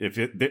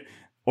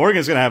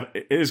 Oregon's going to have,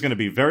 it is going to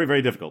be very,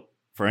 very difficult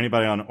for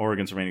anybody on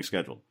Oregon's remaining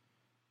schedule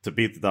to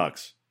beat the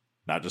Ducks,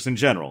 not just in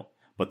general,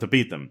 but to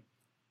beat them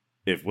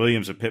if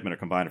Williams and Pittman are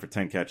combining for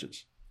 10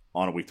 catches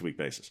on a week-to-week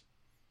basis.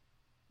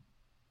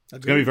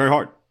 It's going to be very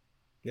hard.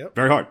 Yep.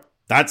 Very hard.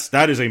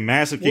 That is a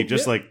massive key.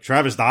 Just like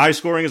Travis Dye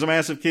scoring is a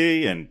massive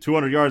key and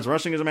 200 yards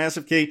rushing is a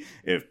massive key.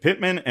 If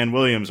Pittman and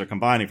Williams are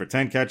combining for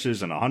 10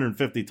 catches and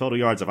 150 total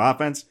yards of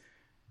offense,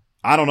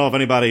 I don't know if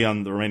anybody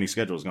on the remaining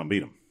schedule is going to beat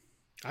them.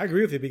 I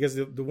agree with you because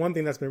the one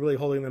thing that's been really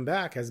holding them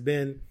back has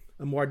been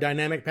a more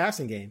dynamic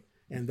passing game.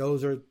 And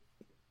those are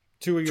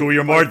two of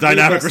your more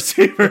dynamic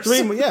receivers. Two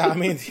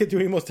of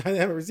your most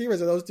dynamic receivers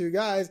are those two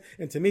guys.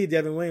 And to me,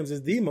 Devin Williams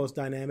is the most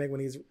dynamic when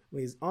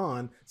he's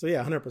on. So,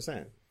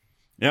 100%.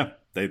 Yeah,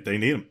 they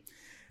need him.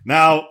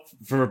 Now,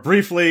 for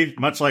briefly,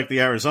 much like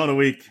the Arizona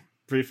week,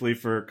 briefly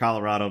for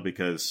Colorado,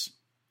 because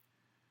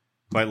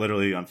quite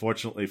literally,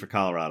 unfortunately for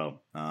Colorado,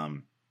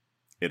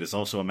 it is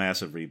also a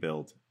massive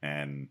rebuild.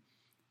 And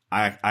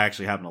I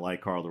actually happen to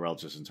like Carl Durrell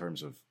just in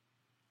terms of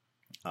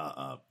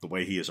the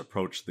way he has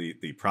approached the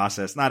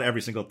process. Not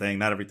every single thing,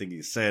 not everything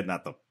he said,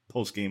 not the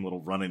post-game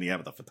little run-in he had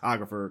with the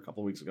photographer a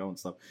couple of weeks ago and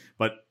stuff,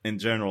 but in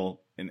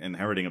general,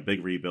 inheriting a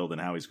big rebuild and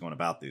how he's going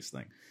about these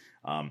things.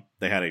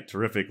 They had a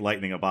terrific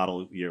lightning a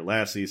bottle year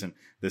last season.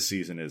 This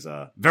season is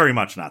very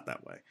much not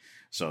that way.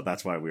 So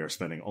that's why we are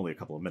spending only a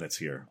couple of minutes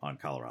here on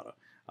Colorado.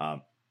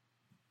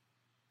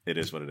 It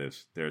is what it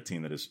is. They're a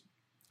team that is,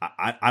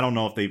 I don't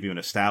know if they've even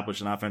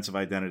established an offensive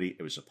identity.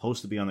 It was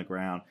supposed to be on the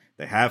ground.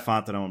 They have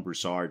Fontenot and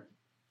Broussard,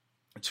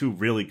 two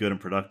really good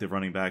and productive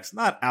running backs.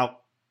 Not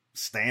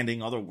outstanding,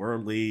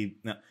 otherworldly,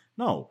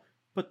 no,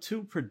 but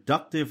two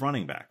productive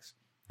running backs.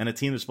 And a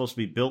team that's supposed to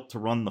be built to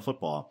run the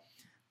football.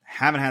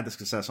 Haven't had the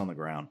success on the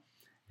ground.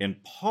 In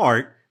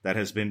part, that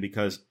has been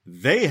because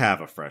they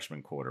have a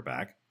freshman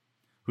quarterback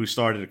who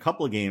started a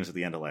couple of games at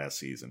the end of last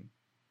season.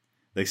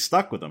 They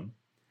stuck with him.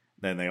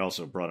 Then they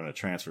also brought in a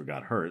transfer who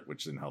got hurt,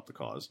 which didn't help the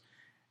cause.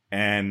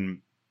 And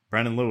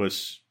Brendan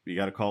Lewis, you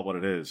got to call it what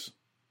it is.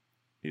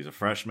 He's a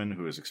freshman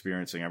who is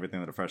experiencing everything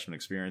that a freshman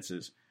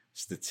experiences.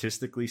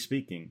 Statistically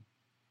speaking,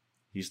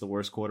 he's the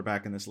worst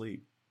quarterback in this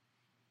league.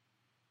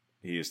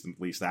 He is the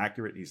least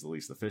accurate. He's the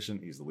least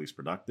efficient. He's the least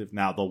productive.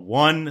 Now, the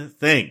one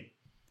thing,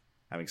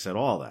 having said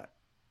all that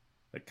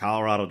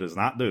Colorado does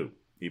not do,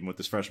 even with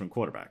this freshman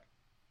quarterback.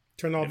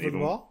 Turn over the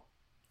ball?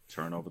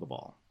 Turn over the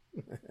ball.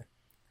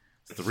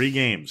 3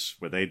 games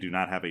where they do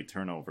not have a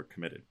turnover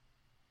committed.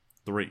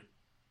 3.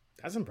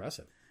 That's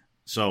impressive.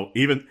 So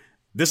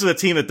this is a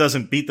team that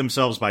doesn't beat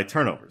themselves by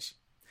turnovers.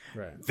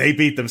 Right. They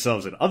beat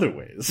themselves in other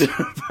ways,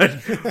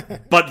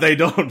 but they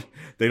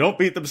don't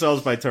beat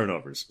themselves by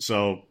turnovers.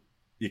 So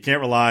you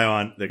can't rely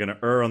on, they're going to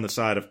err on the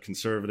side of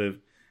conservative,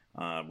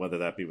 whether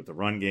that be with the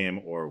run game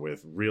or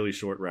with really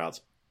short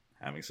routes.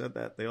 Having said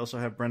that, they also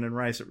have Brendan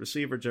Rice at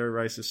receiver, Jerry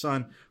Rice's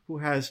son, who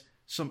has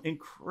some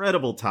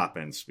incredible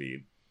top-end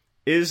speed,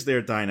 is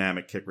their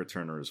dynamic kick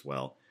returner as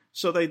well.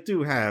 So they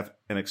do have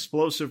an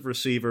explosive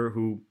receiver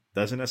who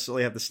doesn't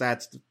necessarily have the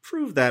stats to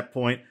prove that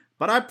point,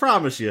 but I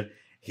promise you,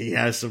 he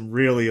has some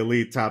really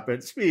elite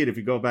top-end speed. If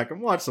you go back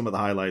and watch some of the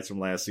highlights from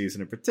last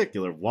season in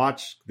particular,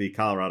 watch the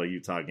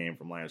Colorado-Utah game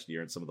from last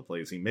year and some of the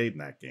plays he made in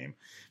that game.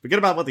 Forget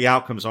about what the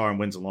outcomes are in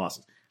wins and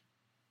losses.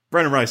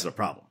 Brendan Rice is a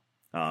problem.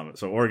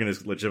 So Oregon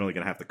is legitimately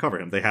going to have to cover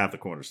him. They have the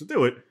corners to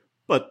do it,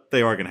 but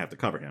they are going to have to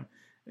cover him.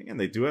 Again,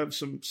 they do have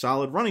some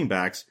solid running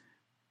backs.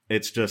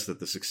 It's just that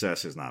the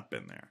success has not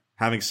been there.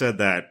 Having said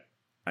that,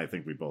 I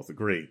think we both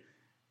agree,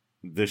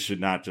 this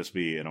should not just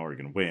be an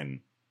Oregon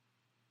win.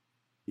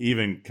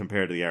 Even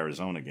compared to the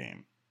Arizona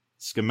game,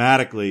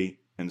 schematically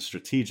and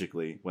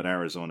strategically what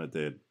Arizona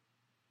did,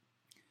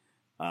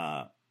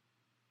 I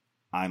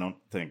don't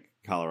think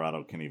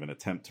Colorado can even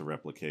attempt to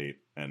replicate,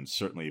 and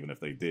certainly even if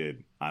they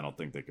did, I don't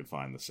think they could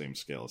find the same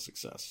scale of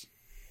success.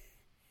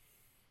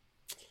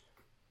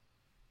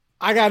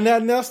 I got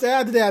nothing else to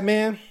add to that,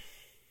 man.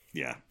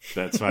 Yeah,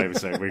 that's why I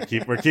was saying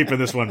we're keeping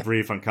this one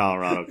brief on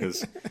Colorado,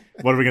 because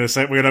what are we going to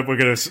say? We're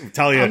gonna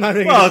tell you,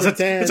 well,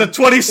 it's a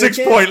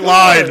 26-point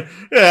line.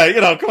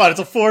 Yeah, come on, it's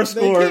a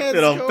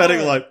 4-score,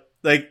 betting line.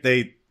 They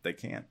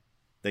can't.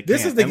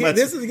 This is the game.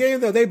 This is the game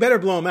though. They better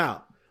blow them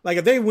out. Like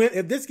if they win,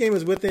 if this game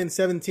is within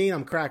 17,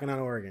 I'm cracking on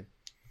Oregon.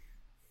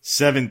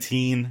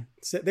 17.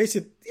 They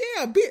should,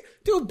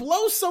 dude,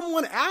 blow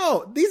someone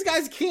out. These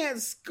guys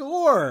can't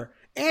score,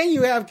 and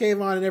you have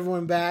Kayvon and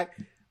everyone back.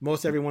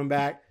 Most everyone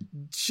back.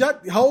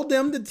 Hold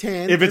them to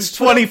 10. If it's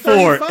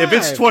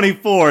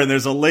 24, and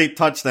there's a late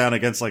touchdown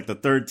against like the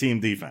third team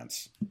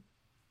defense,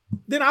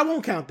 then I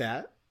won't count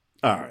that.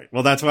 All right.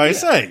 Well, that's why I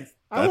say.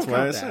 That's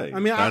why I say. I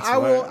mean, I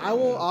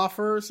will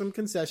offer some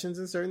concessions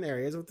in certain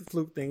areas with the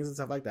fluke things and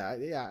stuff like that.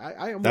 Yeah,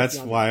 I am. That's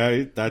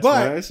why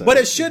I say. But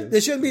it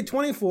shouldn't be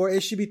 24.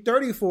 It should be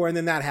 34, and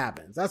then that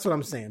happens. That's what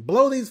I'm saying.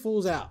 blow these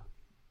fools out.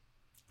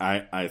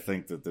 I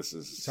think that this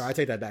is. Sorry, I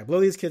take that back. Blow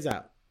these kids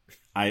out.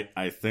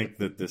 I think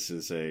that this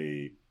is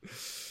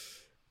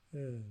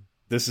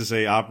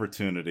a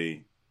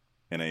opportunity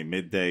in a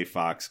midday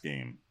Fox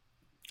game.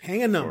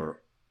 Hang a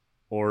number.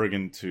 For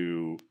Oregon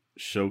to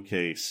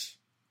showcase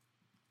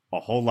a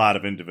whole lot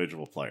of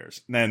individual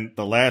players. And then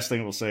the last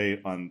thing we'll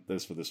say on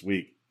this for this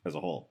week as a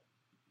whole.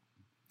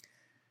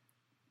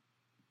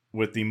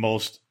 With the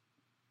most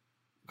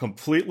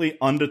completely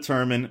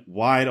undetermined,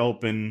 wide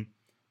open,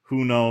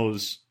 who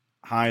knows,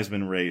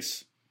 Heisman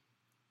race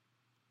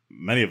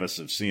many of us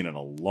have seen in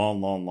a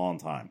long, long, long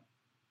time.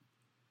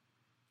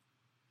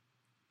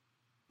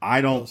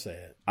 I don't say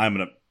it. I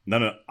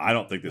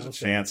don't think there's a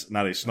chance.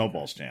 Not a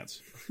snowball's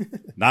chance.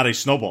 Not a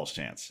snowball's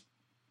chance.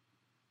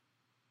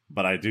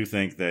 But I do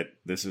think that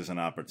this is an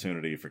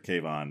opportunity for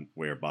Kayvon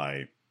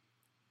whereby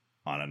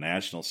on a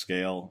national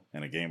scale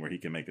in a game where he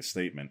can make a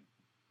statement,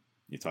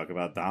 you talk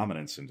about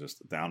dominance and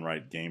just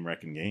downright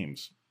game-wrecking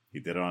games. He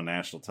did it on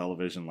national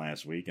television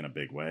last week in a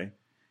big way.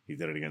 He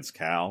did it against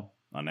Cal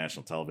on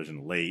national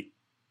television late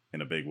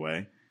in a big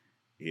way.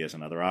 He has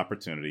another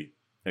opportunity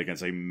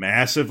against a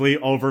massively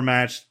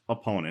overmatched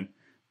opponent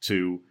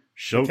to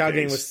showcase. The Cal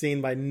game was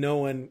seen by no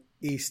one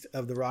east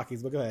of the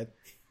Rockies, but go ahead.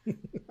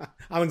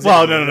 No. It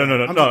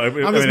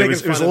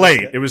was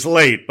late. It was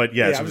late, but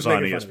yes, it was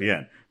on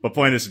ESPN. But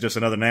point is, just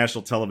another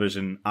national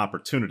television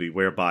opportunity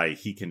whereby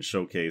he can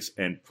showcase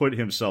and put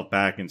himself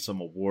back in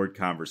some award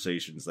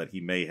conversations that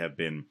he may have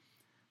been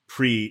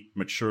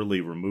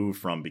prematurely removed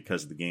from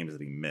because of the games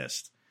that he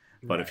missed.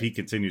 But if he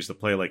continues to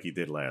play like he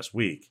did last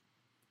week,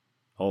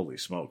 holy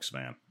smokes,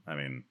 man. I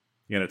mean,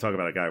 you're going to talk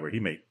about a guy where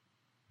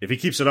if he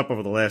keeps it up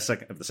over the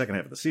second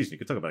half of the season, you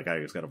could talk about a guy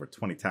who's got over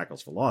 20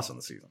 tackles for loss on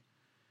the season.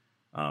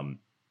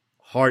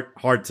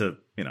 Hard to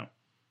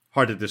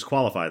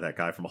disqualify that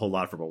guy from a whole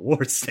lot from a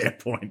award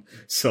standpoint.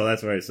 So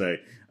that's why I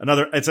say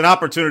it's an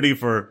opportunity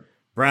for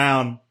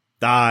Brown,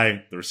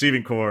 Dye, the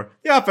receiving core,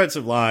 the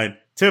offensive line,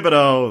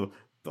 Thibodeaux,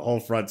 the whole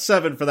front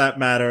seven for that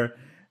matter,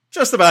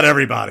 just about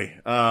everybody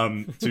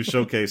to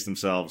showcase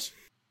themselves.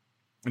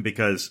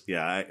 Because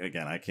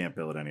I can't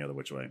bill it any other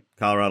which way.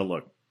 Colorado,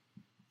 look,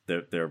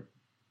 their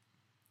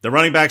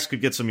running backs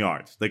could get some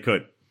yards. They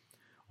could.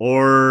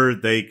 Or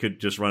they could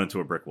just run into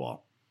a brick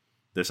wall.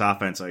 This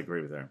offense, I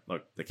agree with there.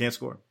 Look, they can't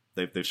score.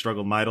 They've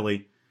struggled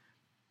mightily.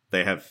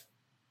 They have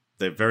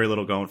very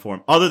little going for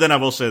them. Other than, I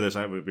will say this,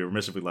 I would be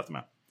remiss if we left them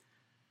out.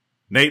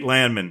 Nate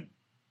Landman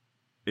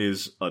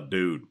is a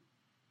dude.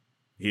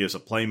 He is a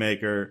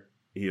playmaker.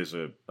 He is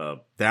a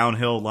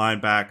downhill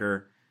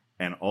linebacker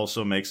and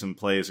also makes some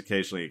plays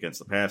occasionally against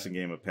the passing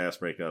game with pass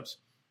breakups.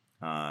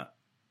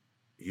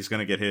 He's going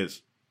to get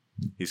his.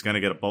 He's going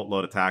to get a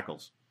boatload of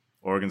tackles.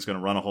 Oregon's going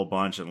to run a whole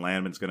bunch, and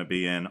Landman's going to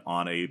be in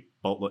on a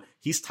boatload.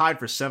 He's tied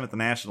for 7th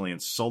nationally in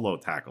solo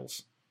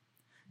tackles.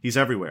 He's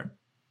everywhere.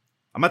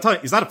 I'm not telling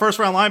you, he's not a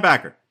first-round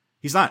linebacker.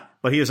 He's not.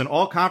 But he is an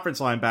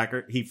all-conference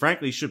linebacker. He,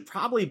 frankly, should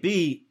probably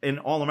be in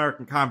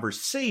All-American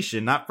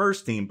conversation, not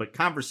first team, but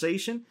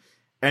conversation.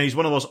 And he's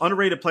one of the most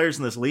underrated players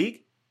in this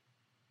league.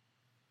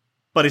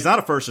 But he's not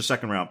a first or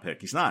second-round pick.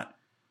 He's not.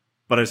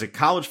 But as a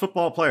college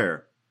football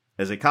player,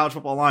 as a college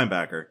football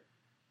linebacker,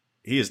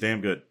 he is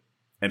damn good.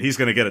 And he's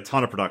going to get a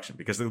ton of production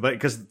because again,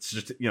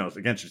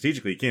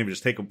 strategically, you can't even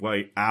just take a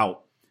guy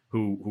out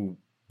who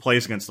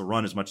plays against the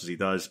run as much as he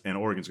does, and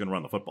Oregon's going to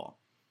run the football.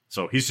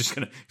 So he's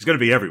going to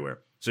be everywhere.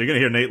 So you're going to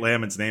hear Nate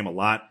Landman's name a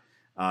lot.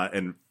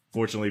 And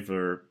fortunately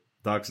for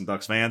Ducks and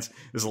Ducks fans,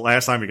 this is the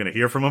last time you're going to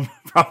hear from him,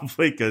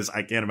 probably, because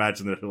I can't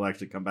imagine that he'll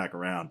actually come back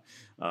around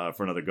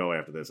for another go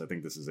after this. I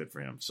think this is it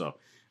for him. So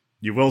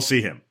you will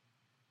see him.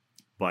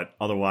 But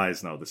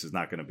otherwise, no, this is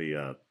not going to be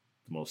the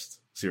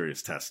most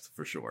serious test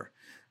for sure.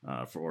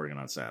 For Oregon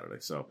on Saturday.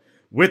 So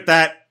with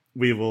that,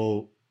 we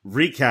will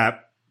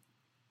recap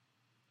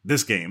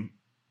this game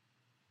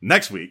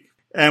next week.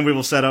 And we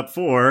will set up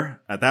for,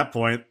 at that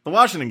point, the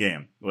Washington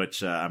game,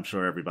 which I'm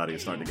sure everybody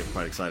is starting to get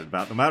quite excited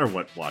about, no matter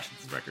what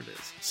Washington's record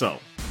is. So,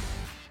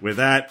 with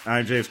that,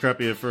 I'm James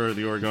Crepia for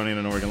the Oregonian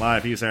and Oregon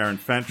Live. He's Aaron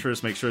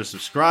Fentress. Make sure to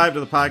subscribe to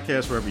the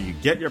podcast wherever you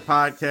get your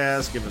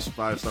podcasts. Give us a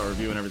 5-star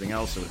review and everything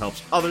else so it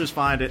helps others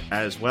find it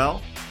as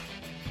well.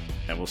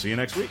 And we'll see you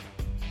next week.